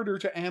much harder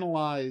to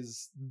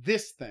analyze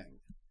this thing,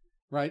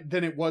 right,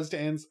 than it was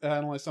to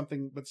analyze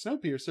something but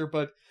Snowpiercer,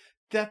 but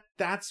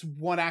that's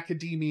what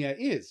academia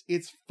is.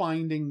 It's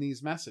finding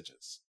these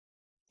messages.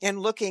 And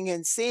looking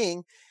and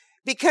seeing,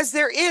 because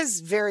there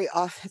is very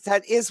often,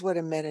 that is what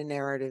a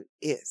meta-narrative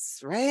is,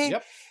 right?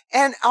 Yep.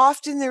 And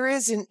often there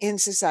is in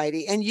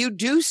society, and you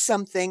do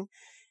something,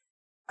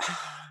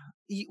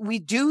 we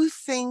do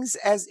things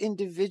as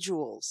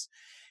individuals,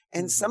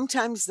 and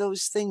sometimes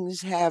those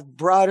things have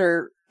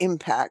broader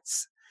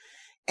impacts.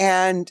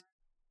 And,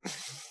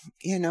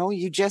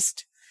 you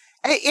just...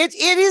 It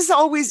is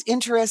always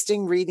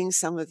interesting reading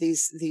some of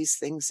these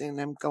things,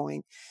 and I'm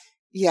going,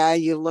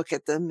 you look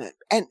at them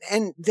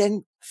and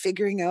then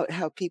figuring out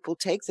how people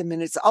take them,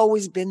 and it's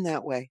always been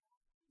that way.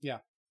 Yeah.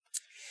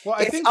 Well,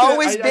 I think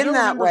always been I don't that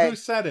remember way. Who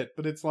said it,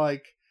 but it's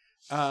like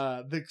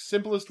the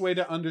simplest way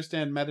to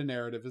understand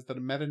meta-narrative is that a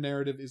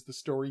meta-narrative is the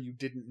story you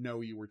didn't know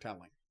you were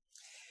telling.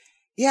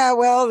 Yeah,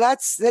 well,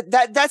 that's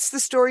the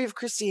story of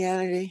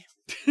Christianity.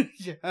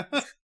 Yeah.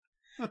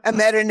 A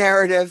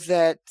meta-narrative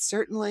that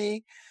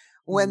certainly,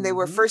 when they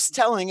were first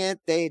telling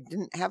it, they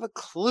didn't have a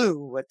clue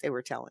what they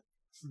were telling.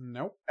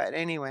 Nope. But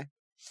anyway.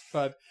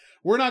 But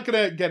we're not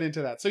going to get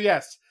into that. So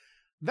yes,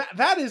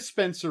 that is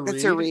Spencer Reid.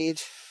 Spencer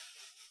Reid.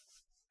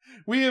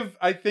 We have,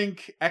 I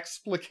think,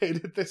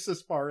 explicated this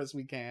as far as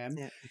we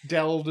can.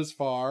 Delved as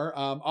far.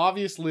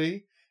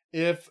 Obviously,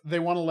 if they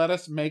want to let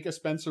us make a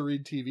Spencer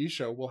Reid TV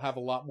show, we'll have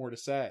a lot more to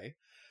say.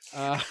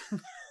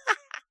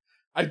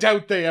 I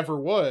doubt they ever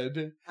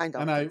would.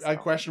 I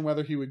question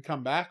whether he would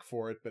come back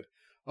for it, but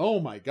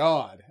oh my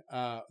God,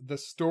 the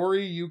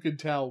story you could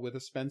tell with a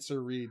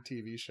Spencer Reid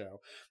TV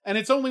show. And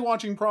it's only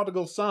watching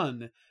Prodigal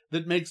Son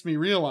that makes me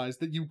realize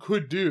that you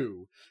could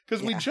do.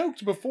 Because we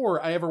joked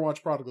before I ever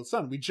watched Prodigal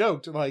Son. We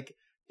joked, like,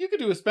 you could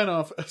do a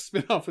spin-off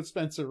with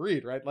Spencer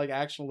Reid, right? Like,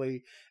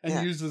 actually,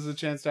 and use as a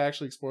chance to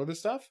actually explore this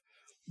stuff.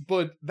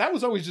 But that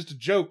was always just a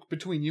joke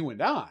between you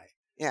and I.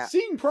 Yeah.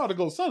 Seeing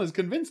Prodigal Son has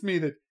convinced me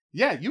that,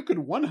 you could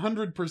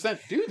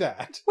 100% do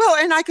that. Well,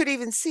 and I could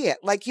even see it.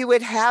 Like, you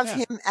would have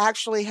him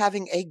actually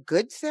having a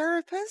good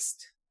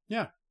therapist.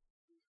 Yeah.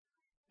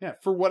 Yeah,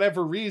 for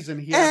whatever reason,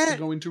 he has to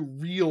go into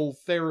real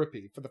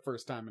therapy for the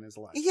first time in his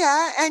life.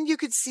 Yeah, and you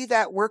could see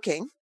that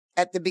working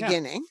at the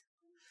beginning.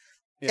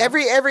 Yeah.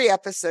 Every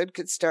episode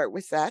could start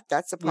with that.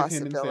 That's a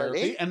possibility. With him in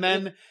therapy. And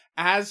then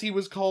as he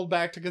was called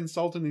back to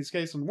consult in these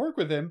cases and work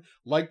with him,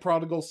 like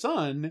Prodigal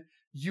Son,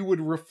 you would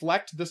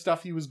reflect the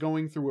stuff he was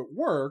going through at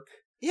work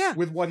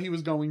with what he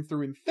was going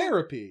through in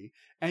therapy.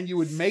 And you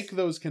would make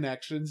those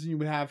connections, and you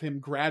would have him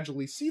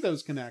gradually see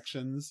those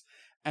connections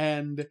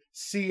and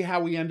see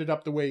how he ended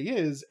up the way he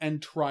is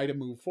and try to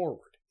move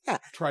forward. Yeah.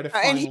 Try to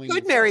finally and he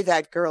could marry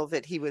that girl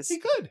that he was. He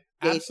could.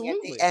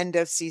 Absolutely. At the end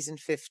of season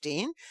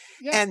 15.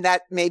 Yeah. And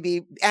that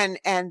maybe, and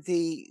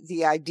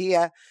the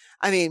idea,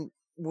 I mean,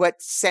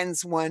 what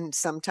sends one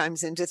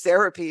sometimes into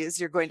therapy is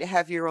you're going to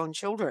have your own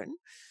children.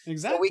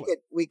 Exactly. So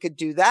we could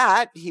do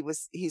that.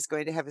 He's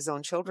going to have his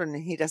own children,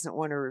 and he doesn't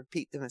want to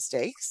repeat the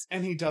mistakes.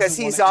 And he doesn't, because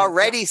he's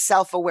already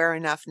self-aware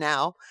enough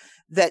now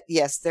that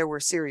yes, there were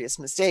serious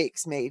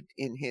mistakes made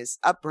in his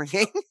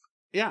upbringing.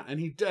 Yeah,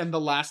 and the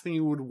last thing he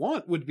would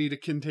want would be to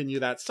continue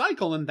that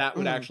cycle, and that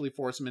would actually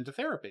force him into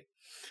therapy.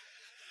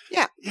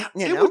 Yeah,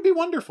 it would be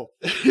wonderful.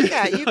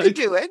 Yeah, you could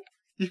do it.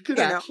 You could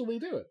actually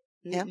do it.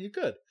 You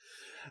could.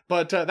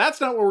 But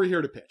that's not what we're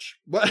here to pitch.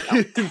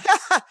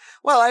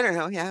 Well, I don't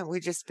know. Yeah, we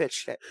just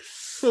pitched it.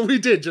 Well, we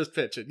did just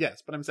pitch it,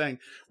 yes. But I'm saying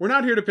we're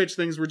not here to pitch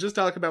things. We're just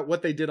talking about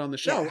what they did on the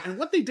show. Yeah. And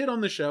what they did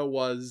on the show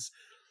was,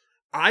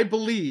 I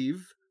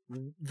believe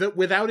that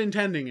without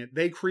intending it,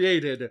 they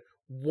created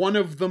one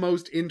of the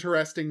most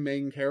interesting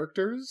main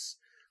characters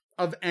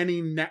of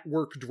any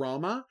network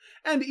drama,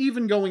 and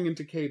even going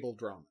into cable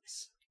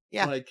dramas.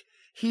 Yeah. Like,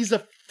 he's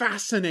a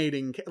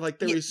fascinating, like,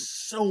 there is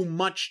so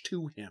much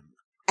to him.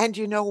 And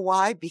you know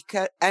why?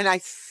 And I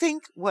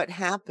think what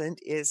happened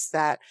is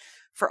that,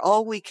 for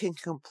all we can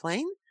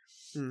complain,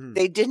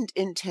 they didn't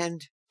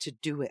intend to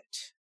do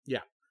it.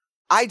 Yeah.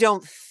 I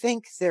don't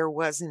think there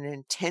was an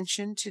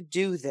intention to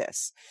do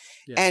this.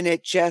 Yeah. And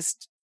it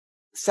just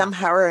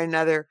somehow or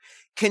another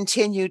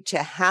continued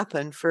to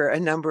happen for a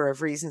number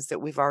of reasons that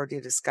we've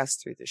already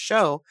discussed through the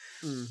show,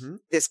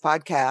 this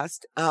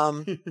podcast.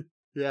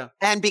 Yeah.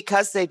 And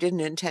because they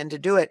didn't intend to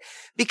do it,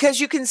 because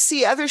you can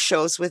see other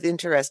shows with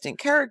interesting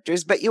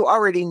characters, but you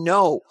already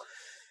know,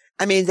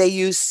 I mean, they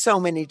use so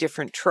many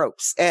different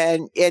tropes,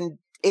 and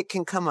it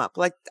can come up.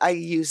 Like, I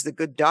use The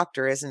Good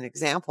Doctor as an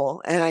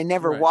example, and I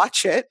never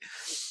watch it,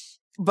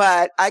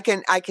 but I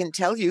can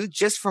tell you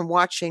just from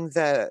watching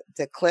the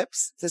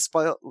clips,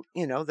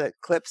 the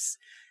clips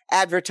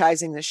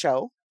advertising the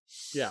show.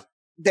 Yeah.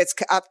 That's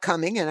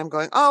upcoming, and I'm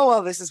going, oh,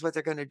 well, this is what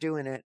they're going to do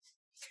in it.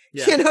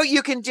 Yeah.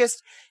 You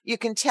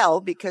can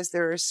tell, because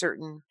there are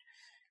certain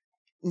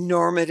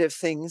normative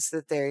things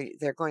that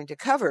they're going to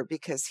cover,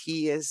 because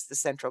he is the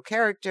central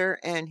character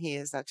and he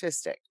is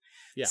autistic.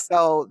 Yeah.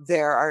 So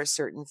there are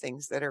certain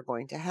things that are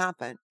going to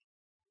happen.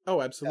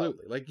 Oh,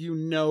 absolutely. So, like, you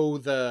know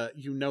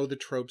the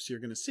tropes you're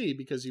going to see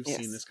because you've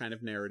seen this kind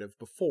of narrative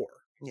before.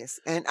 Yes.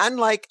 And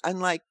unlike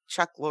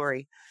Chuck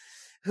Lorre,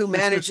 who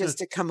manages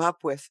to come up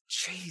with,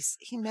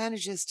 he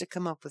manages to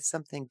come up with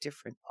something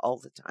different all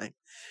the time.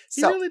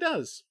 He really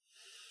does.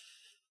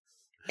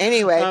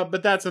 Anyway.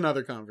 But that's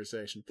another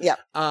conversation. Yeah.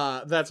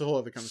 That's a whole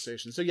other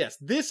conversation. So yes,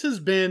 this has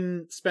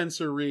been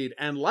Spencer Reid.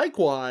 And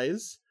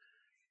likewise,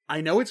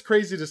 I know it's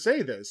crazy to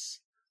say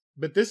this,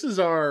 but this is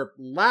our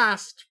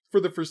last,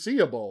 for the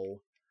foreseeable,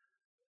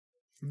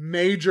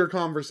 major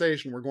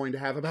conversation we're going to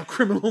have about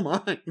Criminal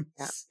Minds.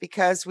 Yeah,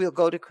 because we'll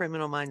go to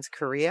Criminal Minds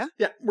Korea.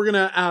 Yeah, we're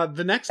gonna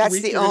the next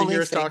week you're gonna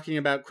hear us talking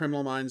about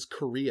Criminal Minds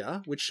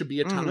Korea, which should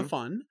be a ton of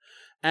fun.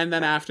 And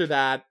then after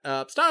that,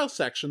 Style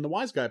Section, the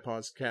Wise Guy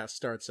podcast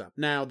starts up.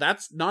 Now,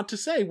 that's not to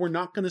say we're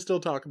not going to still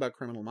talk about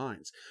Criminal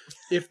Minds.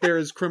 If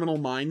there's Criminal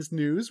Minds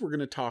news, we're going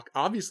to talk,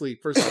 obviously,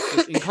 first off,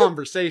 just in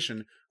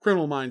conversation,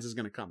 Criminal Minds is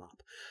going to come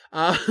up.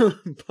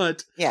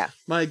 But,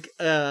 like,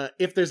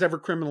 if there's ever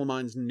Criminal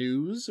Minds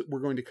news,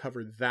 we're going to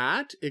cover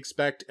that.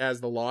 Expect,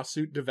 as the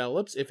lawsuit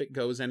develops, if it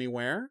goes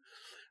anywhere.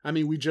 I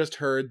mean, we just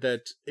heard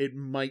that it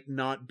might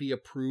not be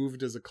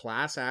approved as a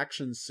class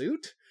action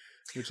suit.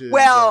 Which is,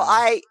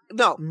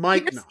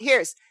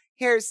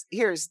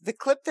 here's the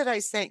clip that I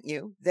sent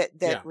you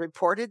that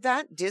reported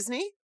that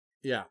Disney.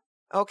 Yeah.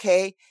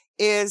 Okay.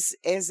 Is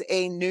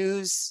a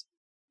news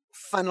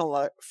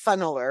funneler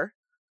for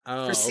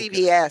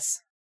CBS.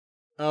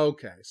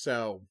 Okay.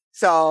 So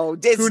who knows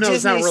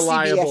Disney, how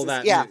reliable CBS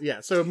that is,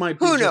 Yeah. So it might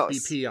be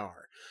just be PR.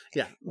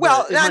 Yeah.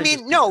 Well, I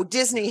mean, no,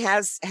 Disney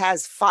has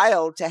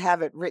filed to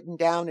have it written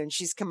down, and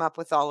she's come up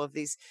with all of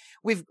these.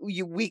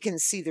 We can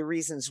see the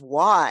reasons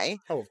why.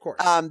 Oh, of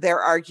course.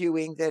 They're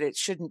arguing that it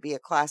shouldn't be a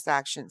class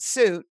action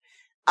suit.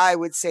 I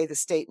would say the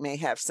state may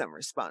have some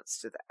response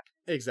to that.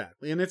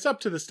 Exactly. And it's up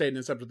to the state and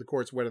it's up to the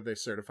courts whether they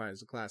certify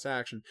as a class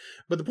action.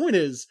 But the point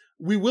is,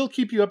 we will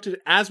keep you up to,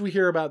 as we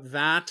hear about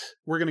that,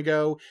 we're going to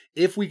go,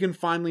 if we can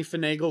finally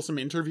finagle some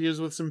interviews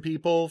with some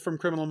people from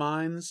Criminal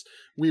Minds,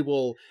 we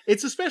will.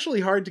 It's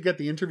especially hard to get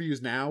the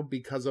interviews now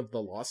because of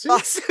the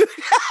lawsuit.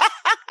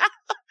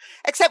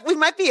 Except we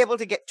might be able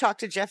to talk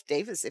to Jeff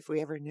Davis if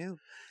we ever knew.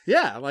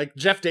 Yeah, like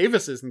Jeff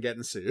Davis isn't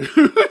getting sued.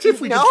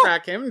 If we can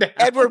track him down.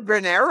 Edward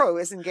Bernero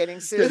isn't getting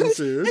sued.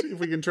 If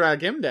we can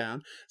track him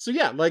down. So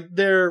yeah, like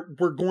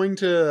we're going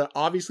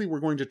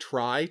to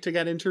try to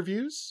get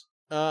interviews.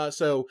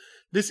 So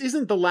this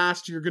isn't the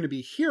last you're going to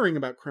be hearing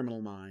about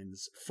Criminal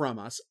Minds from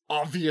us.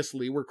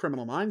 Obviously, we're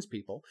Criminal Minds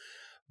people.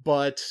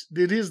 But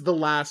it is the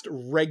last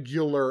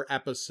regular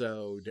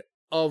episode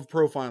of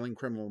Profiling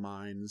Criminal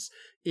Minds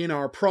in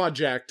our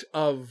project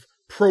of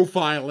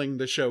profiling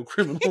the show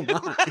Criminal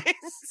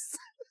Minds.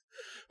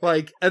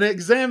 Like, an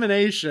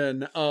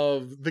examination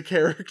of the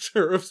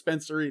character of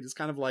Spencer Reid is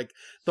kind of like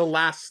the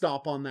last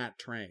stop on that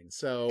train.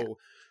 So,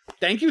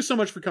 thank you so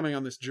much for coming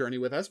on this journey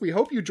with us. We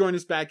hope you join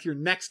us back here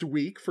next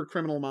week for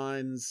Criminal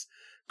Minds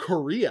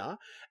Korea.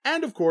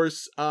 And of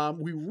course,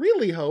 we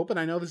really hope, and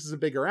I know this is a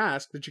bigger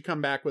ask, that you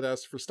come back with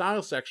us for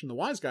Style Section, the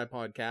Wise Guy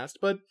podcast.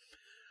 But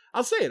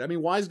I'll say it. I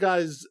mean, Wise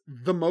Guy's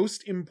the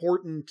most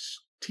important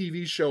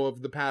TV show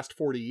of the past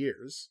 40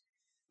 years.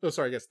 Oh,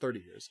 sorry, I guess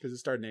 30 years, because it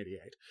started in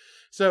 88.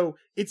 So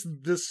it's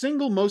the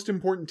single most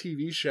important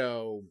TV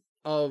show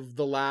of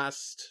the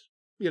last,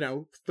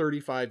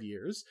 35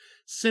 years,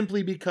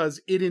 simply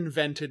because it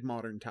invented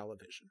modern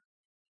television.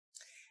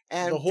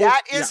 And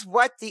that is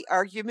what the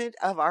argument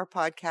of our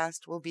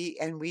podcast will be.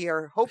 And we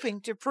are hoping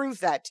to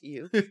prove that to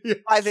you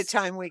by the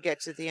time we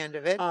get to the end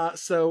of it.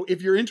 So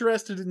if you're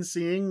interested in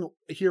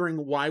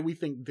hearing why we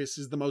think this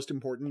is the most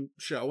important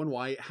show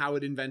and how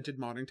it invented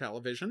modern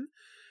television,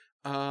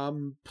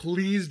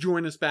 please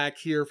join us back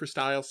here for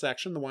Style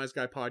Section, the Wise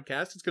Guy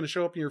podcast. It's going to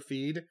show up in your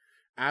feed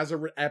as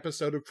an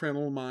episode of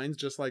Criminal Minds,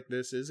 just like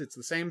this is. It's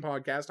the same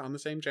podcast on the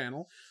same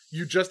channel.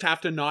 You just have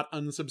to not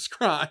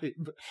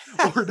unsubscribe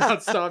or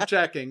not stop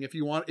checking if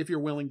you're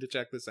willing to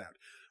check this out.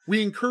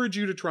 We encourage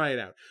you to try it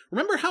out.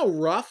 Remember how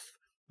rough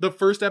the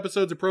first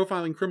episodes of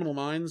Profiling Criminal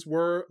Minds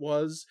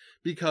was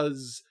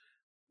because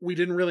we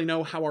didn't really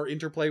know how our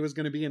interplay was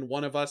going to be and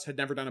one of us had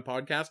never done a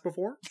podcast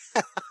before?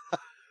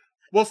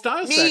 Well,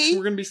 Style Section,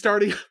 we're going to be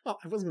starting... Well,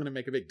 I wasn't going to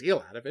make a big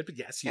deal out of it, but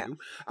yes, you.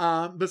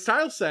 The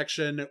Style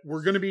Section,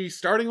 we're going to be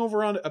starting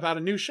over on about a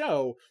new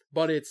show,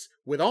 but it's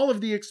with all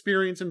of the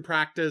experience and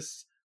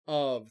practice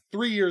of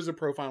 3 years of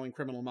Profiling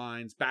Criminal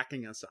Minds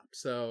backing us up.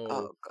 So...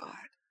 Oh,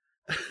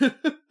 God.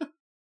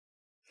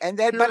 And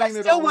then, but I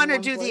still want to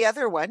do the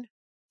other one.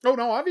 Oh,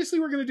 no, obviously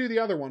we're going to do the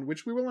other one,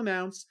 which we will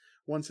announce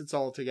once it's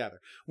all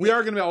together. We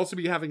are going to also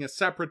be having a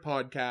separate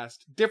podcast,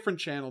 different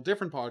channel,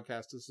 different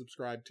podcast to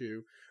subscribe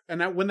to.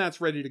 And when that's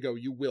ready to go,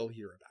 you will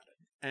hear about it.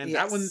 And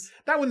that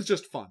one's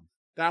just fun.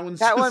 That one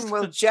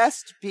will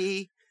just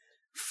be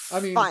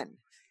fun.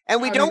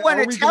 And we don't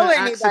want to tell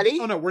anybody.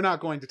 Oh, no, we're not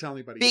going to tell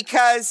anybody.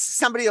 Because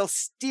somebody will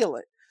steal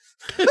it.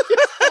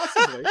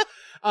 Possibly.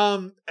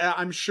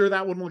 I'm sure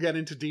that one will get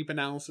into deep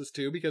analysis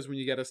too, because when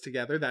you get us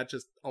together, that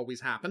just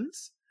always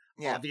happens.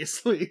 Yeah.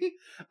 Obviously.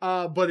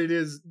 But it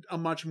is a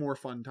much more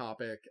fun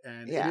topic,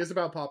 and it is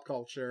about pop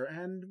culture,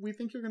 and we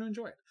think you're going to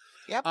enjoy it.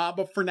 Yep.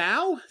 But for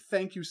now,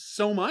 thank you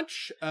so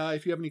much.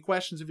 If you have any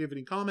questions, if you have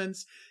any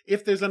comments,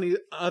 if there's any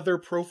other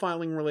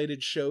profiling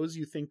related shows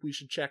you think we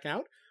should check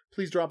out,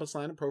 please drop us a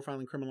line at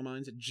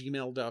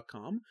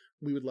profilingcriminalminds@gmail.com.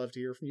 We would love to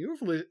hear from you.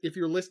 If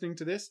you're listening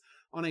to this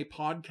on a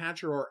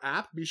podcatcher or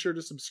app, be sure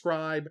to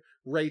subscribe,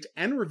 rate,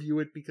 and review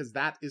it, because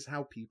that is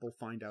how people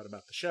find out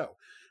about the show.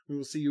 We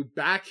will see you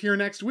back here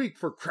next week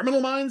for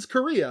Criminal Minds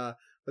Korea.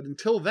 But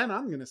until then,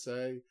 I'm going to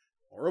say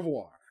au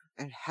revoir.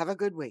 And have a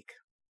good week.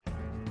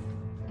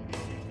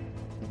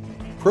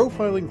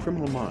 Profiling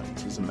Criminal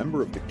Minds is a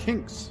member of the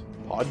Kinks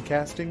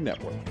Podcasting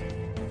Network.